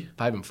 5-3?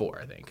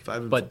 5-4, I think.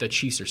 5-4. But the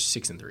Chiefs are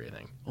 6-3, I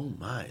think. Oh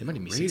my! They might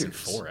even be Raiders.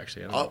 6-4,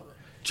 actually. I don't know.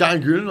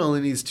 John Gruden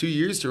only needs 2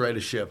 years to right a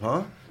ship,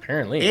 huh?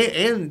 Apparently.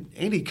 And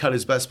he cut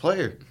his best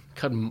player,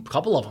 Cut a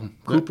couple of them.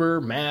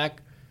 Cooper,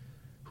 Mack.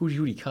 Who'd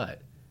he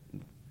cut?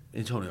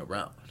 Antonio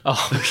Brown.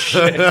 Oh,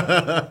 shit.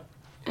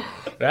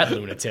 That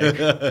lunatic.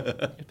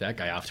 Get that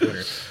guy off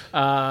Twitter.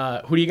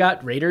 Who do you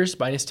got? Raiders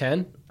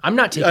 -10? I'm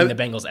not taking the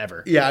Bengals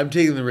ever. Yeah, I'm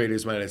taking the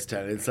Raiders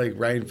 -10. It's like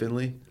Ryan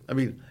Finley. I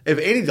mean, if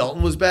Andy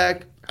Dalton was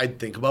back, I'd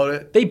think about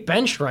it. They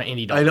benched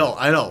Andy Dalton.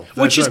 I know.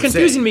 Which is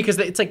confusing me because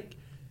it's like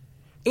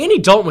Andy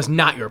Dalton was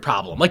not your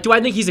problem. Like, do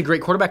I think he's a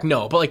great quarterback?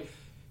 No. But, like,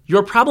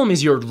 your problem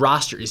is your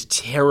roster is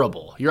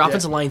terrible. Your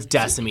offensive line's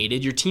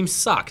decimated. Your team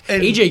sucked.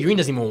 And A.J. Green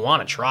doesn't even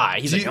want to try.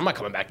 He's like, I'm not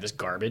coming back to this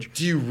garbage.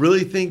 Do you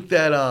really think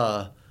that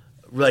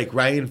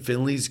Ryan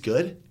Finley's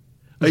good?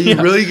 Are you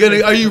really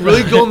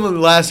going the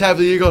last half of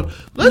the year going,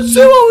 let's see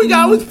what we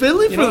got with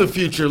Finley for the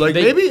future? Like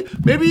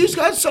maybe he's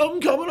got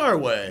something coming our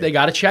way. They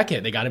got to check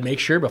it. They got to make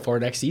sure before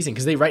next season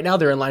because right now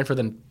they're in line for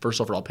the first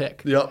overall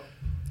pick. Yep.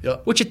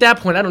 Which at that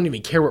point I don't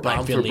even care what Ryan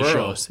Bound for Finley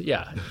Burrow. shows.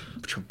 Yeah,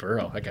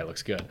 Burrow, that guy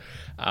looks good.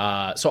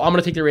 So I'm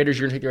gonna take the Raiders.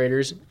 You're gonna take the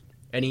Raiders.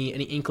 Any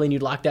inkling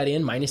you'd lock that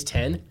in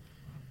 -10?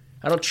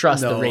 I don't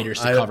trust the Raiders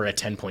to cover a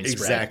 10-point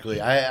spread. Exactly.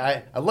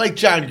 I like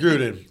John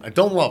Gruden. I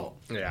don't love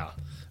him. Yeah.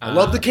 I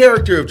love the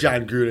character of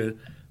John Gruden.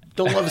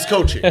 Don't love his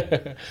coaching.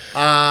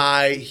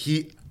 I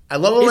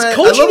love him. His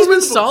coaching's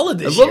been solid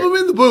this year. I love him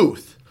in the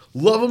booth.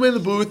 Love him in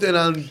the booth and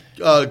on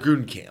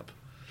Gruden camp.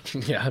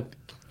 Yeah,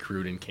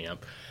 Gruden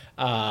camp.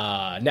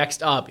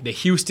 Next up, the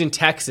Houston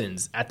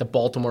Texans at the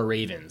Baltimore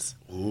Ravens.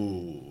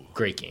 Ooh.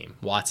 Great game.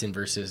 Watson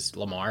versus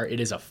Lamar. It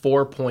is a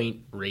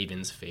 4-point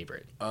Ravens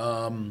favorite.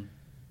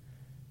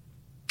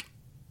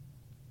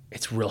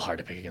 It's real hard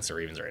to pick against the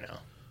Ravens right now.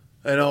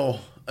 I know.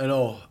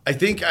 I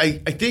think I'm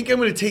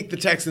going to take the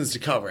Texans to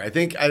cover. I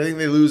think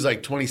they lose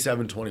like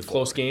 27-24.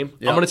 Close game.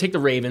 Yep. I'm going to take the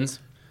Ravens,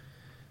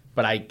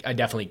 but I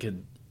definitely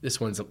could. This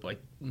one's like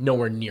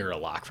nowhere near a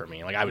lock for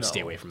me. Like I would stay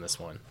away from this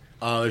one.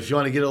 If you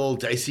want to get a little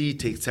dicey,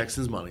 take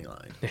Texans money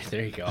line.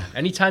 There you go.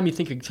 Anytime you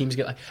think a team's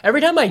get every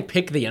time I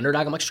pick the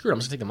underdog, I'm like, screw it, I'm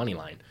just gonna take the money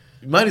line.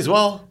 You might as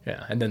well.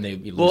 Yeah, and then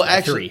you lose Well, by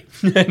actually-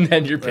 3, and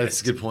then you're That's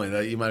pissed. a good point.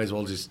 You might as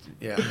well just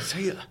Just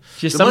the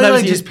money sometimes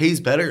line you- just pays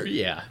better.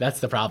 Yeah, that's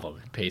the problem.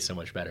 It pays so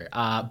much better.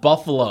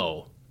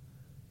 Buffalo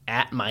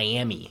at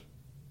Miami.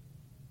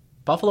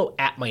 Buffalo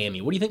at Miami.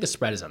 What do you think the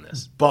spread is on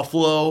this?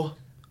 Buffalo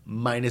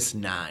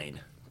 -9.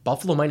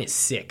 Buffalo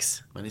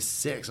 -6.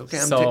 -6. Okay,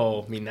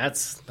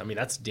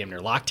 that's damn near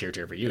lock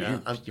territory for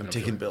you. I'm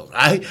taking Bills.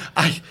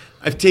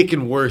 I've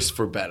taken worse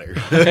for better.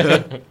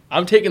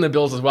 I'm taking the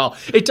Bills as well.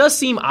 It does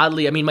seem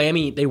oddly. I mean,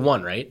 Miami, they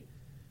won, right?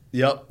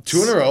 Yep,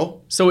 2 in a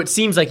row. So it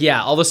seems like,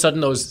 all of a sudden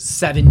those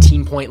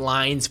 17-point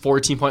lines,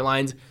 14-point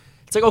lines,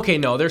 it's like, okay,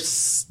 no,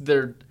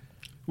 they're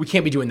we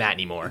can't be doing that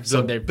anymore.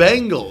 So The they're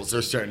Bengals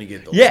are starting to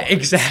get those. yeah,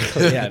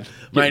 exactly. Yeah,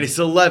 Minus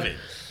 11.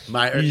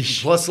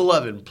 Plus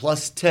 11.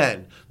 Plus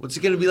 10. What's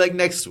it going to be like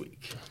next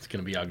week? it's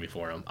gonna be ugly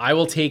for them. I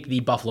will take the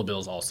Buffalo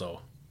Bills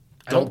also.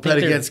 I Don't think bet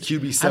they're- against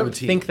QB 17. I don't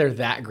think they're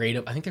that great.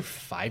 I think they're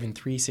 5-3,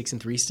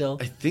 6-3 still,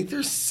 I think they're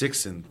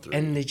 6-3.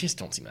 and they just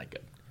don't seem that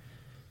good.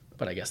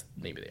 But I guess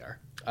maybe they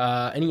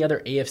are. Any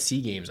other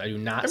AFC games? I do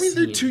not. I mean,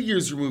 they're see 2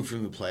 years removed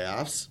from the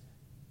playoffs.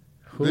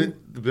 Who?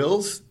 The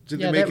Bills?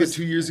 Did Yeah, they make that it was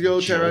 2 years ago?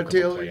 joke of Tyrod a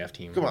Taylor? playoff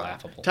team. Come on.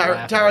 Laughable.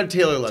 Tyrod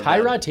Taylor led them.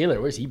 Tyrod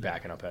Taylor, where's he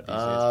backing up at these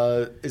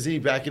days? Isn't he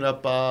backing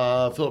up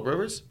Phillip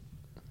Rivers?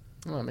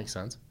 Oh, that makes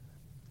sense.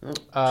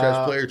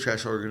 Trash player,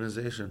 trash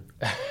organization.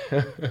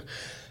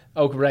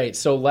 Oh, right.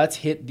 So let's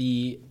hit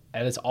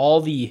and it's all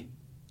the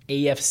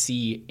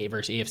AFC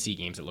versus AFC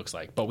games, it looks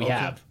like. But we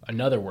have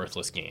another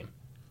worthless game.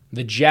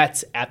 The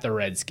Jets at the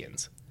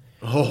Redskins.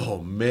 Oh,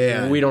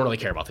 man. We don't really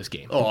care about this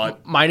game. Oh,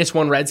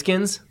 -1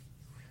 Redskins.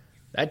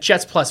 That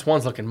Jets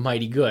 +1's looking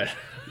mighty good.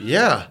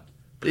 Yeah.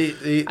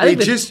 They I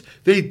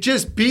think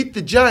just beat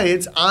the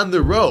Giants on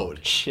the road.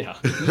 Yeah.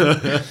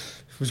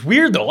 It was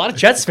weird, though. A lot of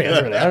Jets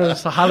fans were there. I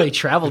don't know how they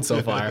traveled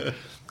so far.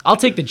 I'll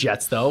take the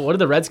Jets, though. What did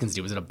the Redskins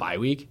do? Was it a bye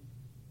week?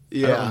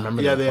 Yeah,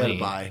 remember yeah, them they had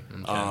a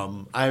playing.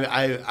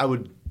 bye.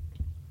 Okay.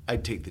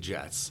 I'd take the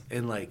Jets,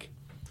 and like,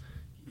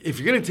 if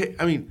you're gonna take,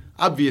 I mean,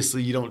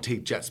 obviously you don't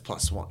take Jets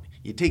 +1.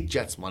 You take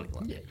Jets money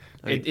line. Yeah.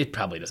 It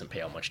probably doesn't pay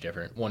out much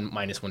different.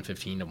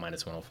 -115 to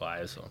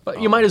 -105. So,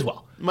 but you might as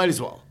well. Might as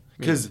well,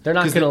 because They're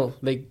not gonna.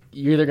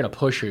 You're either gonna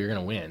push or you're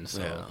gonna win.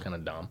 So Yeah. kind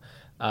of dumb.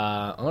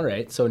 All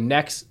right. So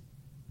next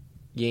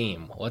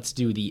game, let's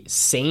do the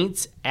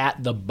Saints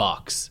at the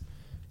Bucks.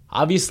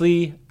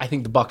 Obviously, I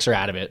think the Bucks are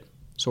out of it,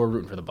 so we're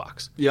rooting for the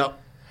Bucks. Yep,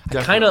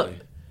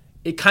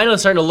 It kind of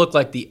starting to look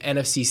like the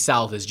NFC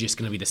South is just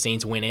going to be the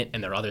Saints win it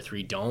and their other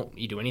three don't.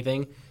 You do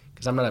anything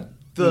because I'm not.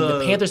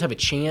 The Panthers have a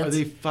chance. Are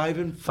they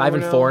 5-4?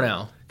 5-4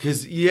 now?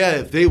 Because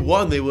if they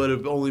won, they would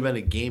have only been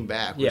a game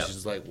back, which Yeah.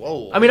 is like,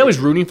 whoa. I mean, I was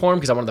rooting for them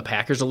because I wanted the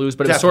Packers to lose,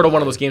 but it was sort of Definitely.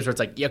 one of those games where it's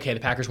like, yeah, okay, the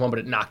Packers won, but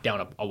it knocked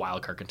down a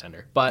wild card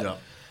contender. But Yeah.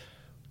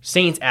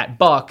 Saints at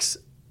Bucks,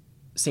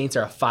 Saints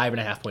are a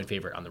 5.5-point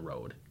favorite on the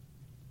road.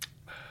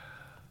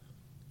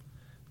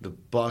 The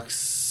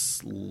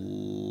Bucks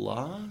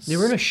lost. They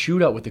were in a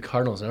shootout with the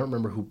Cardinals, and I don't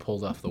remember who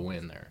pulled off the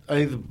win there. I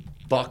think the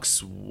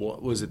Bucks.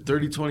 What was it?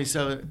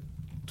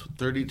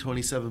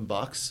 30-27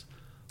 Bucks.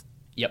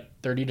 Yep,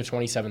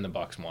 30-27, the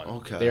Bucks won.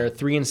 Okay. They're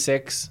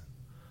 3-6,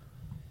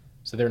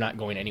 so they're not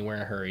going anywhere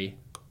in a hurry.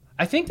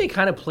 I think they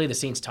kind of play the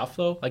Saints tough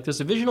though. Like those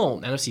divisional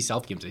NFC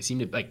South games, they seem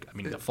to like. I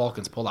mean, the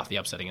Falcons pulled off the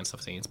upset against the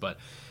Saints, but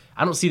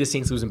I don't see the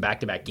Saints losing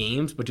back-to-back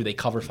games. But do they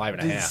cover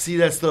 5.5? See,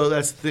 that's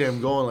the thing. I'm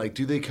going like,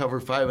 do they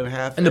cover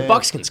 5.5? And the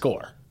Bucks can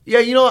score. Yeah,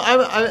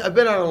 I've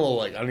been on a little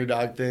like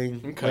underdog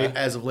thing. Okay.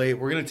 As of late,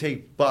 we're gonna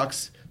take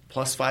Bucks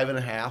plus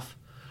 5.5.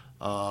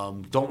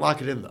 Don't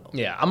lock it in though.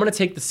 Yeah, I'm gonna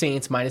take the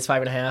Saints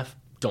 -5.5.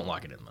 Don't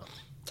lock it in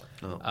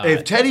though.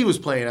 If Teddy was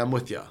playing, I'm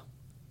with you.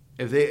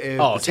 If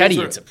the Teddy,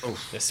 Saints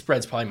the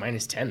spread's probably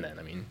 -10 then.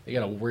 I mean, they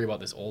got to worry about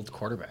this old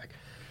quarterback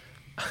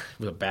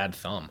with a bad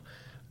thumb.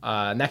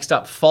 Next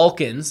up,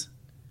 Falcons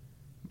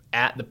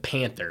at the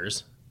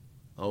Panthers.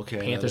 okay.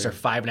 Panthers are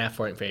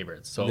 5.5-point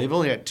favorites. So They've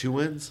only had 2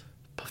 wins.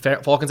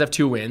 Falcons have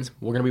 2 wins.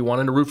 We're going to be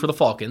wanting to root for the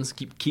Falcons.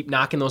 Keep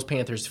knocking those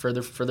Panthers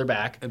further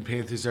back. And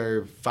Panthers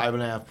are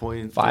 5.5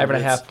 point.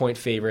 5.5-point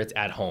favorites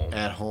at home.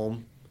 at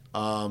home.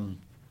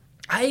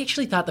 I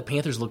actually thought the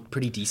Panthers looked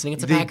pretty decent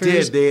against the They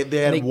Packers. did. They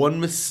had And one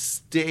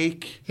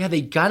mistake. Yeah,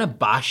 they kind of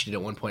botched it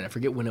at one point. I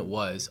forget when it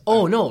was.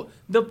 Oh, no.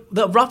 The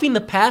roughing the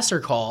passer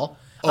call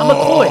on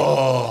McCoy.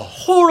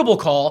 Horrible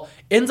call.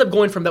 Ends up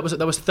going from that was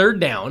 3rd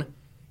down.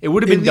 It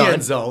would have been In the done.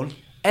 end zone.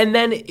 And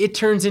then it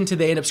turns into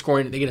they end up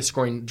scoring. They get a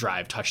scoring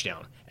drive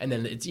touchdown. And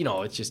then it's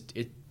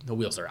the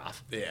wheels are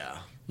off. Yeah.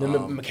 Then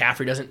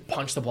McCaffrey doesn't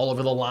punch the ball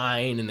over the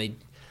line, and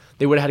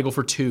they would have had to go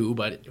for 2,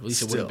 but at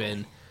least it would have Still.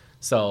 been.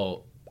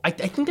 So I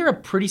think they're a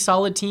pretty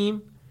solid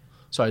team.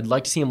 So I'd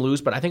like to see them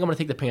lose, but I think I'm going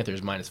to take the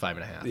Panthers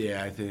 -5.5.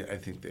 Yeah, I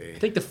think they. I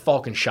think the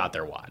Falcons shot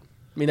their wad.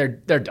 I mean,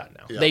 they're done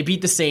now. Yeah. They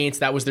beat the Saints.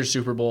 That was their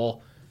Super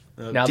Bowl.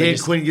 Now they Dan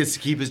just, Quinn gets to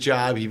keep his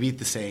job. He beat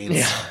the Saints.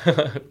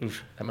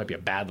 Oof, that might be a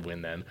bad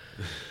win then.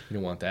 You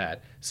don't want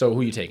that. So who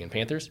are you taking?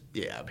 Panthers?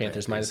 Yeah,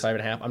 Panthers Panthers.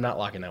 -5.5. I'm not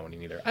locking that one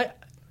in either. I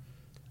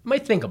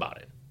might think about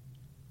it,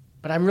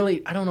 but I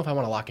don't know if I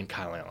want to lock in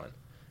Kyle Allen.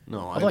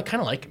 No, Although I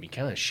kind of like him. He's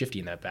kind of shifty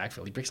in that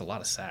backfield. He breaks a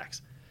lot of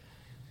sacks.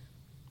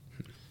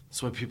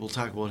 that's why people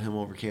talk about him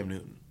over Cam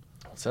Newton.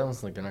 It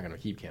sounds like they're not going to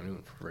keep Cam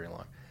Newton for very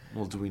long.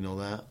 Well, do we know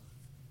that?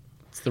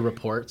 It's the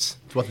reports.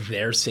 It's what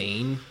they're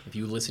saying. If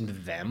you listen to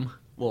them.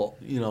 Well,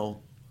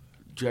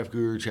 Draft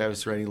Guru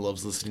Travis Rennie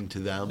loves listening to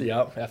them.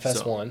 Yep,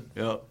 FS1.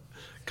 Yep.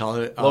 Call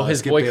it. Well, his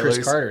Skip boy Chris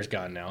Bayless. Carter's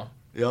gone now.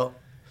 Yep.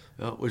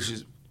 Which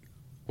is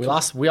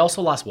We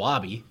also lost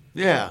Wabi.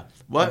 yeah.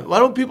 Why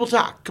don't people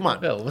talk? Come on.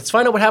 Bill, let's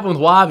find out what happened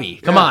with Wabi.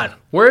 Come Yeah. on.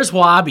 Where's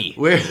Wabi?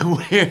 Where's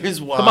Wabi?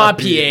 Come on,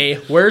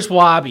 PA. Where's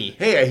Wabi?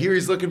 Hey, I hear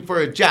he's looking for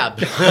a job.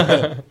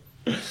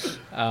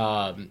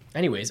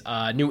 Anyways,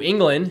 New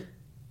England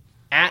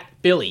at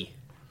Philly.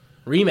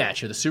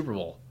 rematch of the Super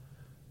Bowl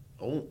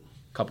Oh,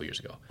 a couple years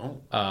ago.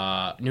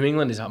 Oh. New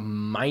England is a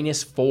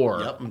 -4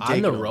 Yep, I'm on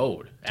taking the them.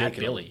 road at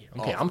Taking Philly.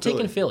 them. Okay, Oh, I'm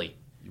taking Philly.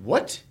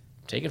 what?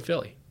 Taking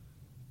Philly.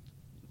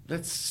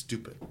 That's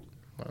stupid.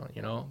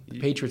 Well, the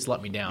Patriots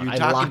let me down. You're I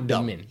talking locked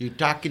dumb. them in. You're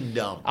talking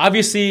dumb.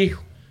 Obviously, It's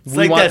we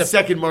like want that the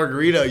second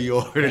margarita you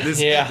ordered.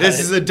 This, Yeah. this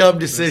is a dumb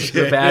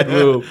decision. a bad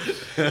move.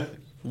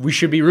 We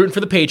should be rooting for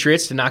the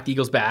Patriots to knock the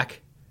Eagles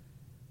back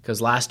because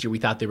last year we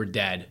thought they were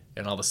dead,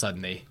 and all of a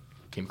sudden they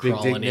came Big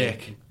crawling Dick in.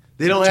 Nick.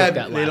 They don't Took have.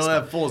 that They last don't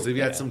one. have Foles. They've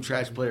got some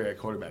trash player at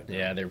quarterback.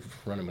 Yeah, they're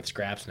running with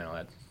scraps now.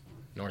 That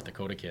North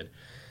Dakota kid.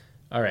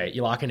 All right,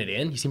 you locking it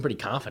in? You seem pretty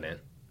confident.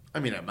 I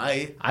mean, I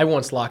might. I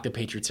once locked the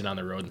Patriots in on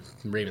the road.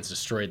 And Ravens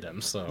destroyed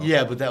them. So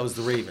Yeah, but that was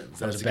the Ravens.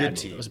 that That's was a a bad good move.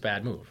 team. It was a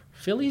bad move.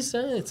 Phillies,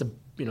 it's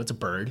a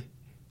bird,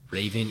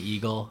 Raven,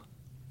 Eagle.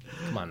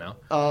 Come on now.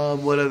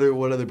 What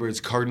other birds?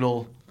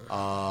 Cardinal.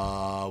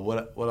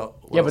 What Yeah, else?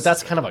 but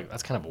that's kind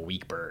of a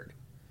weak bird.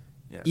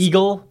 Yes.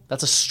 Eagle,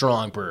 that's a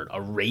strong bird.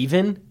 A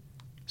raven,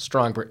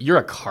 strong bird. You're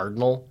a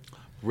cardinal.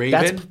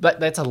 Raven.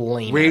 That's a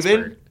lame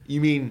Raven. bird.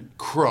 You mean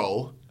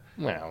crow?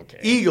 Well, okay.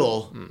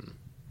 Eagle.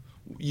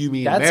 You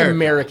mean That's America.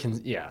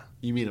 American. Yeah.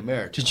 You mean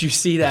America? Did you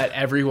see that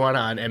everyone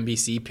on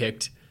NBC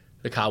picked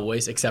the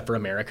Cowboys except for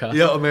America?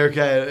 Yeah,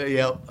 America.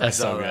 Yep. That's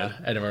I saw so good. that.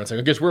 And everyone's like,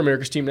 I guess we're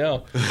America's team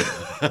now.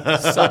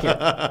 Suck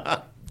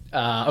it.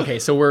 Okay,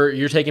 so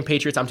you're taking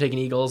Patriots. I'm taking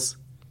Eagles.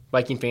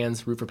 Viking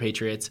fans, root for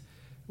Patriots.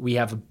 We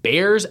have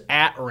Bears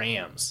at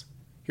Rams.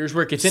 Here's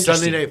where it gets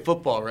interesting. Sunday Night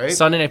Football, right?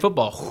 Sunday Night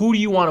Football. Who do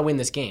you want to win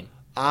this game?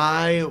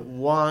 I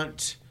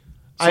want.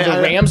 So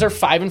the Rams are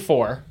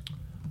 5-4,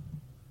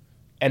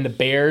 and the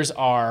Bears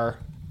are.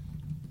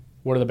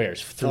 What are the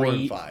Bears?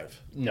 4-5.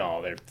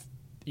 No,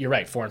 you're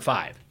right.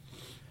 4-5.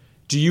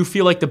 Do you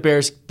feel like the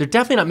Bears? They're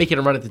definitely not making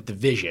a run at the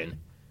division.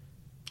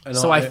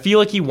 So I feel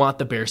like you want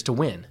the Bears to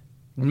win,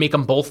 make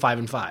them both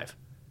 5-5,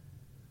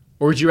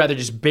 or would you rather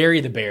just bury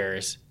the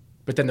Bears,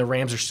 but then the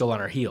Rams are still on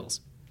our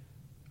heels?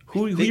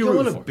 Who you want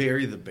rooting to for?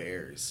 bury the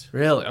Bears.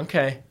 Really?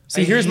 Okay.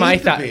 See, I here's hate my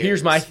the thought. Bears.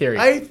 Here's my theory.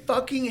 I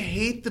fucking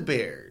hate the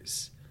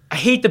Bears. I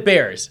hate the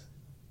Bears,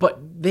 but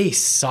they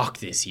suck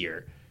this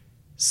year.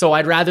 So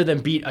I'd rather them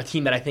beat a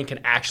team that I think can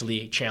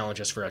actually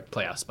challenge us for a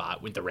playoff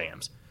spot with the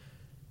Rams.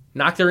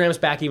 Knock the Rams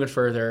back even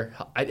further.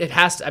 It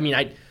has to. I mean,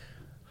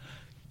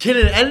 Can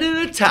it end in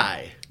a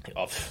tie?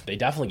 they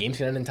definitely games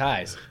can end in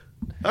ties.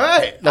 All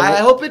right. I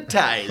hope it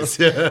ties.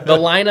 The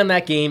line on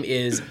that game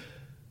is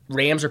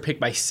Rams are picked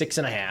by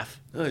 6.5.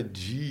 Oh,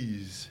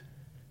 jeez.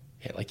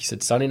 Yeah, like you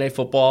said, Sunday Night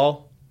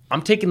Football.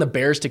 I'm taking the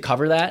Bears to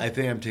cover that, I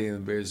think I'm taking the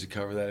Bears to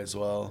cover that as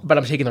well. but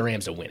I'm taking the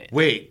Rams to win it.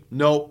 Wait.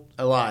 Nope.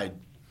 I lied.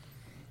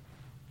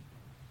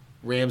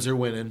 Rams are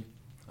winning.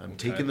 I'm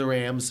taking the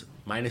Rams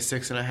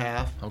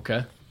 -6.5.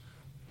 Okay.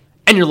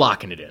 And you're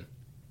locking it in.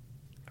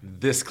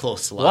 This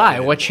close to Why?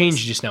 locking What in.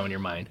 changed just now in your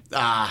mind?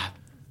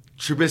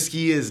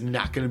 Trubisky is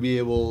not going to be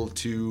able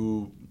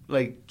to,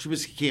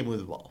 Trubisky can't move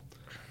the ball.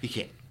 He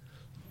can't.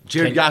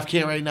 Jared Goff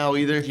can't right now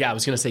either. Yeah, I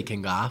was going to say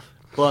King Goff.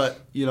 But,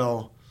 I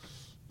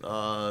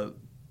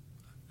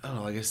don't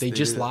know, I guess They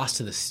just did. lost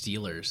to the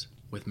Steelers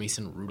with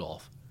Mason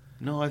Rudolph.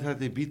 No, I thought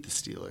they beat the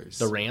Steelers.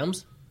 The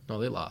Rams? No,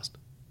 they lost.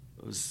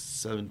 It was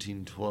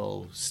 17-12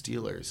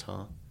 Steelers,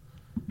 huh?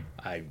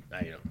 I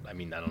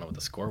mean, I don't know what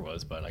the score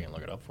was, but I can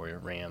look it up for you.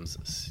 Rams,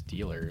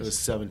 Steelers. It was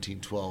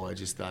 17-12. I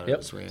just thought Yep. it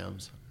was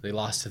Rams. They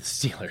lost to the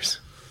Steelers.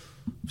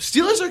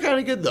 Steelers are kind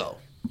of good, though.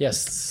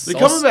 Yes. They're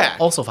coming back.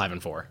 Also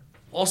 5-4.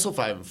 Also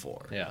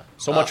 5-4. Yeah.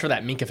 So much for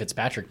that Minka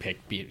Fitzpatrick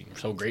pick being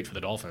so great for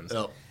the Dolphins.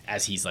 Yep.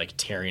 As he's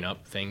tearing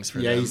up things for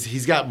Yeah, them.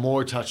 he's got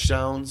more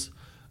touchdowns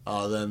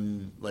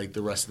than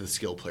the rest of the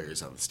skill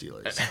players on the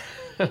Steelers.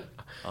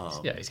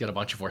 Yeah, he's got a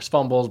bunch of forced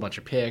fumbles, a bunch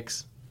of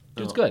picks.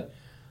 Dude's good.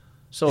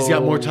 So He's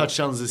got more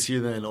touchdowns this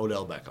year than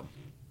Odell Beckham.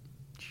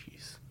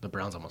 Jeez, the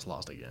Browns almost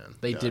lost again.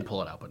 They did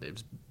pull it out, but it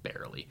was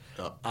barely.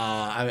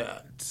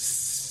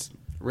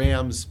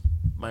 Rams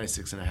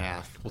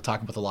 -6.5. We'll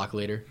talk about the lock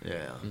later.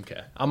 Yeah.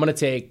 Okay, I'm gonna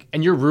take.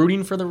 And you're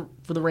rooting for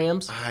the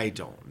Rams. I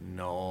don't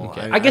know.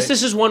 Okay. I guess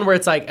this is one where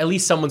it's at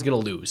least someone's gonna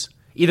lose.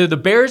 Either the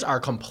Bears are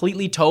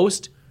completely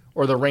toast,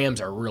 or the Rams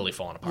are really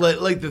falling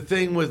apart. like the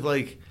thing with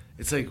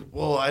it's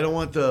well, I don't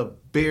want the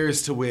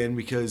Bears to win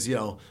because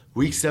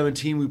week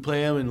 17 we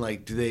play them,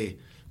 and do they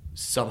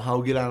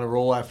somehow get on a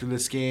roll after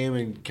this game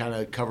and kind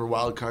of cover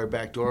wild card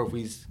backdoor if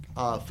we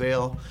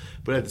fail?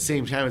 But at the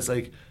same time, it's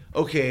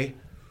okay,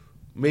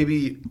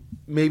 maybe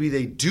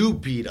they do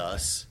beat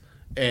us,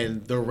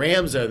 and the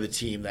Rams are the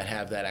team that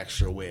have that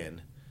extra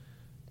win.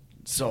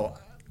 So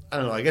I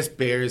don't know. I guess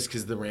Bears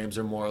because the Rams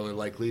are more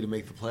likely to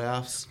make the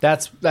playoffs.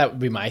 That would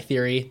be my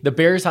theory. The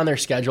Bears on their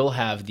schedule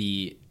have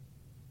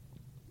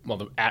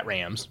at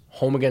Rams,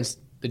 home against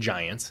the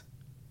Giants,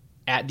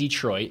 at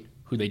Detroit,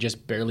 who they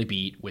just barely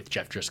beat with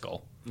Jeff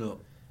Driscoll. No.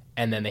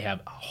 And then they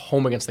have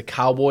home against the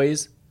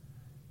Cowboys,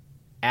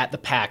 at the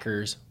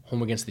Packers,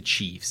 home against the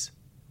Chiefs,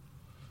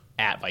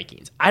 at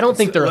Vikings. I don't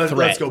think they're a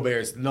threat. Let's go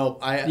Bears. No,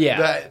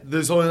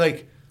 there's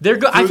only They're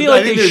good. I feel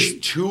like there's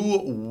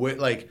two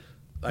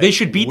they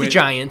should beat the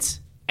Giants,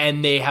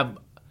 and they have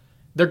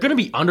they're going to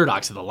be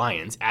underdogs to the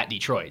Lions at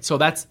Detroit. So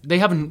they're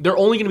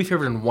only going to be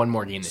favored in one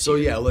more game this year.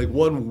 So yeah, like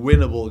one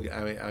winnable.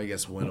 I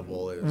guess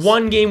winnable is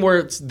one game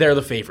where they're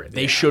the favorite.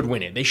 They should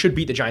win it. They should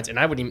beat the Giants. And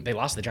they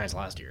lost to the Giants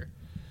last year.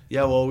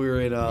 Yeah, well, we were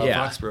in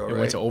Foxborough, It right?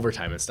 went to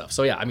overtime and stuff.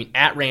 So yeah, I mean,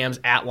 at Rams,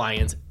 at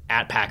Lions,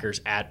 at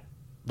Packers, at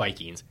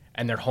Vikings,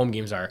 and their home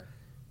games are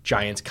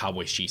Giants,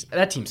 Cowboys, Chiefs.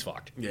 That team's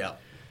fucked. Yeah.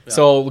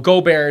 So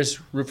go Bears.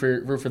 Root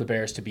for the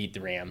Bears to beat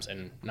the Rams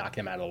and knock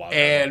them out of the wild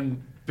card.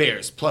 And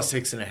Bears plus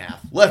 6.5.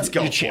 Let's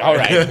go. All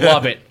right,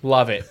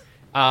 love it.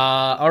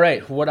 All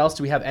right, what else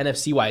do we have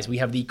NFC wise? We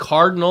have the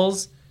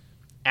Cardinals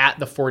at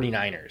the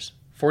 49ers.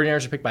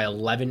 49ers are picked by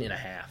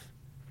 11.5.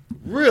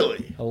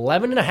 Really?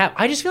 11.5.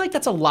 I just feel like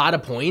that's a lot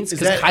of points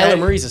because that Kyler at-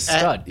 Murray's a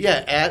stud.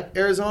 at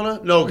Arizona?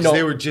 No, because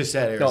they were just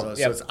at Arizona.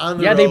 So it's on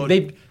the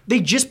road. They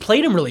just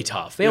played him really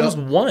tough. They almost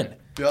won.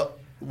 Yep.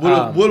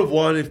 Would have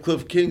won if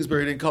Cliff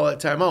Kingsbury didn't call that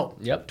timeout.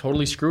 Yep,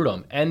 totally screwed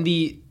them. And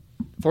the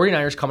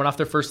 49ers coming off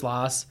their first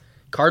loss.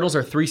 Cardinals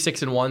are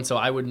 3-6-1, so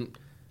I wouldn't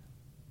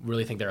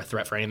really think they're a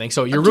threat for anything.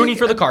 So you're rooting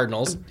for the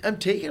Cardinals. I'm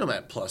taking them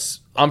at plus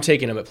I'm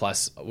taking them at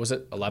plus. Was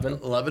it 11?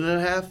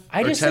 11.5.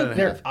 I just think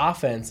their 10.5.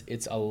 offense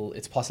it's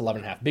plus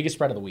 11.5. Biggest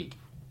spread of the week.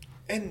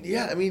 And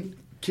yeah, I mean,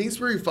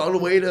 Kingsbury found a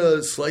way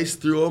to slice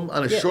through them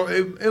on a short.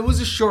 It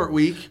was a short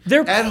week.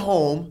 They're at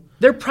home.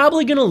 They're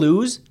probably going to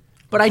lose,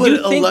 but I do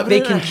think 11 they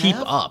and can a keep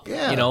half? up.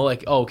 Yeah. You know,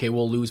 like, okay,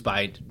 we'll lose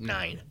by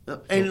 9.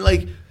 And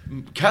like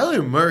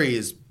Kyler Murray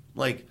is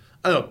like,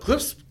 I don't know,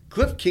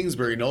 Cliff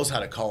Kingsbury knows how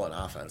to call an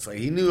offense. Like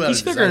he knew how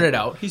He's to figuring design. it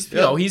out.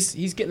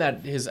 He's getting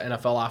at his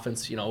NFL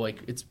offense. You know,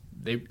 like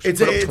they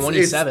put up It's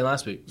 27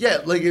 last week.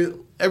 Yeah, like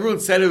everyone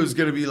said it was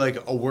going to be like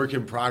a work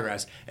in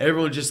progress, and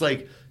everyone just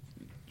like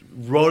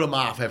wrote him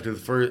off after the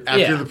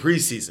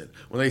preseason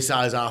when they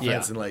saw his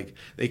offense and like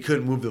they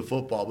couldn't move the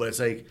football. But it's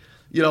like,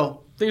 you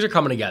know, Things are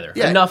coming together.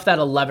 Yeah. Enough that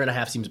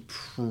 11.5 seems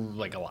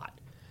like a lot.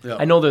 Yeah.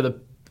 I know they're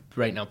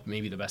right now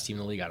maybe the best team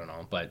in the league. I don't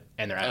know,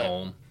 and they're at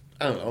home.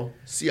 I don't know.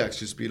 Seahawks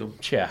just beat them.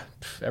 Yeah,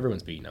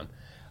 everyone's beating them.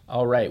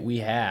 All right, we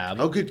have.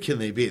 How good can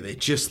they be? They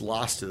just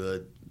lost to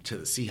the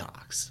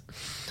Seahawks.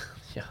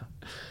 Yeah,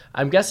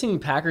 I'm guessing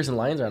Packers and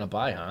Lions are on a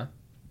bye, huh?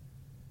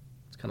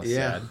 It's kind of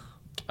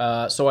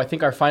sad. So I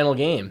think our final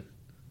game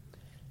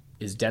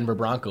is Denver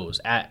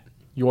Broncos at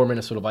your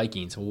Minnesota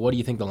Vikings. What do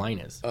you think the line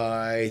is?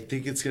 I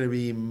think it's going to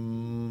be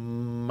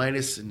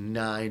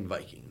 -9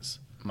 Vikings.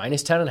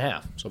 Minus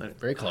 10.5. So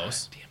very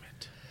close. Damn it.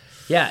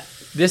 Yeah,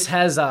 this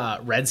has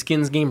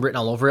Redskins game written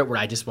all over it where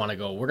I just want to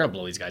go, we're going to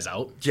blow these guys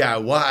out. Yeah,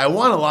 I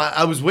want to lock.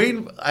 I was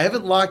waiting. I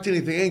haven't locked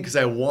anything in because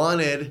I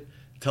wanted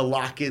to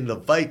lock in the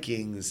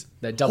Vikings.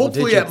 That double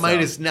hopefully digits,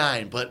 at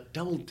 -9, but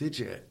double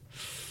digit.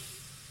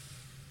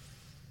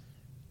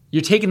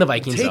 You're taking the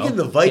Vikings, Taking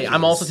though. the Vikings. Okay,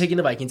 I'm also taking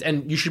the Vikings,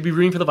 and you should be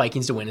rooting for the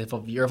Vikings to win if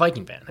you're a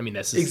Viking fan. I mean,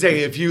 this is Exactly.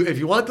 If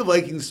you want the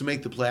Vikings to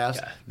make the playoffs,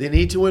 they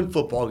need to win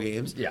football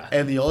games. Yeah.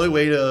 And the only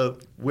way to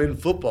win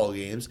football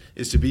games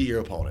is to beat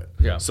your opponent.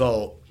 Yeah.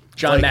 So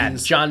John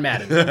Vikings-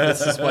 Madden.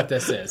 This is what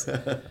this is.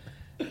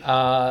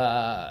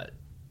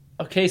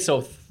 Okay,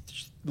 so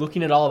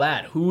looking at all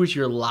that, who is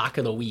your lock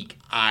of the week?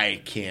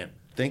 I can't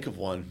think of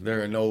one.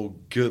 There are no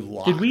good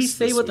locks. Did we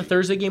say this what the week.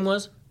 Thursday game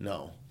was?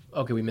 No.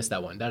 Okay, we missed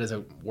that one. That is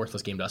a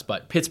worthless game to us.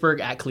 But Pittsburgh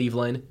at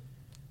Cleveland.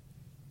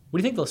 What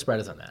do you think the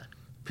spread is on that?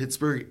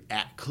 Pittsburgh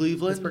at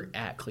Cleveland. Pittsburgh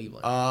at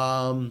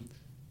Cleveland.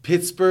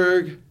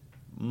 Pittsburgh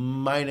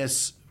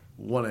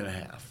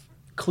 -1.5.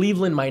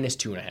 Cleveland minus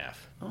 2.5.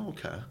 Oh,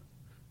 okay.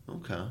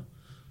 Okay.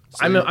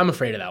 I'm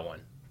afraid of that one.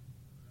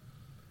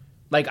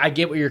 Like, I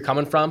get where you're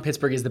coming from.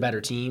 Pittsburgh is the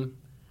better team.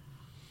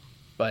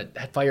 But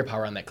that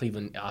firepower on that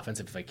Cleveland offense,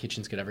 if like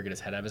Kitchens could ever get his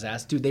head out of his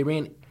ass. Dude, they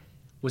ran,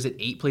 was it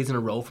 8 plays in a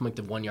row from like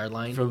the 1 yard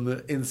line? From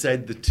the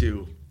inside the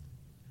 2.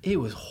 It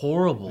was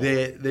horrible.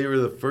 They were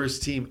the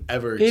first team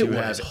ever It to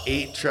have was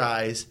 8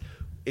 tries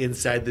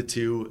inside the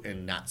 2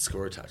 and not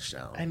score a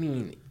touchdown. I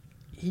mean,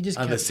 he just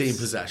on the kept- same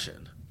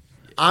possession.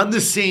 On the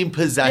same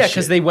possession. Yeah,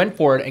 because they went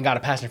for it and got a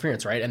pass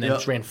interference, right? And then Yep.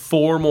 just ran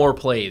 4 more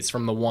plays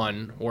from the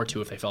 1 or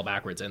 2 if they fell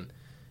backwards and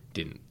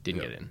didn't get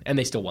in. And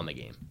they still won the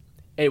game.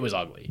 It was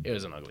ugly. It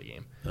was an ugly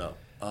game. No.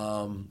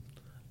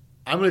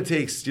 I'm going to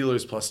take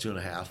Steelers plus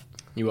 2.5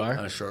 You on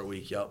are? a short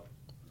week. Yep.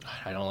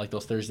 I don't like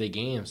those Thursday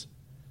games.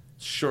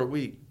 Short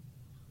week.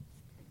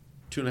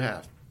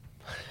 2.5.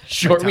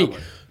 Short week.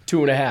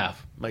 Tomlin. 2.5.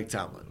 Mike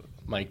Tomlin.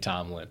 Mike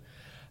Tomlin.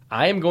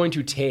 I am going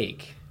to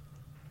take.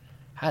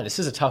 This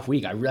is a tough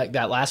week. I like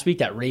that last week.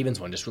 That Ravens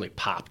one just really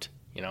popped.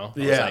 You know, I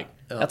was like,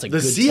 that's a the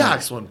good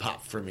Seahawks sign. one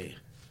popped for me.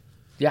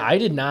 Yeah, I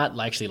did not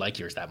actually like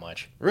yours that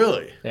much.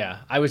 Really? Yeah,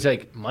 I was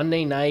like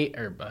Monday night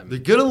or They're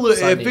gonna lose.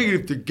 I Sunday.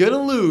 figured if they're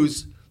gonna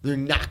lose, they're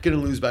not gonna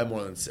lose by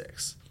more than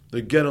 6.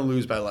 They're gonna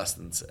lose by less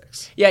than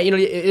 6. Yeah, you know,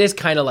 it is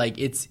kind of like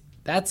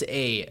that's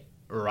a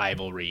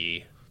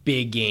rivalry,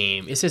 big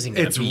game. This isn't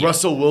going It's to be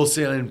Russell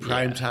Wilson in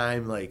prime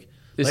time. Like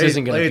This like-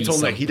 isn't gonna like I be told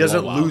some Nick, he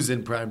doesn't blowout. lose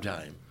in prime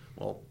time.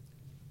 Well,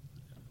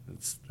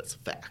 that's a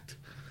fact.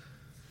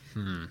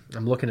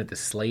 I'm looking at the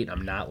slate.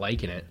 I'm not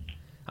liking it.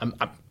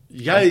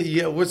 You got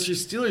yeah. What's your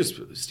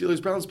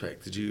Steelers Browns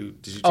pick? Did you?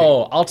 Take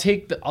I'll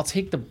take the.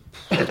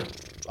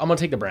 I'm gonna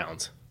take the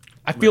Browns.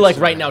 I feel like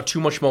right now too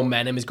much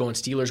momentum is going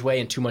Steelers' way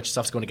and too much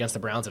stuff's going against the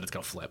Browns that it's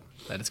gonna flip.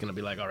 That it's gonna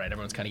be like, all right,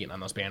 everyone's kind of getting on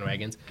those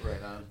bandwagons. right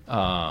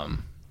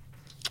Um,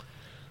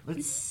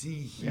 Let's see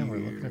here. yeah, we're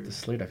looking at the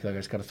slate. I feel like I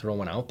just got to throw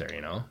one out there.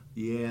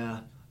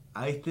 Yeah,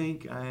 I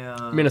think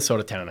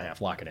Minnesota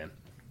 10.5. Lock it in.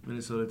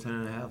 Minnesota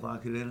 10.5.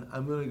 Lock it in.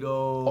 I'm gonna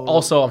go.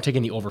 Also, I'm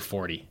taking the over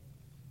 40.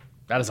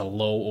 That is a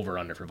low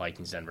over/under for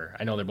Vikings Denver.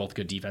 I know they're both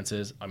good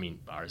defenses. I mean,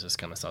 ours is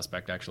kind of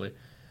suspect actually,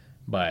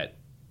 but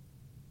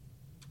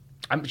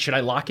should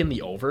I lock in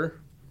the over?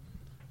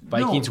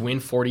 Vikings win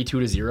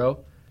 42-0.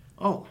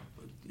 Oh,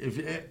 if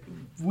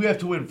we have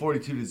to win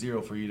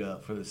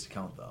 42-0 for this to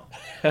count though.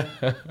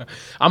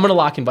 I'm gonna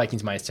lock in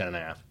Vikings minus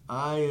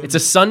 10.5. It's a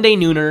Sunday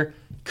nooner.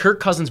 Kirk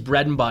Cousins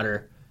bread and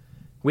butter.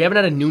 We haven't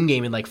had a noon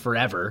game in like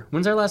forever.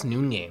 When's our last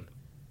noon game?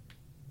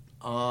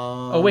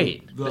 Oh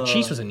wait, the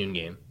Chiefs was a noon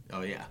game.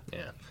 Oh yeah.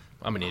 Yeah,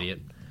 I'm an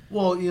idiot.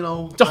 Well,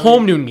 It's a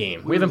home noon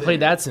game. We haven't played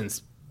that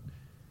since,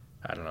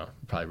 I don't know,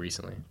 probably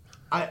recently.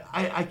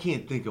 I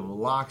can't think of a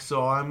lock,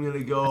 so I'm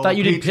gonna go. I thought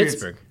you did Patriots.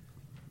 Pittsburgh.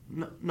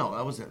 No,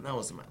 that wasn't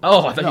my.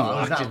 Oh, I thought you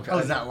I was locked I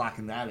was not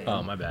locking that in.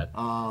 Oh, my bad.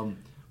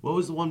 What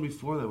was the one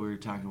before that we were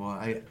talking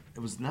about? It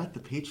was not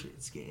the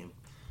Patriots game.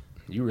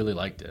 You really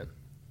liked it.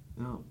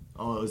 No.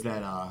 Oh, it was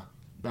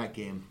that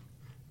game.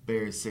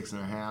 Bears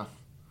 6.5.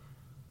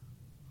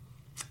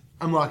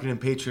 I'm locking in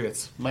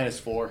Patriots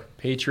 -4.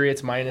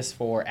 Patriots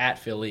 -4 at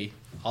Philly.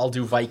 I'll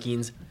do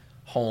Vikings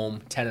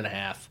home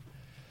 10.5.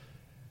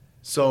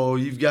 So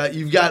you've got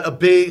a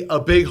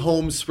big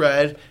home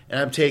spread,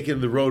 and I'm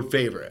taking the road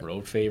favorite.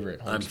 Road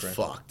favorite. Home I'm spread.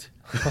 fucked.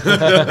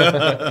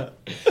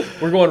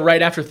 We're going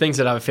right after things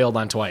that I've failed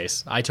on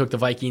twice. I took the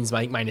Vikings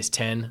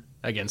 -10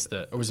 against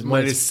the, or was it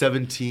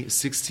 -17,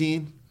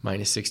 16?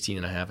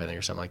 -16.5, I think,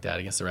 or something like that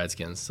against the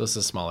Redskins. So this is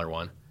a smaller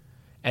one.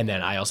 And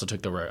then I also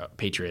took the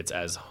Patriots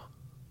as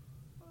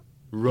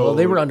Road. well.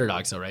 They were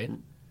underdogs, though, right?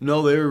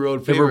 No, they were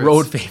road They favorites. were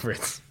road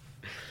favorites.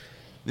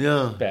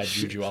 Yeah. Bad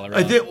juju all around.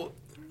 I think.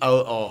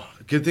 Oh,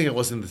 good thing it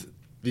wasn't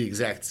the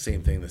exact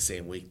same thing the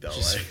same week though.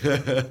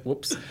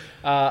 Whoops.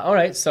 All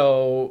right,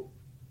 so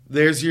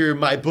There's your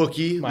my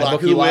bookie my lock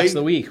bookie of the locks week. of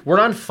the week. We're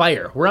on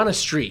fire. We're on a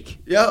streak.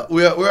 Yeah,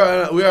 we are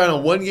on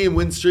a 1-game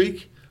win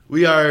streak.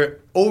 We are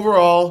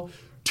overall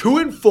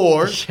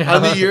 2-4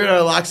 on the year in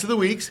our locks of the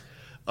weeks.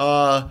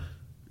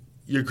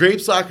 Your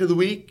grapes lock of the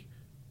week,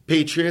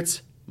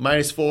 Patriots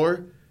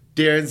 -4.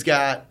 Darren's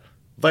got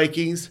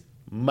Vikings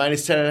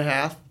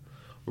 -10.5.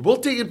 We're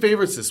both taking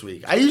favorites this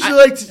week. I usually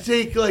like to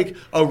take like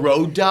a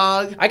road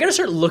dog. I got to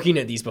start looking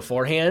at these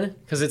beforehand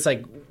because it's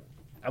like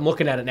I'm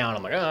looking at it now and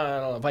I'm like, I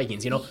don't know,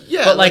 Vikings,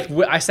 Yeah, But like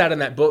I sat in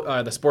that book,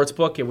 the sports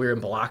book, and we were in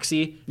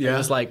Biloxi. Yeah. It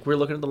was like we're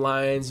looking at the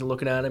lines and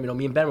looking at them.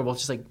 Me and Ben were both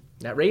just like,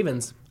 that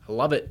Ravens, I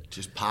love it.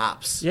 Just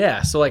pops.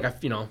 Yeah. So like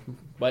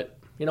but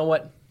you know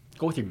what?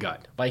 Go with your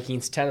gut.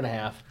 Vikings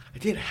 10.5. I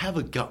didn't have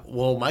a gut.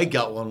 Well, my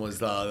gut one was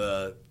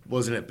the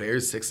wasn't it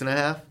Bears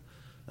 6.5?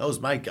 That was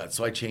my gut,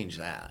 so I changed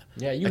that.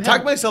 Yeah, I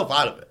talked myself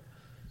out of it.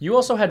 You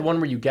also had one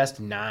where you guessed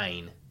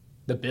 9,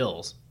 the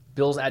Bills.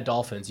 Bills at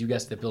Dolphins. You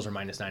guessed the Bills are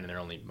 -9 and they're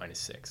only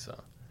 -6. So,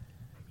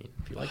 I mean,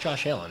 if you like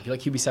Josh Allen, if you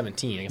like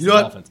QB17 against the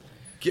Dolphins.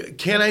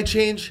 Can I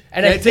change?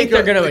 And I think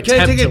they're going to Can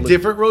I attempt take a to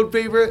different road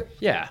favorite?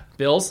 Yeah,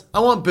 Bills.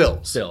 I want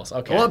Bills. Bills,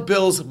 okay. I want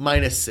Bills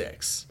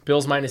 -6.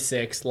 Bills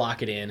 -6,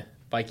 lock it in.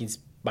 Vikings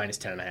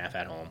 -10.5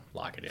 at home,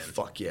 lock it in.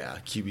 Fuck yeah,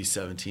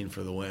 QB17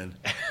 for the win.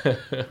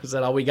 Is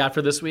that all we got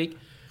for this week?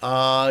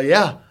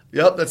 Yeah.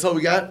 Yep, that's all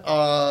we got.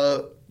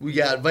 We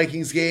got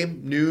Vikings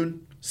game,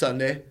 noon,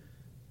 Sunday.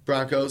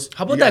 Broncos.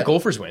 How about that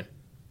Gophers win?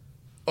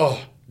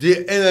 Oh,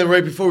 and then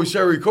right before we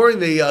started recording,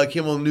 they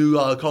came on new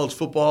college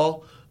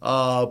football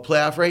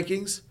playoff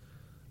rankings.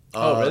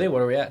 Oh, really?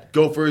 What are we at?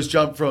 Gophers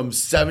jumped from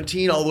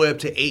 17 all the way up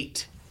to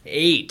 8.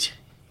 8.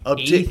 Up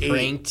to 8th 8.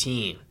 ranked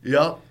team.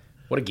 Yep.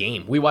 What a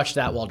game. We watched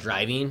that while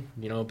driving.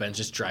 Ben's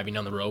just driving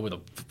down the road with a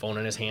phone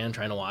in his hand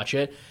trying to watch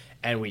it.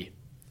 And we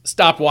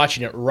stopped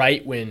watching it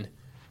right when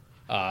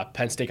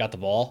Penn State got the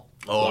ball.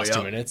 Last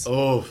 2 minutes.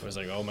 Oh. I was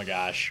like, oh my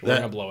gosh, we're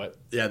going to blow it.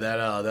 Yeah,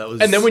 that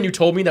was. And then when you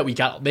told me that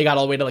they got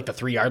all the way to like the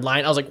 3-yard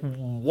line, I was like,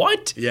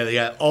 what? Yeah, they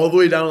got all the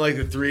way down to like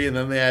the 3, and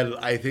then they had,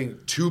 I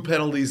think, 2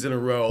 penalties in a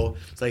row.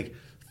 It's like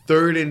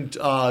 3rd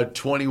and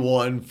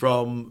 21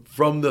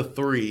 from the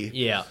 3.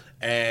 Yeah.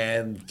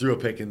 And threw a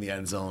pick in the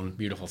end zone.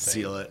 Beautiful thing.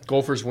 Seal it.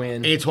 Gophers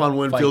win. Antoine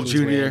Winfield Vikings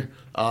Jr.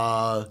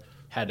 win.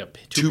 Had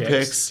two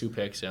picks. 2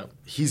 picks, yeah.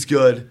 He's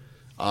good.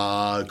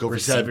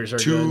 Gophers had Receivers are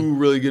 2 good.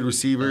 really good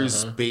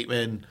receivers.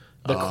 Bateman.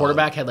 The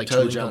quarterback had like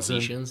Tyler 2 Johnson.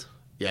 incompletions.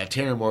 Yeah,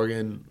 Tanner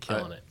Morgan.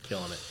 Killing it.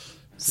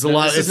 It's a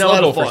lot. This It's is a now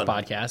lot a of Gophers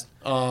fun. podcast.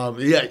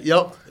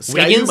 Yep.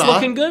 Wiggins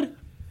looking good?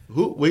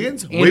 Who?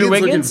 Wiggins? Andrew Wiggins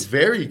Wiggins? looking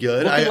very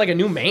good. Looking like a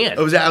new man.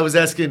 I was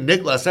asking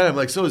Nick last night. I'm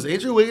like, so is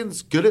Andrew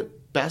Wiggins good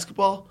at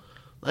basketball?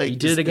 Like He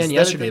did it again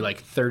yesterday,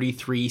 like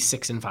 33,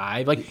 6, and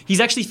 5. Like he's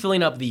actually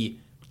filling up the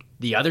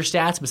other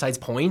stats besides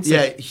points.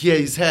 Yeah,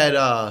 he's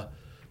had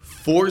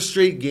 4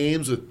 straight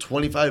games with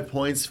 25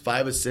 points,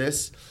 5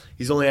 assists.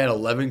 He's only had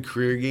 11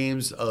 career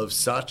games of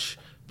such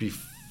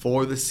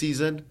before the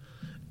season,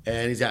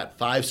 and he's got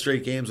 5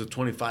 straight games with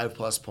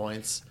 25-plus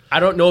points. I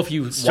don't know if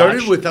you Started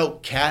watched,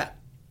 without Cat,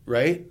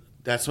 right?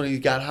 That's when he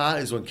got hot,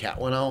 is when Cat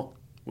went out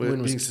with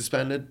When was- being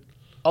suspended.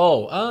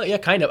 yeah,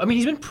 kind of. I mean,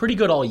 he's been pretty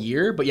good all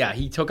year, but yeah,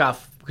 he took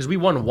off because we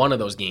won one of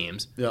those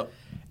games. Yep.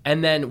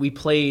 And then we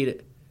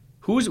played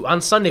on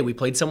Sunday we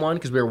played someone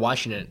because we were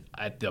watching it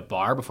at the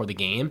bar before the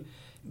game.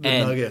 The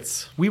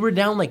Nuggets. We were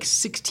down like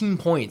 16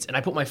 points, and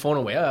I put my phone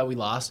away. Oh, we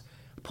lost.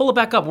 Pull it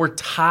back up. We're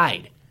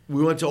tied.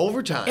 We went to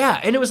overtime. Yeah,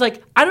 and it was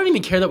like, I don't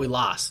even care that we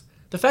lost.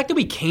 The fact that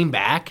we came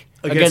back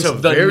Against against a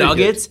the very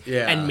Nuggets good-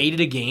 yeah. and made it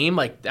a game,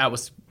 like, that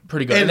was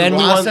pretty good. And then we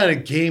lost won. on a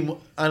game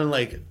on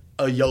like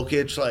a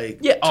Jokic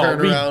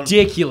turnaround.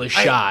 Ridiculous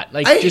shot.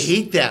 Like, I just,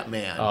 hate that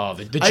man. Oh,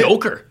 the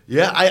Joker.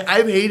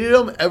 I've hated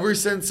him ever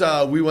since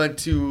we went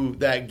to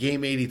that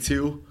game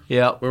 82.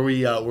 Yep. Where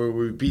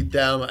we beat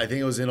them. I think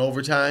it was in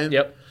overtime.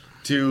 Yep.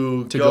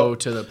 To go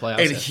to the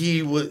playoffs. And he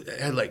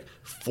had like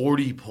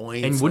 40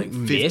 points And wouldn't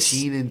like miss.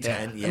 15 and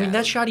 10. Yeah. I mean,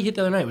 that shot he hit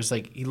the other night was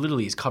like, he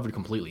literally is covered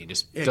completely and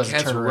just doesn't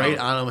Cat's turn right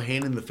around. on him,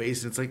 hand in the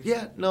face, and it's like,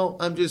 no,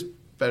 I'm just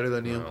better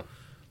than you.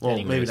 Well,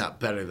 maybe Anyways. not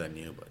better than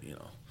you, but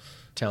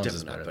Towns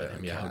is definitely better than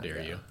him. Yeah, how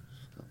dare you?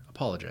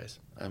 Apologize.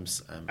 I'm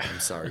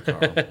sorry,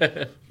 Carl.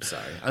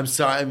 I'm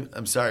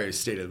sorry. I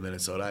stayed in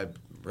Minnesota. I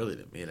really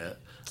didn't mean it.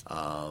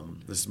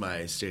 This is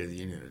my State of the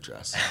Union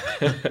address.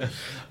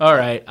 All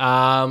right.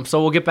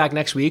 So we'll get back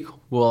next week.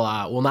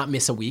 We'll not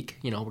miss a week.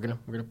 We're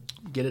gonna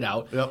get it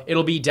out. Yep.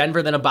 It'll be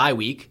Denver, then a bye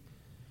week.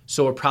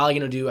 So we're probably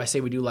gonna do. I say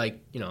we do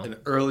An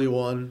early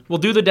one. We'll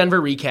do the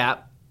Denver recap,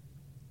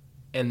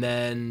 and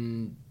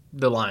then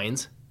the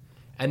lines,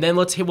 and then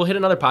we'll hit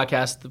another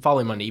podcast the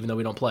following Monday, even though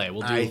we don't play.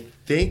 We'll do. I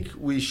think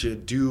we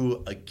should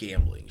do a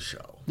gambling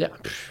show. Yeah,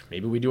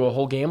 maybe we do a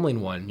whole gambling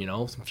one.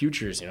 Some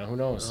futures. Who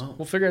knows?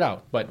 We'll figure it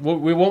out. But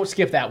we won't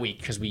skip that week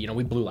because we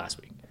blew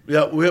last week.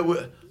 Yeah,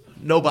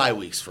 no bye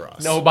weeks for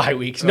us. No bye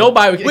weeks. No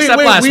bye weeks.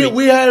 Except last week.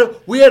 We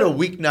had a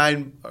week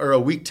 9 or a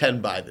week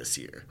 10 bye this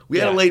year. We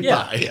had a late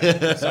bye. Yeah.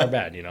 It's our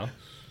bad.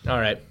 All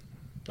right.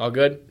 All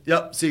good.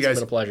 Yep. See you guys. It's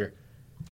been a pleasure.